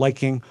then there's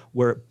liking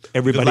where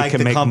everybody like can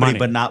the make company, money.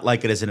 but not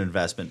like it as an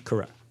investment.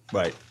 Correct.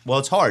 Right. Well,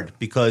 it's hard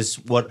because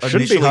what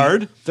Shouldn't be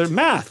hard. They're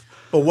math.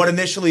 But what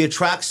initially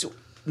attracts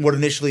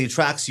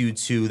you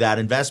to that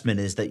investment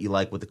is that you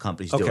like what the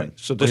company's doing.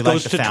 So Or this you like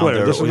goes the to founder,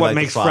 Twitter. This or is you what like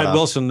the makes Fred product.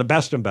 Wilson the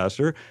best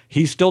investor.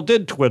 He still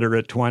did Twitter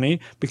at 20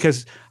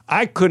 because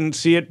I couldn't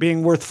see it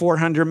being worth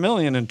 $400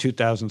 million in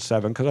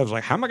 2007 because I was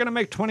like, how am I going to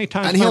make 20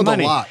 times And he my owned a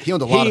money? lot. He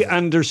owned a lot of He it.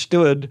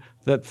 understood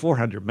that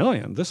 $400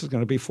 million, this is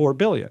going to be $4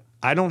 billion.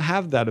 I don't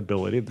have that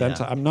ability.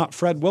 I'm not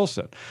Fred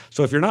Wilson.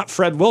 So if you're not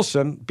Fred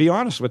Wilson, be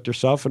honest with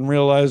yourself and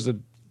realize that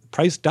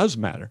price does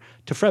matter.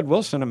 To Fred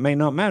Wilson, it may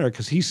not matter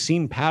because he's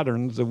seen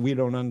patterns that we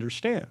don't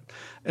understand.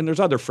 And there's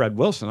other Fred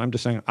Wilson. I'm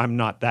just saying I'm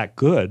not that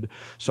good,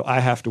 so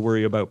I have to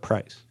worry about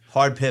price.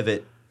 Hard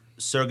pivot.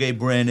 Sergey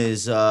Brin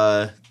is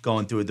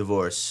going through a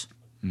divorce.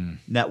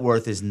 Net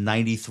worth is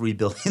 $93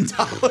 billion.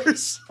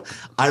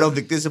 I don't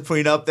think there's a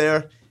prenup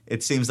there.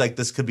 It seems like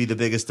this could be the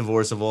biggest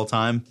divorce of all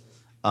time,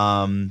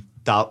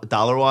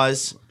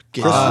 dollar-wise.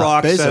 Chris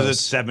Rock Bezos. says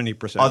it's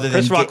 70%. Other than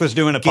Chris Rock was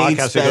doing a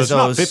Gates, podcast. He goes,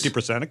 not Bezos.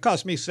 50%. It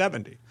cost me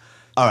 70.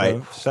 All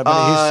right. So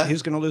 70.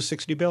 He's going to lose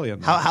 $60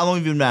 billion. How long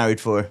have you been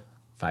married for?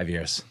 5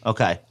 years.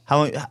 Okay.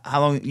 How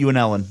long you and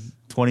Ellen?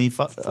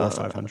 25? 400 or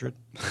 500?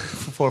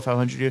 400 or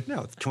 500 years?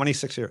 No,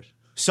 26 years.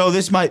 So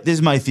this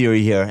is my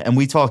theory here, and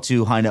we talk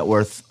to high net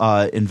worth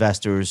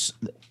investors.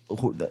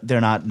 They're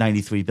not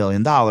 $93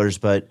 billion,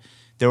 but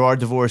there are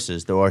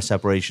divorces, there are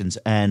separations,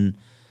 and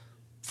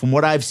from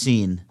what I've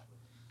seen,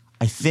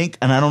 I think,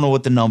 and I don't know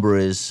what the number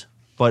is,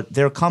 but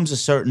there comes a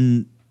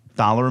certain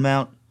dollar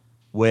amount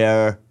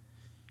where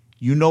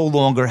you no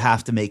longer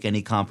have to make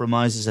any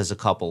compromises as a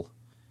couple,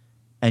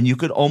 and you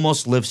could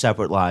almost live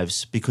separate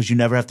lives because you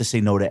never have to say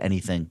no to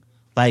anything.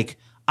 Like,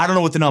 I don't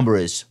know what the number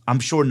is. I'm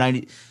sure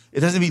it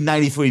doesn't mean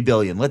 93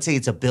 billion. Let's say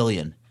it's $1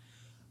 billion.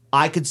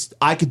 I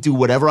could do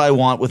whatever I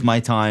want with my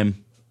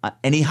time.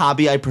 Any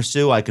hobby I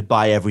pursue, I could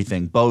buy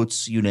everything,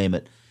 boats, you name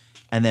it.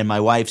 And then my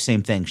wife,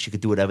 same thing. She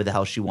could do whatever the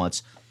hell she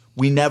wants.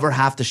 We never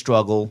have to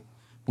struggle.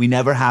 We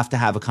never have to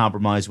have a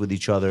compromise with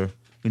each other.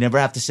 We never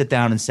have to sit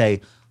down and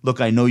say,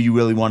 look, I know you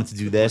really wanted to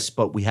do this,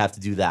 but we have to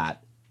do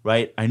that,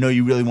 right? I know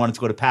you really wanted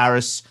to go to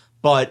Paris,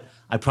 but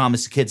I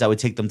promised the kids I would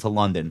take them to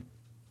London.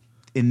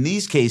 In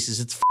these cases,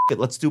 it's it,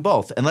 let's do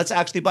both. And let's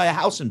actually buy a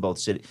house in both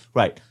cities.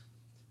 Right.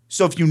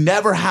 So if you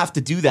never have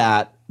to do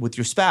that with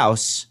your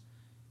spouse,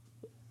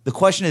 the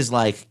question is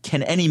like,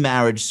 can any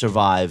marriage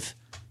survive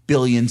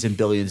billions and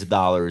billions of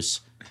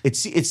dollars? It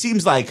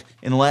seems like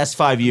in the last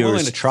 5 I'm willing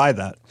years, to try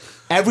that.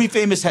 every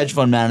famous hedge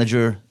fund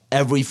manager,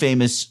 every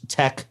famous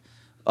tech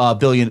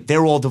billion,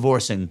 they're all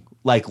divorcing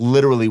like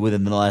literally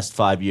within the last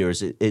 5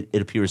 years. It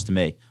appears to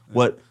me.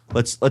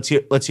 Let's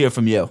hear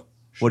from you.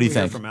 What do you Should we hear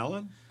think? from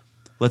Ellen?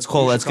 Let's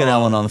get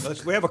Ellen on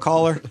the. We have a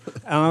caller.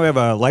 Ellen, we have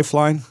a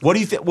lifeline. What do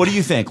you think? What do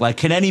you think? Like,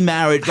 can any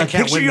marriage? Like,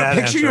 can't picture win that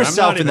answer. I'm yourself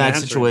not in even that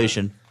answering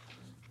situation.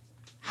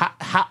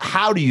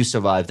 How do you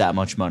survive that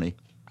much money?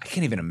 I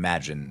can't even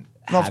imagine.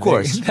 No, of having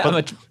course. that But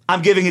much.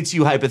 I'm giving it to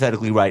you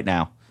hypothetically right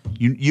now.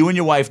 You and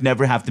your wife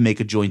never have to make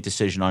a joint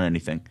decision on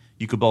anything.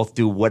 You could both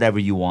do whatever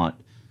you want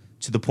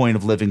to the point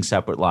of living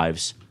separate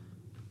lives.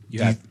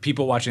 You have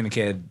people watching the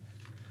kid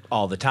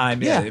all the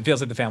time. Yeah, Yeah. it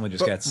feels like the family just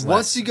But gets once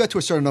less. you get to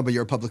a certain number,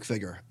 you're a public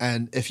figure,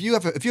 and if you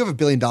have $1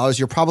 billion,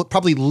 you're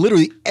probably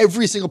literally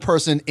every single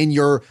person in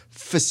your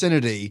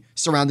vicinity,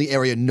 surrounding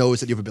area, knows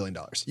that you have $1 billion.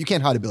 You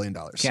can't hide $1 billion.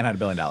 Can't hide $1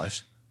 billion.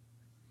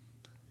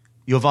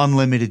 You have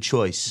unlimited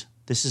choice.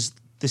 This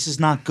is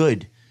not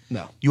good.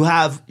 No. You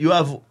have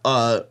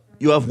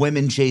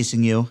women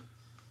chasing you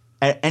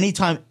at any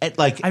time.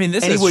 I mean,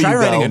 this is anywhere try you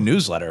writing go. a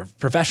newsletter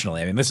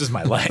professionally. I mean, this is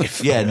my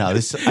life. Yeah, no.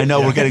 I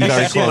know we're getting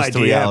very You should see my close to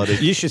DM. reality.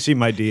 You should see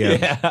my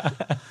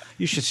DM.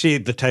 You should see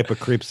the type of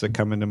creeps that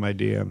come into my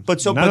DM.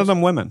 But so- none but- of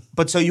them women.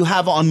 But so you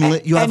have And you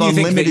think that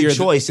unlimited you're the-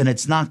 choice, and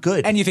it's not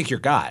good. And you think you're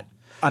God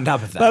on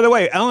top of that. By the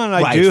way, Ellen and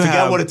I right, do forget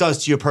have what it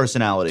does to your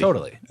personality.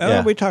 Totally.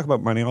 Yeah. We talk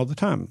about money all the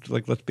time.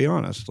 Like, let's be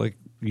honest. Like,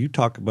 you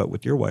talk about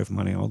with your wife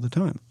money all the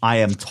time. I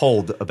am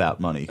told about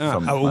money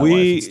from my wife.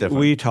 we It's different.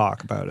 we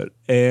talk about it,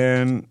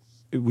 and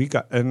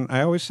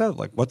I always said,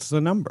 like, what's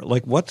the number?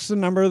 Like, what's the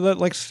number that,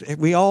 like,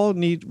 we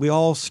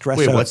all stress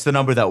Wait, out what's the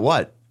number that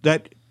what?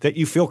 that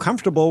you feel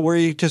comfortable where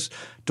you just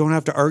don't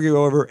have to argue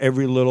over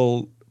every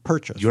little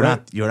purchase. You're right?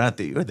 not. You're not.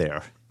 You're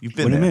there. You've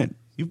been What do you there. mean?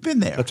 You've been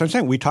there. That's what I'm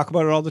saying. We talk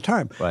about it all the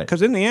time. Right.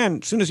 Because in the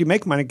end, as soon as you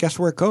make money, guess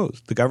where it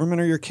goes? The government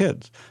or your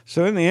kids.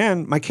 So in the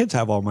end, my kids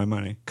have all my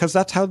money because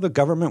that's how the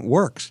government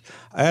works.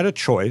 I had a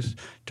choice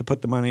to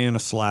put the money in a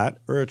slat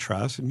or a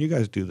trust, and you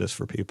guys do this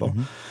for people.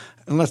 Mm-hmm.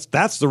 Unless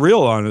that's the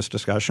real honest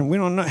discussion. We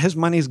don't know. His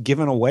money's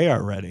given away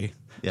already.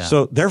 Yeah.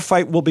 So their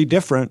fight will be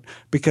different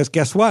because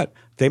guess what?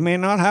 They may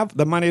not have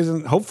the money,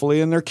 hopefully,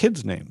 in their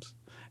kids' names.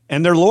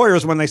 And their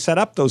lawyers, when they set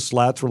up those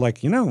slats, were like,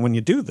 when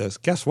you do this,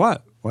 guess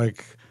what?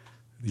 Like,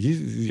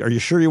 Are you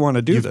sure you want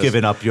to do You've this?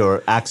 given up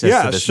your access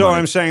Yeah, to this so money.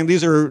 I'm saying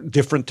these are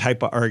different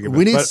type of arguments.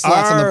 We need But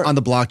slots our- on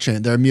the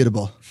blockchain. They're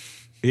immutable.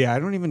 Yeah, I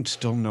don't even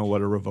still know what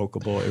a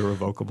revocable,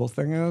 irrevocable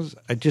thing is.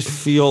 I just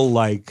feel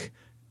like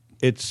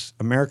it's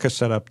America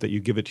set up that you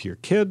give it to your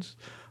kids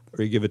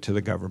or you give it to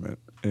the government.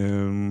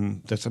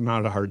 And that's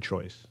not a hard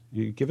choice.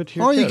 You give it to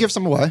your Or kids. you give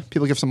some away.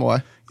 People give some away.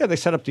 Yeah, they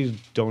set up these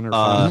donor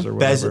funds or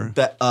whatever.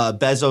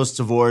 Bezos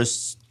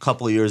divorced a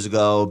couple of years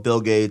ago. Bill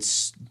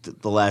Gates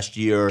the last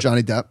year.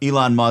 Johnny Depp.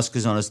 Elon Musk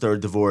is on his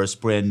third divorce,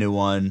 brand new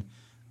one.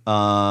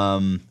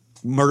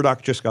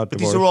 Murdoch just got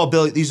divorced.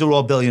 These are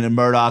all billion in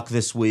Murdoch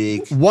this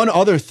week. One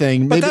other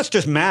thing. But Maybe, that's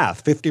just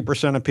math.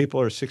 50% of people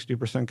or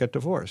 60% get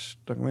divorced.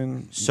 I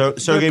mean,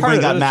 Sergey part Brin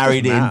of got it is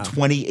married just in math.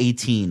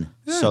 2018.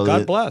 Yeah, so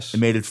God bless. They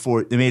made it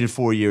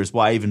 4 years.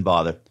 Why even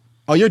bother?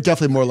 oh, you're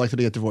definitely more likely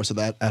to get divorced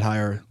at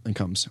higher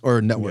incomes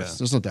or net worth. Yeah.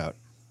 There's no doubt.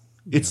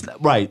 It's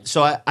right.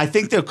 So I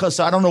think they're because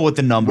I don't know what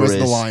the number Where's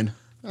is. the line?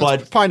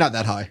 But It's probably not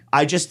that high.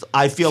 I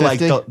feel like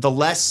 50? the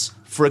less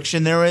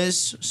friction there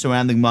is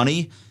surrounding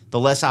money, the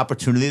less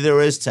opportunity there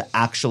is to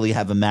actually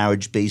have a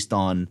marriage based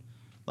on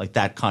like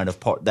that kind of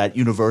part, that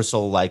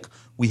universal, like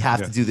we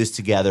have to do this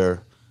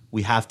together.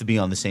 We have to be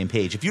on the same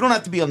page. If you don't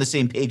have to be on the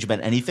same page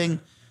about anything,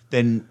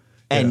 then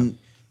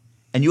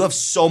and you have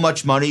so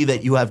much money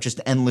that you have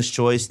just endless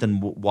choice, then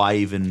why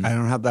even? I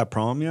don't have that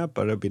problem yet,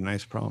 but it'd be a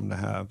nice problem to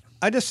have.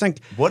 I just think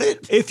What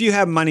if you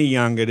have money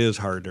young, it is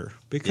harder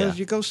because Yeah.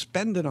 you go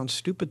spend it on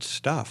stupid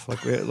stuff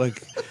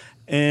like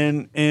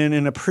and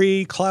in a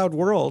pre-cloud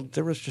world,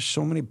 there was just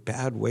so many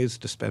bad ways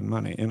to spend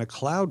money. In a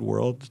cloud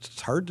world,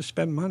 it's hard to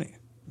spend money.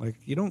 Like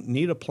you don't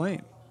need a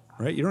plane,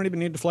 right? You don't even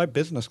need to fly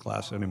business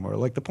class anymore.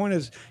 Like the point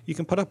is, you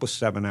can put up with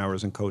 7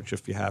 hours in coach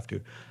if you have to.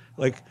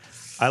 Like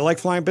I like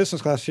flying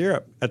business class to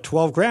Europe at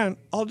 $12,000.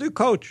 I'll do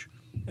coach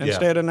and Yeah.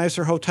 stay at a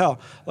nicer hotel.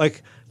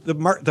 Like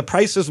the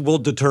prices will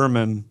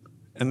determine.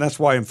 And that's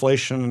why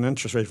inflation and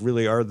interest rates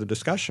really are the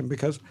discussion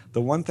because the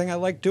one thing I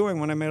liked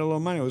doing when I made a little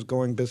money was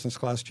going business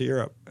class to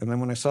Europe. And then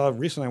when I saw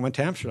recently, I went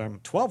to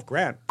Amsterdam,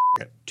 $12,000,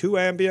 2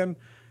 Ambien,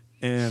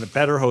 and a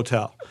better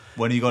hotel.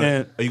 When are you going?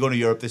 And- Are you going to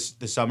Europe this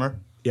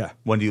summer? Yeah,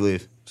 When do you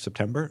leave?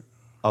 September.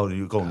 Oh,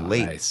 you're going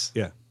late. Nice.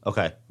 Yeah,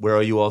 Okay. Where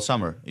are you all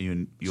summer? Are you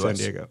in US? San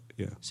Diego.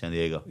 Yeah, San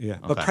Diego. yeah.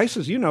 Okay. But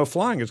prices,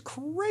 flying is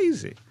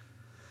crazy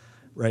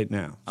right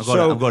now. I'm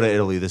going to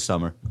Italy this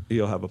summer.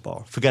 You'll have a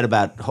ball. Forget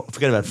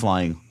about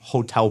flying.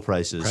 Hotel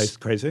prices.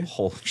 Crazy.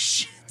 Holy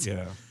shit.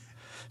 Yeah.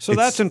 So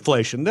that's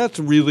inflation. That's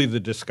really the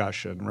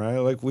discussion, right?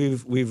 Like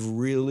we've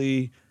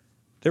really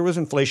there was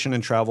inflation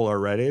in travel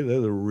already. They're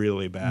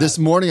really bad. This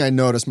morning, I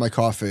noticed my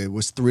coffee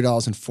was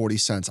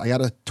 $3.40. I got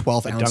a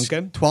 12 ounce,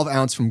 Dunkin'? 12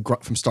 ounce from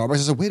Starbucks. I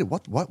said, "Wait,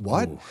 what? I a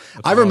lot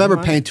remember of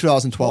money. paying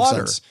 $2.12,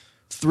 Water.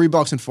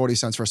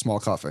 $3.40 for a small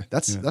coffee.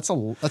 That's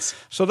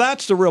So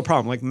that's the real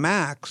problem. Like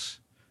Max,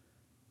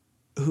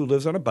 who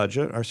lives on a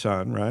budget, our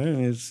son, right?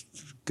 And he's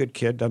a good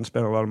kid, doesn't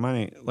spend a lot of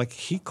money. Like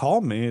he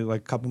called me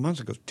like a couple months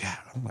ago, Dad,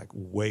 I'm like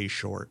way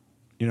short,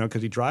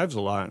 because he drives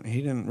a lot. And he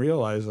didn't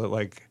realize that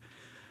like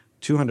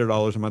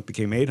 $200 a month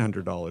became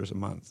 $800 a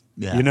month.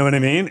 Yeah. You know what I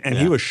mean? And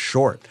he Yeah. was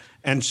short.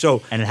 And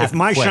so And it if happened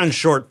my quick. son's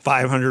short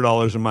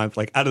 $500 a month,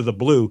 like out of the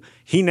blue,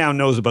 he now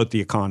knows about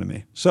the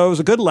economy. So it was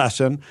a good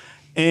lesson.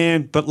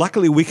 But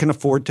luckily we can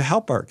afford to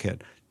help our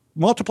kid.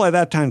 Multiply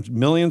that times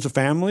millions of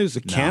families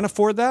that can't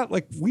afford that.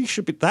 Like we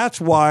should be, that's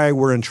why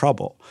we're in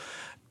trouble.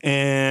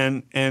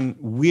 And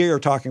we are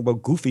talking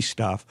about goofy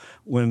stuff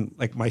when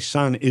like my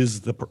son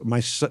is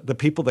the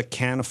people that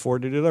can't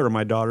afford to do that, or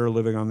my daughter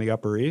living on the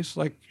Upper East,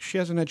 like she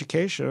has an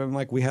education and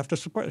like we have to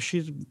support.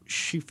 She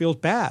feels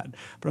bad,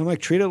 but I'm like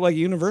treat it like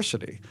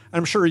university.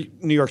 I'm sure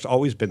New York's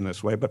always been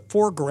this way, but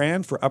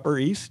 $4,000 for Upper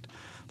East,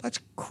 that's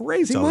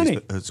crazy money.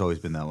 It's always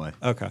been that way.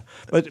 Okay,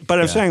 but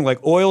I'm saying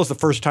like oil is the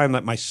first time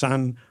that my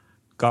son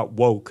got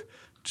woke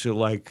to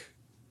like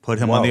Put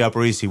him on the Whoa.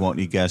 Upper East. He won't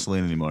need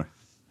gasoline anymore.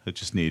 He'll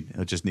just need.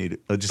 But kids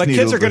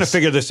are going to Ubers.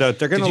 figure this out.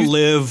 They're going to you-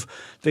 live.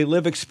 They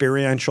live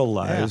experiential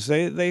lives.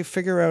 They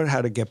figure out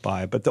how to get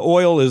by. But the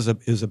oil is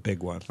a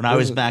big one. When I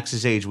was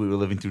Max's age, we were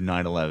living through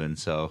 9/11.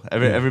 So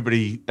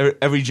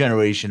every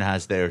generation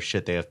has their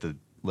shit they have to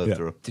live Yeah.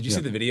 through. Did you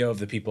see the video of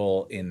the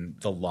people in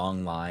the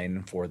long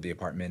line for the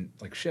apartment,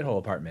 like shithole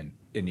apartment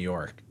in New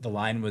York? The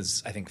line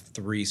was, I think,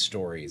 3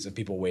 stories of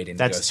people waiting. to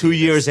go That's see 2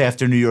 years this.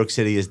 after New York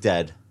City is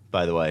dead,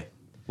 by the way,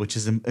 which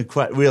is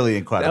really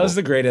incredible. That was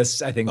the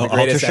greatest. I think the Oh,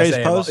 greatest Altucher's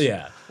essay of all- post?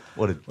 Yeah.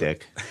 What a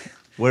dick.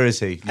 Where is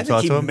he? You I think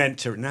talk he to him? meant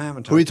to. No, I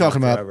haven't talked Who are you to him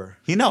talking about? forever.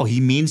 He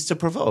means to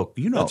provoke.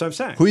 You know. That's what I'm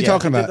saying. Who are you Yeah,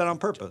 talking he about? did that on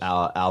purpose.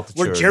 Altitude.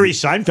 We're Jerry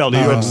Seinfeld. New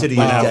He York went- City is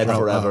went dead after him.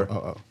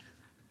 forever.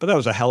 But that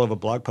was a hell of a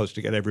blog post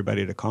to get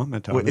everybody to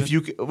comment on. If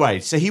you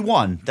right, so he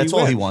won. That's He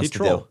all he wins. wants He to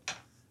trolled. do.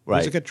 Right.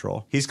 He's a good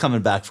troll. He's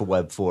coming back for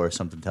Web 4.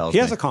 Something tells He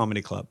me. has a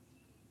comedy club.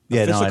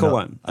 Yeah, no, I physical know.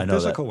 one. I A know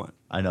physical that. one.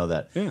 I know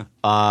that. Yeah.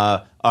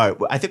 All right.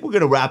 I think we're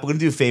gonna wrap. We're gonna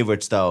do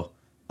favorites though.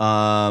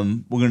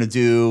 We're gonna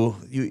do.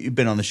 You've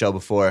been on the show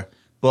before.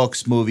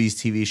 Books, movies,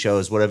 TV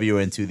shows, whatever you're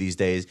into these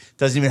days.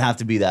 Doesn't even have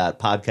to be that.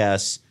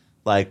 Podcasts.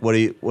 Like, what do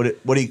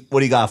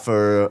you got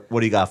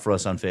for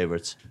us on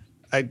favorites?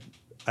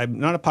 I'm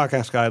not a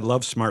podcast guy. I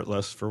love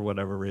Smartless for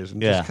whatever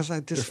reason. Yeah. Because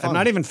I'm fun.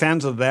 not even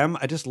fans of them.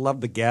 I just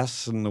love the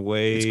guests and the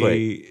way. It's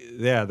great.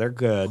 Yeah, they're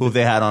good. Who have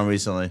they had on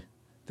recently?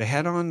 They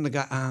had on the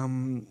guy.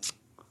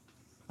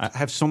 I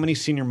have so many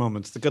senior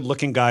moments. The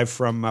good-looking guy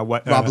from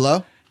what? Rob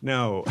Lowe?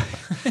 No,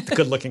 the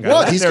good-looking guy.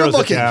 What? That He's narrows it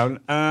good-looking.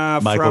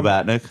 down. Michael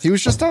Batnick. He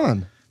was just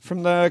on.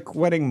 From the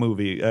wedding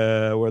movie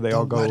where they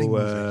all go. Wedding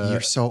movie.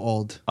 You're so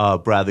old.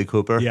 Bradley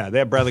Cooper. Yeah, they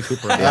have Bradley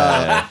Cooper.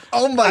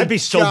 Oh my! I'd be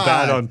so God.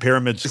 bad on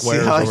Pyramid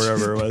Squares how or I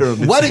whatever it was.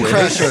 Pyramid Wedding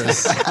Squares.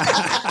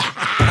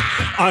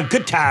 Crashers. On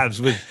Good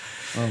Times with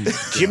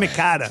Jimmy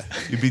Carter.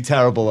 You'd be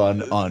terrible on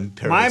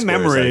Pyramid My Squares,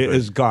 memory I think.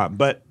 is gone,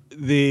 but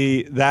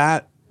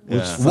that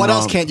was What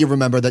else phenom- can't you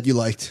remember that you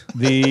liked?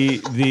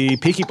 the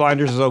Peaky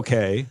Blinders is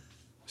okay.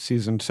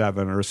 Season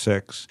 7 or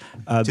 6.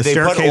 Do The they put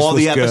Staircase all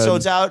was the good.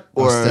 episodes out?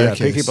 Or Oh, Yeah,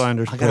 Staircase. Peaky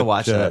Blinders. I gotta put,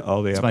 watch that.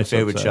 All the It's my episodes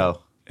favorite out.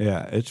 show.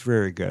 Yeah, it's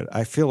very good.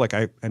 I feel like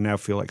I now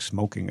feel like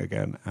smoking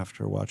again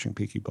after watching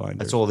Peaky Blinders.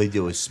 That's all they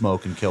do is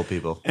smoke and kill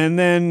people. And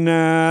then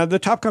the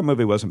Top Gun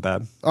movie wasn't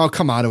bad. Oh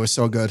come on! It was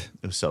so good.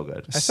 It was so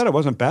good. I said it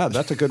wasn't bad.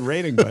 That's a good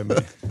rating by me.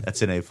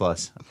 That's an A+.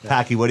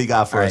 Packy, what do you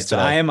got for All us right, so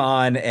today? I am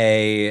on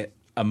a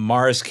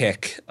Mars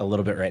kick a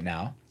little bit right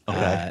now.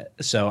 Okay.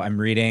 So I'm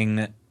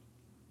reading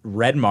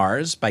Red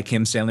Mars by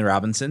Kim Stanley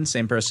Robinson,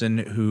 same person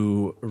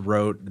who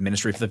wrote The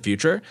Ministry for the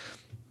Future.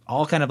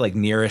 All kind of like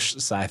nearish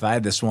sci-fi.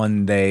 This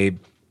one, they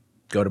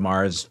go to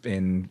Mars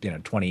in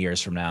 20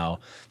 years from now,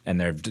 and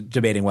they're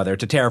debating whether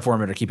to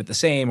terraform it or keep it the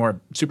same, or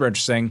super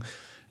interesting.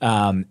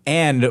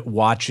 And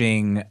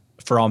watching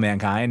For All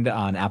Mankind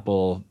on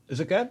Apple Is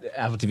it good?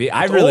 TV.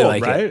 I really old,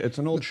 like right? it. It's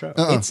an old show.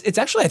 It's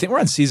actually, I think we're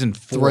on season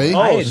 4. 3?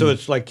 Oh, so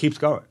it's like keeps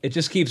going. It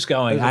just keeps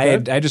going. Is it I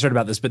good? just heard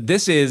about this, but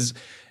this is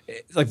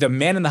like the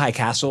Man in the High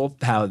Castle.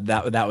 How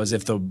that was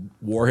if the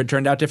war had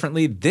turned out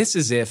differently. This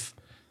is if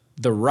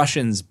the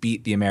Russians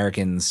beat the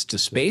Americans to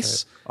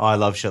space, Oh, I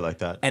love shit like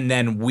that. and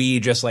then we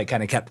just like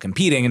kind of kept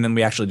competing, and then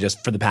we actually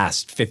just for the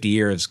past 50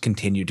 years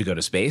continued to go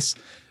to space.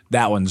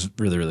 That one's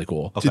really really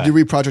cool. Did you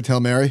read Project Hail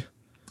Mary?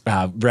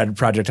 Read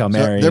Project Hail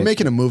Mary. They're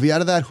making a movie out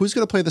of that. Who's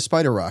going to play the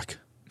Spider Rock?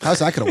 How's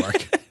that going to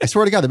work? I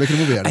swear to God, they're making a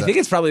movie out of I that.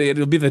 think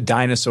it'll be the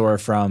dinosaur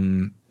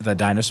from the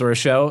Dinosaur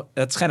Show.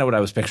 That's kind of what I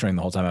was picturing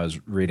the whole time I was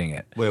reading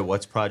it. Wait,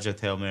 what's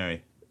Project Hail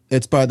Mary?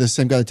 It's by the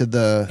same guy that did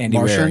the Andy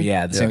Martian. Weir,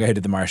 yeah, the same guy who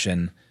did The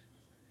Martian.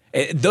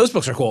 Those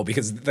books are cool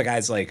because the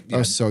guy's like,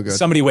 so good.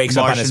 somebody wakes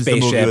up on a Martian's the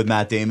spaceship. movie with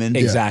Matt Damon?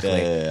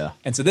 Exactly. Yeah.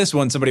 And so this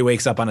one, somebody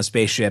wakes up on a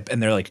spaceship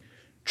and they're like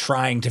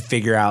trying to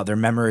figure out their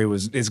memory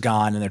is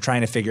gone, and they're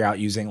trying to figure out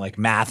using like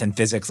math and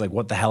physics, like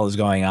what the hell is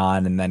going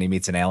on. And then he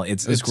meets an alien.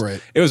 It's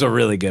great. It was a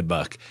really good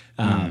book.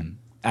 I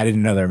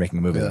didn't know they were making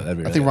a movie. Yeah. That'd be I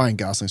really think good. Ryan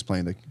Gosling's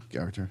playing the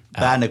character.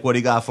 Badnick, what do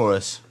you got for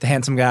us? The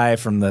handsome guy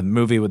from the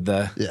movie with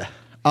the Yeah.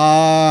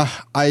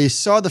 I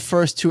saw the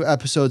first 2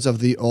 episodes of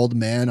The Old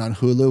Man on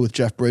Hulu with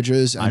Jeff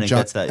Bridges and didn't John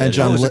catch that yet. and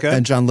John, Oh, is it good?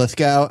 and John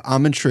Lithgow.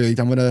 I'm intrigued.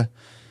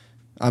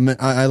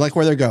 I like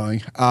where they're going.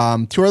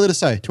 Too early to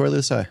say.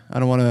 I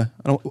don't want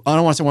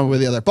to say one way or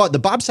the other. But the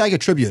Bob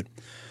Saget tribute.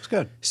 It's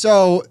good.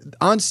 So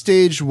on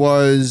stage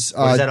was Is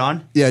that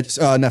on? Yeah, it's,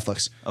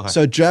 Netflix. Okay.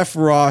 So Jeff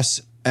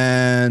Ross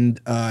and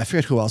I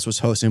forget who else was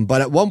hosting,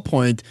 but at one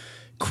point,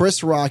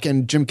 Chris Rock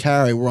and Jim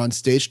Carrey were on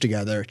stage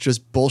together,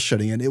 just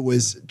bullshitting, and it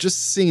was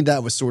just seeing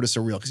that was sort of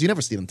surreal because you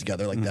never see them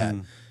together like that.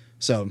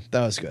 So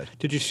that was good.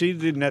 Did you see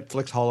the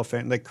Netflix Hall of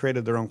Fame? They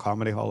created their own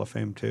comedy Hall of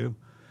Fame too,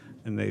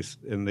 and they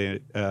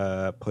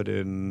put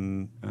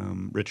in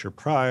Richard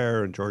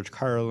Pryor and George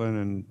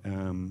Carlin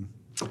and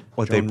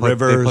What Joan they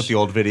Rivers. put the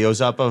old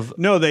videos up of?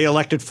 No, they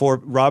elected for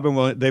Robin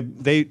Williams.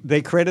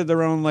 They created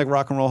their own like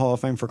Rock and Roll Hall of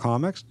Fame for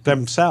comics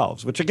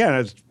themselves, which again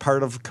is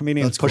part of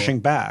comedians That's cool. pushing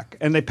back.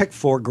 And they picked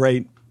 4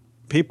 great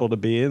people to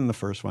be in the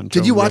first one. Did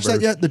Joan you watch that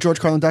Rivers. yet? The George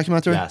Carlin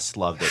documentary? Yes,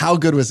 loved it. How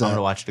good was I'm that? going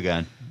to watch it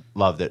again.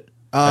 Loved it.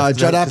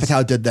 Judd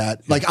Apatow did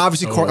that. Like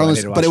obviously, I Carlin,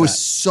 need to but watch it was that.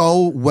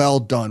 so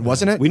well done,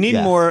 wasn't it? We need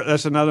Yeah. more.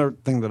 That's another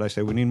thing that I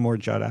say. We need more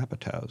Judd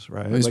Apatows,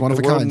 right? He's one of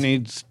the a world kind.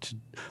 needs to,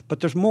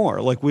 but there's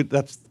more. Like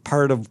that's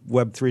part of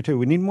Web3 too.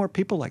 We need more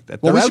people like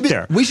that. Well, They're we out should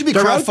there. be we should be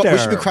They're out there.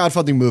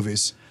 crowdfunding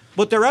movies.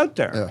 But they're out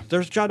there. Yeah.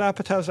 There's Judd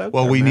Apatows out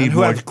Well, there. we man, need who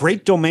more- have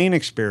great domain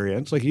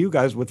experience, like you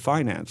guys with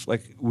finance.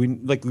 Like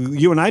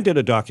you and I did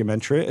a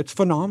documentary. It's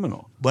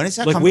phenomenal. When is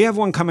that Like coming- we have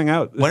one coming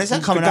out. When is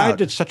that coming the guy out?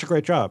 did such a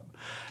great job.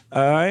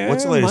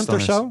 What's the a latest month on or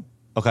this? so?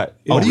 Okay.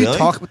 What really?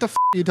 What the f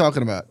are you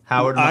talking about?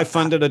 Howard. I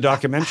funded a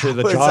documentary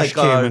that It's Josh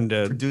like, came and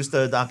did, produced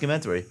a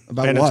documentary.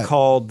 About and what? it's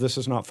called "This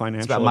Is Not Financial."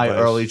 It's about my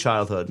Advice. early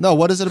childhood. No,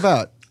 what is it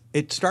about?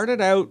 It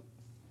started out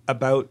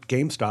about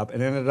GameStop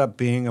and ended up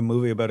being a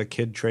movie about a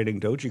kid trading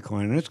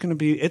Dogecoin. And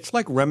it's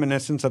like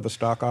reminiscence of a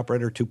stock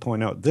operator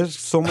 2.0. There's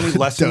so many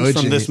lessons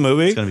from Doji. this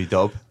movie. It's going to be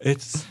dope.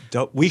 It's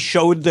dope. We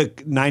showed the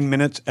 9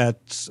 minutes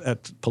at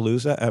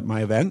Palooza at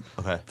my event.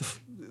 Okay.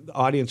 The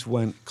audience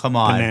went Come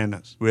on.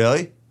 bananas.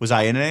 Really? Was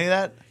I in any of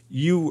that?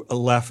 You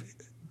left.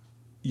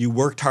 You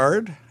worked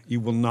hard. You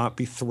will not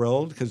be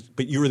thrilled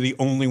but you were the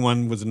only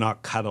one was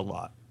not cut a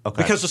lot.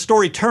 Okay. Because the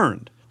story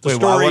turned. The Wait,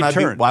 story why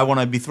turned. why won't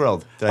I be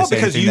thrilled? Did I say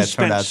because anything you that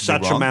turned out spent to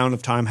be such wrong? amount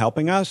of time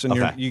helping us, and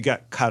Okay. you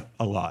got cut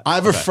a lot. I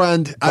have a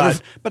friend.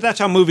 but that's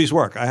how movies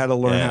work. I had to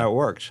learn Yeah. how it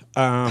works.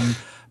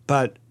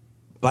 But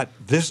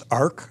this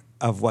arc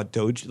of what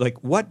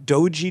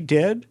Doji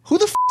did. Who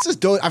the f is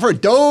Doge? I've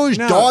heard Doge,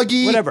 No,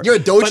 Doggy. whatever. You're a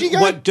Doji But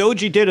guy? what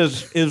Doji did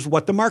is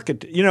what the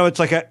market. It's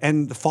like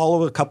and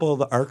follow a couple of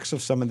the arcs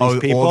of some of these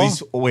people.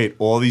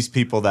 All these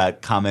people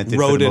that commented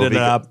Wrote for the it movie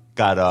up.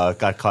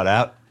 got cut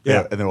out.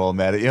 Yeah. and they're all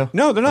mad at you.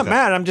 No, they're not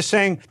mad. I'm just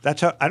saying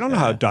that's how I don't know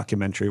how a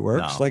documentary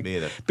works. No, me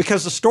either.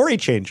 Because the story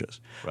changes.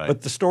 Right.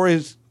 But the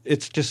stories,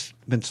 it's just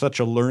been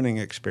such a learning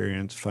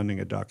experience funding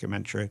a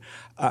documentary.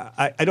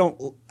 I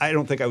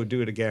don't think I would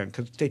do it again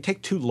because they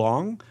take too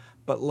long.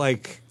 But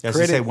like, I was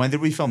gonna say, when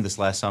did we film this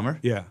last summer?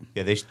 Yeah.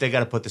 yeah. They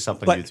got to put this up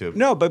on but YouTube.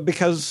 no, but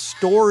because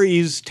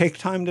stories take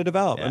time to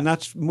develop, Yeah. and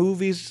that's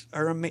movies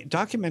are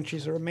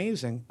documentaries are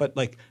amazing. But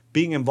like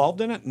being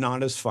involved in it,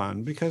 not as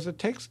fun because it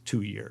takes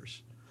 2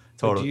 years.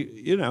 But Totally.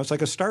 it's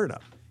like a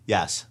startup.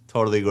 Yes,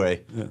 totally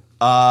agree. what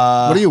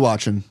are you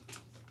watching?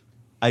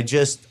 I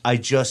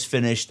just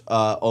finished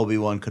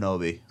Obi-Wan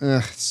Kenobi.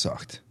 It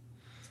sucked.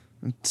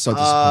 It's so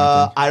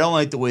disappointing. I don't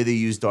like the way they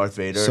use Darth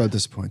Vader. So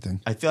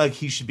disappointing. I feel like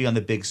he should be on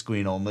the big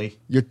screen only.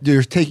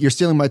 You're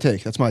stealing my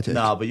take. That's my take.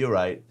 No, but you're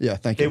right. Yeah,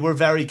 thank They you. were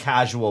very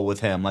casual with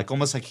him, like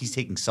almost like he's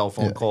taking cell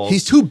phone Yeah. calls.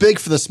 He's too big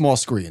for the small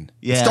screen.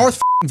 It's Yeah.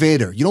 Darth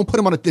Vader. You don't put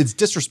him on it's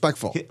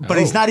disrespectful. but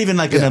he's not even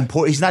like Yeah.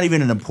 He's not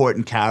even an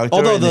important character.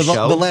 Although in the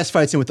show. the last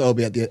fight scene with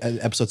Obi at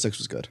episode 6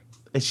 was good.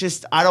 It's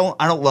just I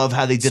don't love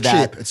how they did It's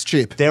that. cheap. It's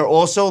cheap. They're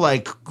also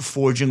like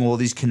forging all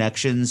these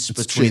connections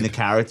between cheap. the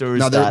characters.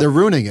 No, that- they're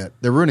ruining it.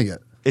 They're ruining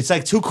it. It's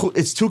like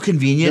it's too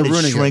convenient. They're It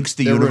ruining it. shrinks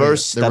the They're ruining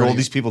universe it. They're that all ruining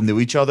these it. people knew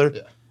each other.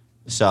 Yeah.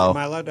 So Am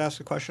I allowed to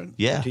ask a question?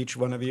 Yeah. To each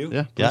one of you?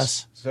 Yeah.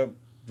 yes. So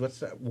what's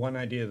that one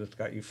idea that's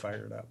got you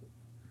fired up?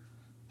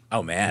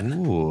 Oh man.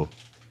 Ooh.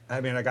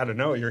 I mean, I got to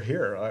know. You're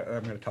here.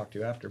 I'm going to talk to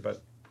you after,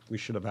 but we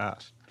should have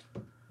asked.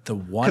 The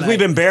one Because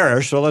we've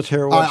embarrassed, so let's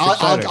hear what's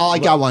exciting. I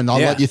got one. I'll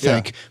Yeah. let you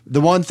think. The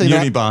one thing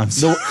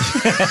Unibonds.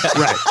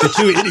 Right. The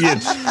two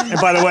idiots. And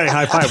by the way,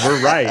 high five.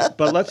 We're right.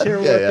 But let's hear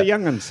what the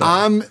young'uns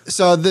say.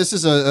 So this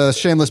is a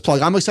shameless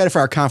plug. I'm excited for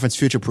our conference,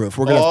 Future Proof.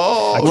 We're gonna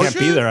Oh, I can't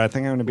be there. I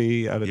think I'm going to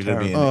be out of You're town.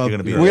 gonna be you're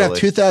gonna be we have early.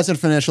 2,000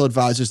 financial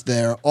advisors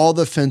there. All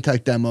the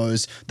fintech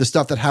demos, the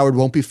stuff that Howard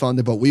won't be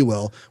funded, but we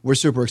will. We're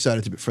super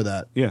excited for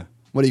that. Yeah.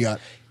 What do you got?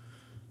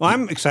 Well,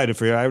 I'm excited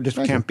for you. I just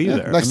Thank can't you. be Yeah,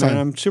 there. next time.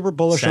 I'm super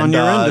bullish Send, on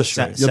your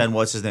industry. Send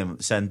what's his name?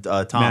 Send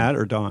Tom. Matt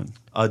or Don?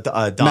 Don.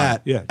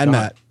 Matt Yeah, and Don.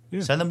 Matt.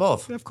 Yeah. Send them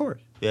both. Of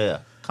course. Yeah.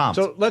 Comp.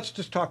 So let's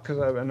just talk because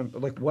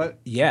like what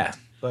Yeah.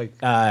 like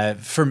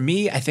For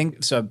me, I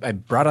think so. I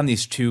brought on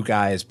these two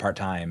guys part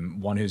time.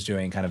 One who's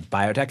doing kind of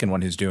biotech, and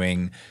one who's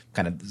doing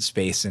kind of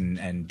space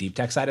and deep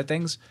tech side of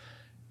things.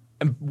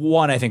 And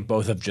one, I think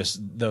both of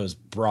just those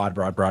broad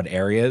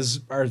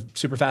areas are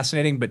super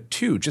fascinating. But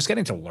two, just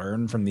getting to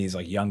learn from these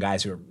like young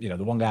guys who are,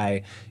 the one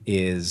guy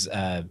is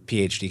a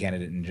PhD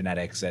candidate in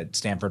genetics at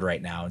Stanford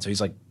right now, and so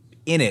he's like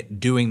in it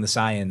doing the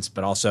science,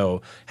 but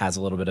also has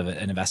a little bit of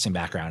an investing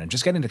background, and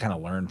just getting to kind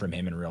of learn from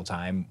him in real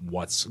time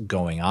what's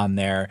going on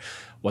there,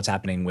 what's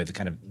happening with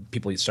kind of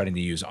people starting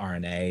to use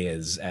RNA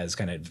as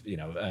kind of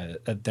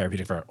a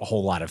therapeutic for a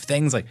whole lot of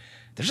things. Like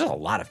there's just a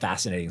lot of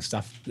fascinating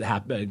stuff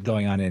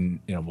going on in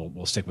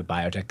we'll stick with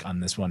biotech on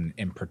this one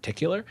in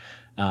particular.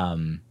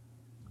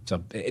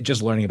 So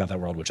just learning about that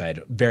world, which I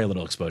had very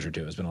little exposure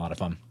to, has been a lot of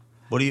fun.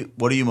 what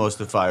are you most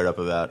fired up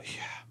about?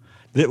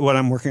 what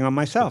I'm working on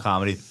myself.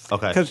 Comedy.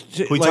 Okay. 'Cause,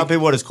 Can we like- tell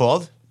people what it's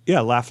called?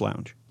 Yeah, Laugh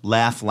Lounge.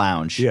 Laugh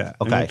Lounge. Yeah.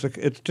 and Okay.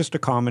 it's just a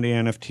comedy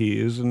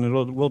NFTs, and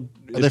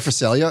Are they for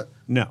sale yet?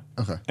 No.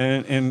 Okay.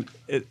 And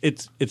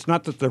it's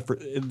not that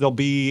they'll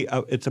be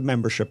it's a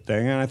membership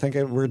thing, and I think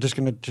we're just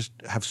going to just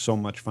have so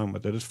much fun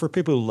with it. It's for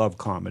people who love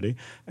comedy,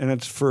 and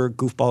it's for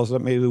goofballs that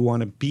maybe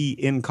want to be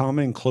in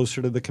comedy and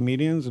closer to the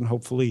comedians, and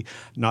hopefully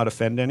not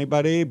offend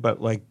anybody, but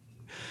like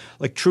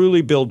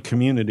truly build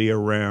community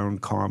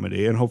around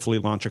comedy, and hopefully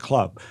launch a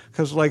club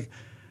because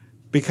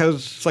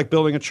it's like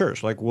building a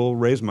church. Like we'll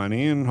raise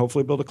money and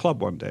hopefully build a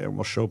club one day, and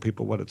we'll show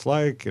people what it's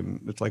like. And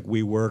it's like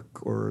WeWork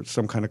or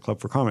some kind of club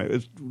for comedy.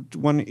 It's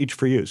one each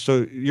for you.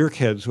 So your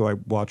kids, who I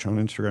watch on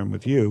Instagram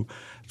with you,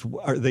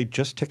 are they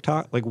just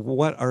TikTok? Like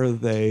what are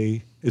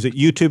they? Is it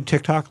YouTube,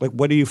 TikTok? Like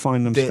what do you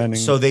find them spending?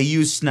 So they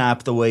use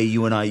Snap the way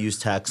you and I use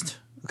text.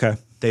 Okay.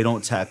 They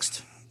don't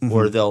text,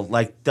 or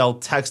they'll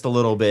text a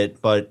little bit,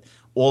 but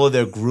all of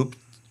their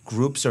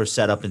groups are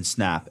set up in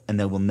Snap, and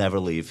they will never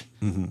leave.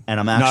 And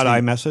I'm actually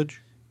Not iMessage?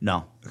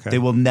 No, Okay. they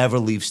will never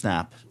leave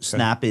Snap.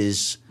 Snap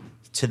is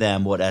to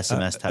them what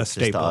SMS text is to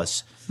staple.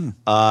 us.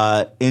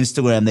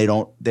 Instagram,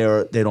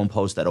 they don't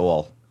post at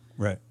all.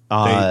 Right.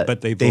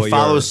 But they voyeur.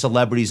 follow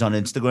celebrities on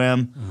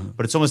Instagram,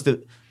 but it's almost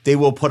they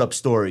will put up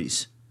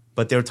stories,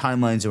 but their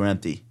timelines are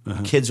empty.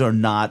 Kids are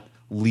not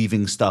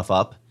leaving stuff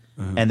up,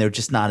 and they're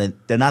just not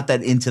they're not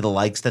that into the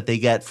likes that they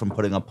get from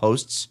putting up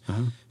posts.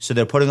 So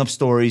they're putting up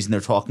stories and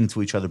they're talking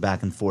to each other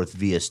back and forth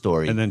via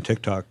story. And then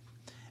TikTok.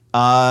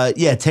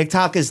 Yeah,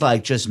 TikTok is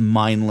like just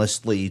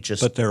mindlessly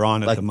just. But they're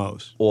on it like, the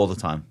most. all the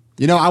time.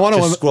 You know, I want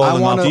to. Just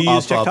scrolling I up, Do you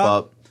use up, TikTok?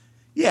 up.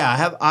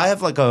 Yeah, I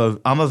have like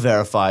I'm a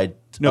verified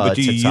No, but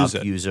do you TikTok use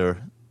it?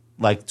 user.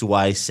 Like, do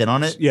I sit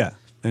on it? Yeah,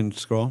 and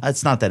scroll.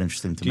 That's not that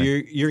interesting to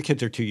me. Your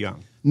kids are too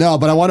young. No,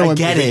 but I want to. I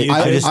get it.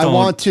 I just I don't-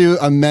 want to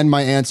amend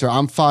my answer.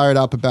 I'm fired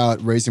up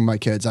about raising my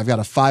kids. I've got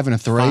a 5 and a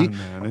 3. Fun,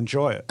 man.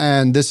 Enjoy it.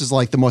 And this is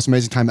like the most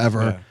amazing time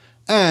ever. Yeah.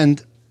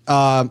 And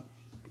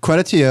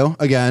credit to you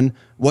again.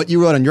 What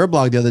you wrote on your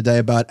blog the other day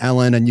about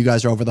Ellen and you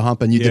guys are over the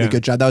hump and you did a Yeah.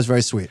 good job. That was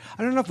very sweet.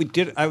 I don't know if we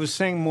did. I was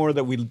saying more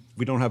that we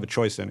don't have a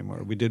choice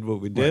anymore. We did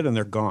what we did, and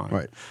they're gone.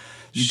 Right.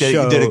 You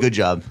did a good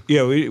job.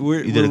 Yeah,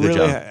 You did a good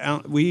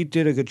job. We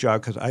did a good job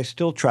because I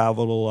still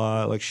traveled a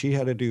lot. Like she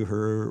had to do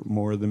her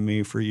more than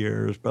me for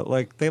years, but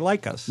like they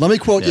like us. Let me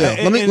quote you. Yeah.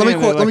 Let me And they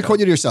quote like you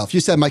to yourself. You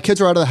said my kids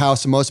are out of the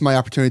house, and most of my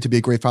opportunity to be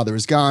a great father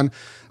is gone.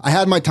 I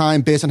had my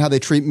time based on how they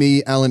treat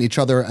me, Ellen, each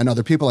other, and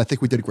other people. I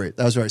think we did great.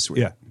 That was very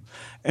sweet. Yeah.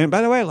 And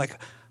by the way, like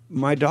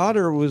my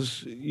daughter was,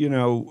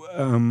 she'll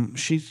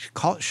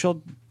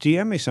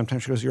DM me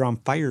sometimes. She goes, "You're on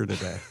fire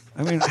today."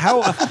 I mean,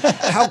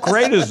 how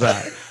great is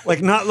that?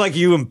 Like, not like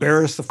you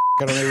embarrass the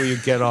out of me when you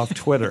get off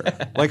Twitter.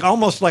 Like,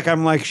 almost like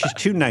I'm like she's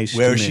too nice.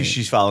 Where to is me. she?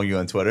 She's following you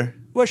on Twitter.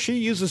 Well,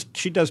 she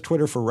does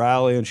Twitter for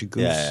Rally and she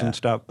goofs Yeah. and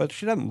stuff, but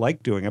she doesn't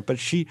like doing it. But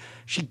she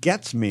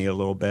gets me a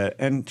little bit,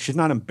 and she's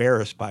not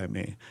embarrassed by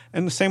me.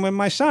 And the same with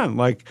my son.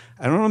 Like,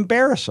 I don't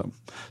embarrass him.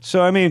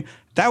 So I mean,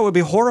 that would be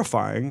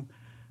horrifying.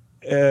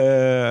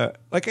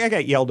 Like I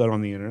got yelled at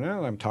on the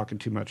internet. I'm talking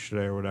too much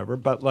today or whatever.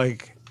 But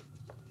like,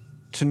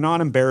 to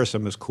not embarrass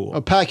him is cool.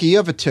 Oh, Packy, you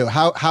have it too.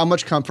 How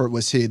much comfort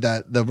was he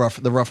that the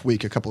rough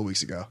week a couple of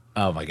weeks ago?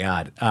 Oh my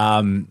God.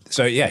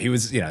 So yeah, he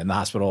was in the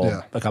hospital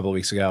Yeah. a couple of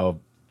weeks ago.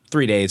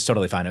 3 days,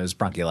 totally fine. It was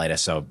bronchiolitis,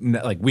 so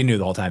like we knew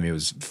the whole time he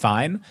was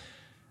fine.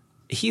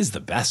 He's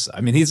the best.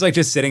 I mean, he's like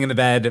just sitting in the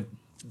bed,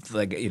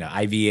 like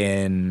IV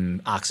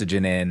in,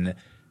 oxygen in,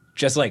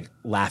 just like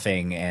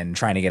laughing and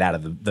trying to get out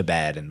of the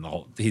bed, and the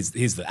whole. He's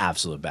the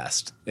absolute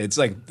best. It's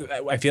like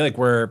I feel like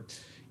we're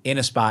in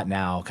a spot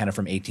now, kind of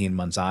from 18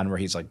 months on, where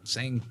he's like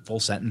saying full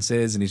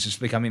sentences and he's just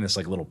becoming this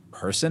like little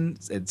person.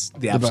 It's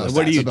the absolute best.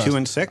 What are best. you, The best. 2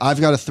 and 6? I've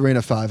got a 3 and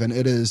a 5, and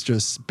it is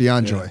just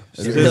beyond joy.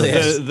 It It really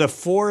is. is. The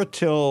 4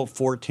 till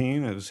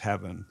 14 is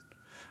heaven.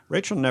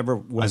 Rachel never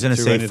went I was going to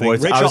through say anything. 4.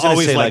 Rachel I was going to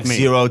always say liked like me.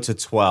 0 to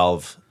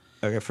 12.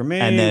 Okay, for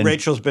me, And then-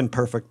 Rachel's been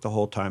perfect the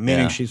whole time,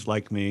 meaning Yeah. she's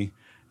like me.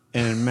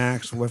 And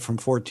Max went from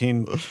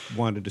 14,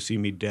 wanted to see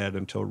me dead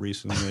until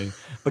recently.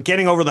 But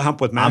getting over the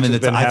hump with Max I'm in has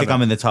been I think heaven.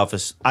 I'm in the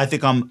toughest. I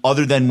think I'm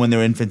other than when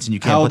they're infants and you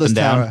can't How old put is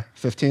them down. Tara?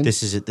 15?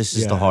 This is it. This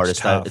is Yeah, the it's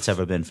hardest tough. it's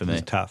ever been for me.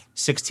 It's tough.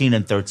 16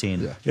 and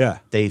 13. Yeah.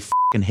 They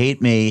fucking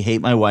hate me,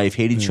 hate my wife,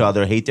 hate each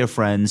other, hate their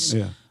friends.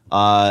 Yeah.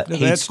 Hate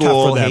That's school,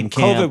 tough for them. hate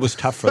camp. COVID was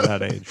tough for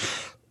that age.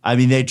 I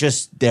mean, they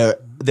just their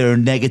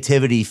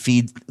negativity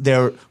feed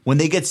when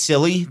they get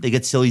silly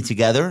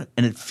together,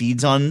 and it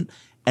feeds on,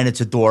 and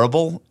it's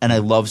adorable, and I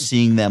love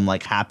seeing them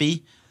like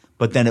happy.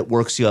 But then it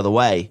works the other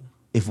way.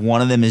 If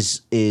one of them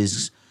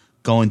is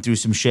going through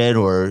some shit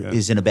or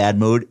is in a bad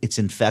mood, it's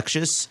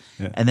infectious,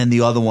 and then the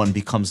other one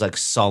becomes like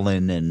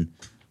sullen and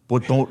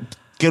don't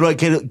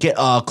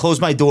close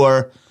my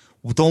door.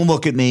 Don't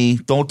look at me.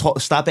 Don't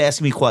talk, stop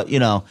asking me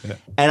questions.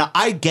 And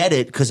I get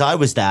it because I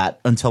was that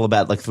until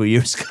about like 3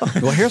 years ago.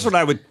 Well, here's what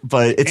I would.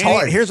 But it's Andy,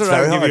 hard. Here's what It's I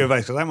would very give you hard.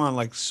 advice because I'm on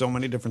like so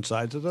many different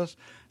sides of this.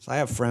 So I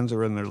have friends who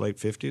are in their late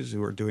 50s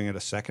who are doing it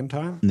a second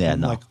time. Yeah, I'm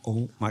no. like,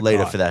 oh my god.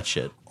 Later for that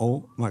shit.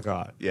 Oh my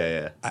god.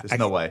 Yeah. There's I-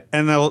 no way.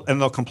 And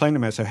they'll complain to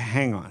me. I say,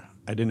 hang on,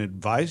 I didn't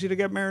advise you to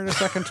get married a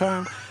second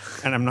time,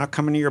 and I'm not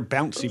coming to your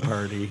bouncy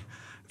party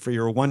for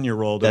your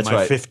 1-year-old in That's my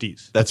right.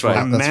 50s. That's right.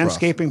 I'm That's rough.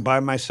 manscaping by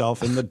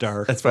myself in the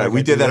dark. That's right. like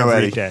We I did do that every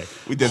already. day.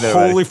 We did that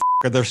Holy already.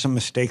 there's some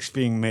mistakes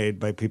being made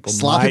by people.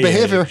 Sloppy my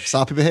behavior. age.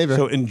 Sloppy behavior.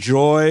 So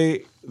enjoy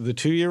the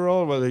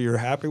 2-year-old, whether you're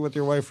happy with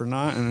your wife or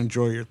not, and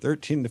enjoy your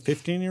 13 to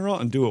 15-year-old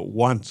and do it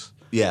once.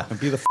 Yeah. And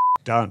be the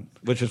done,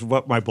 which is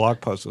what my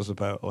blog post was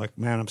about. Like,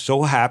 man, I'm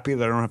so happy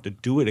that I don't have to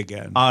do it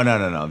again. Oh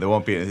no. There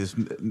won't be. It's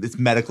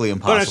medically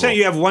impossible. But I'm saying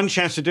you have one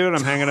chance to do it.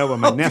 I'm hanging out with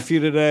my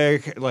nephew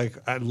today. Like,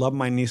 I love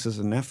my nieces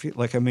and nephew.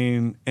 Like, I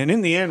mean, and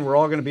in the end, we're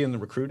all going to be in the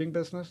recruiting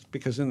business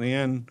because in the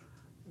end,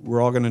 we're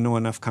all going to know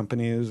enough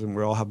companies and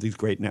we all have these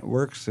great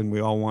networks and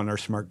we all want our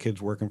smart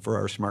kids working for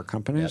our smart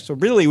companies. So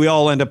really, we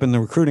all end up in the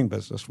recruiting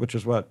business, which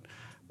is what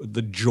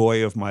the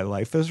joy of my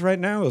life is right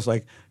now. Is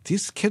like,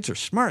 these kids are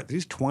smart.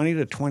 These 20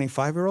 to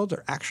 25-year-olds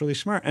are actually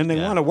smart and they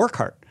want to work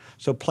hard.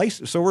 So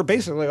we're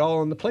basically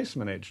all in the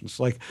placement age. It's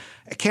like,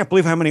 I can't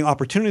believe how many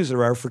opportunities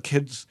there are for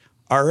kids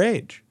our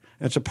age.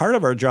 And so part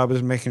of our job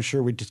is making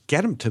sure we just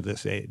get them to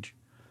this age,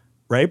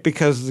 right?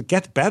 Because it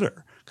gets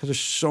better. Because there's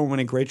so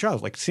many great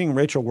jobs. Like seeing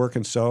Rachel work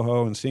in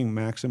Soho and seeing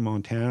Max in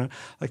Montana,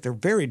 like they're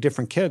very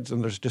different kids,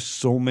 and there's just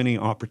so many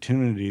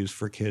opportunities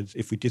for kids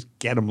if we just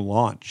get them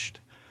launched,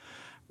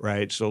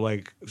 right? So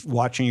like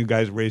watching you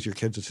guys raise your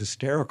kids is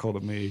hysterical to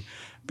me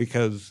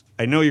because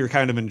I know you're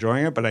kind of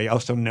enjoying it, but I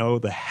also know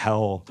the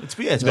hell it's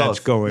that's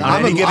both. going On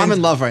on. any given- I'm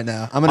in love right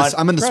now.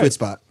 I'm in the sweet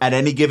spot. At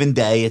any given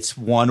day, it's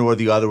one or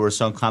the other or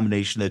some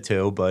combination of the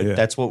two. But Yeah.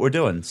 that's what we're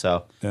doing.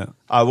 So Yeah.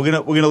 we're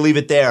gonna leave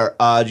it there.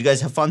 Did you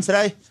guys have fun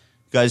today?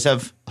 guys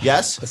have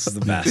yes? This is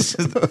the best.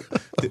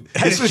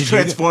 This was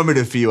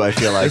transformative for you, I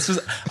feel like.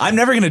 I'm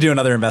never going to do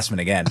another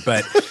investment again,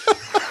 but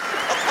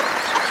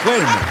wait a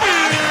minute.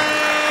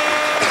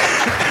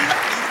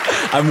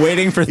 I'm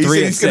waiting for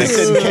 3 and 6.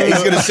 He's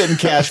going to sit in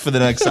cash for the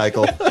next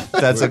cycle.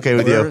 That's okay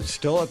with We're you.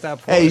 still at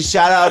that point. Hey,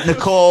 shout out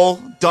Nicole,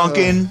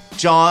 Duncan,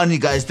 John. You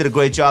guys did a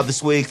great job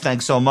this week.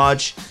 Thanks so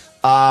much.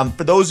 For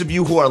those of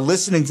you who are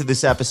listening to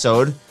this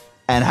episode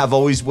and have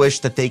always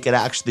wished that they could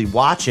actually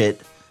watch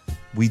it,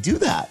 we do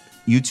that.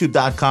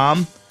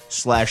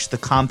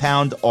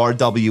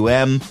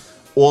 YouTube.com/thecompoundrwm.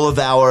 All of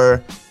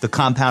The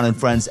Compound and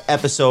Friends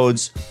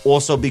episodes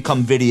also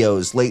become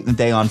videos late in the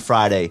day on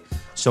Friday.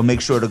 So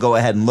make sure to go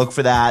ahead and look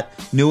for that.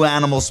 New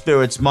Animal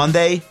Spirits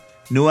Monday.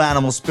 New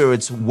Animal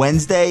Spirits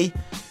Wednesday.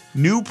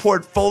 New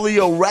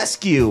Portfolio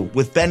Rescue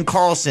with Ben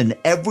Carlson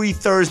every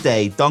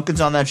Thursday. Duncan's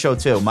on that show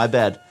too. My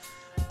bad.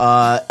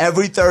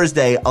 Every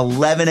Thursday,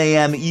 11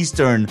 a.m.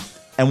 Eastern.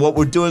 And what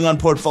we're doing on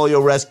Portfolio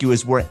Rescue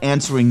is we're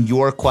answering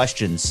your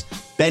questions.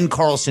 Ben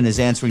Carlson is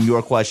answering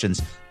your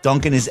questions.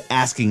 Duncan is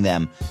asking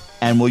them.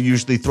 And we'll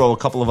usually throw a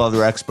couple of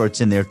other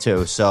experts in there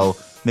too. So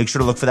make sure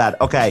to look for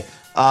that. Okay,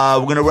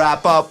 we're going to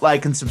wrap up.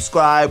 Like and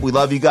subscribe. We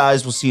love you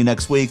guys. We'll see you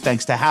next week.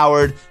 Thanks to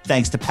Howard.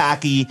 Thanks to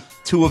Packy.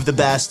 Two of the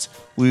best.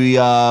 We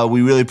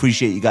really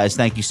appreciate you guys.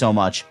 Thank you so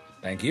much.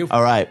 Thank you.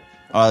 All right,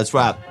 let's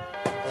wrap.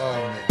 Oh,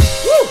 man.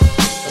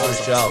 That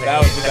was Joe.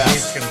 That was the best.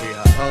 It's gonna be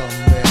Oh,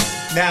 man.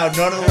 Now,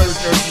 none of the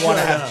listeners want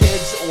to have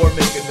kids or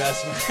make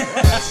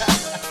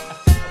investments.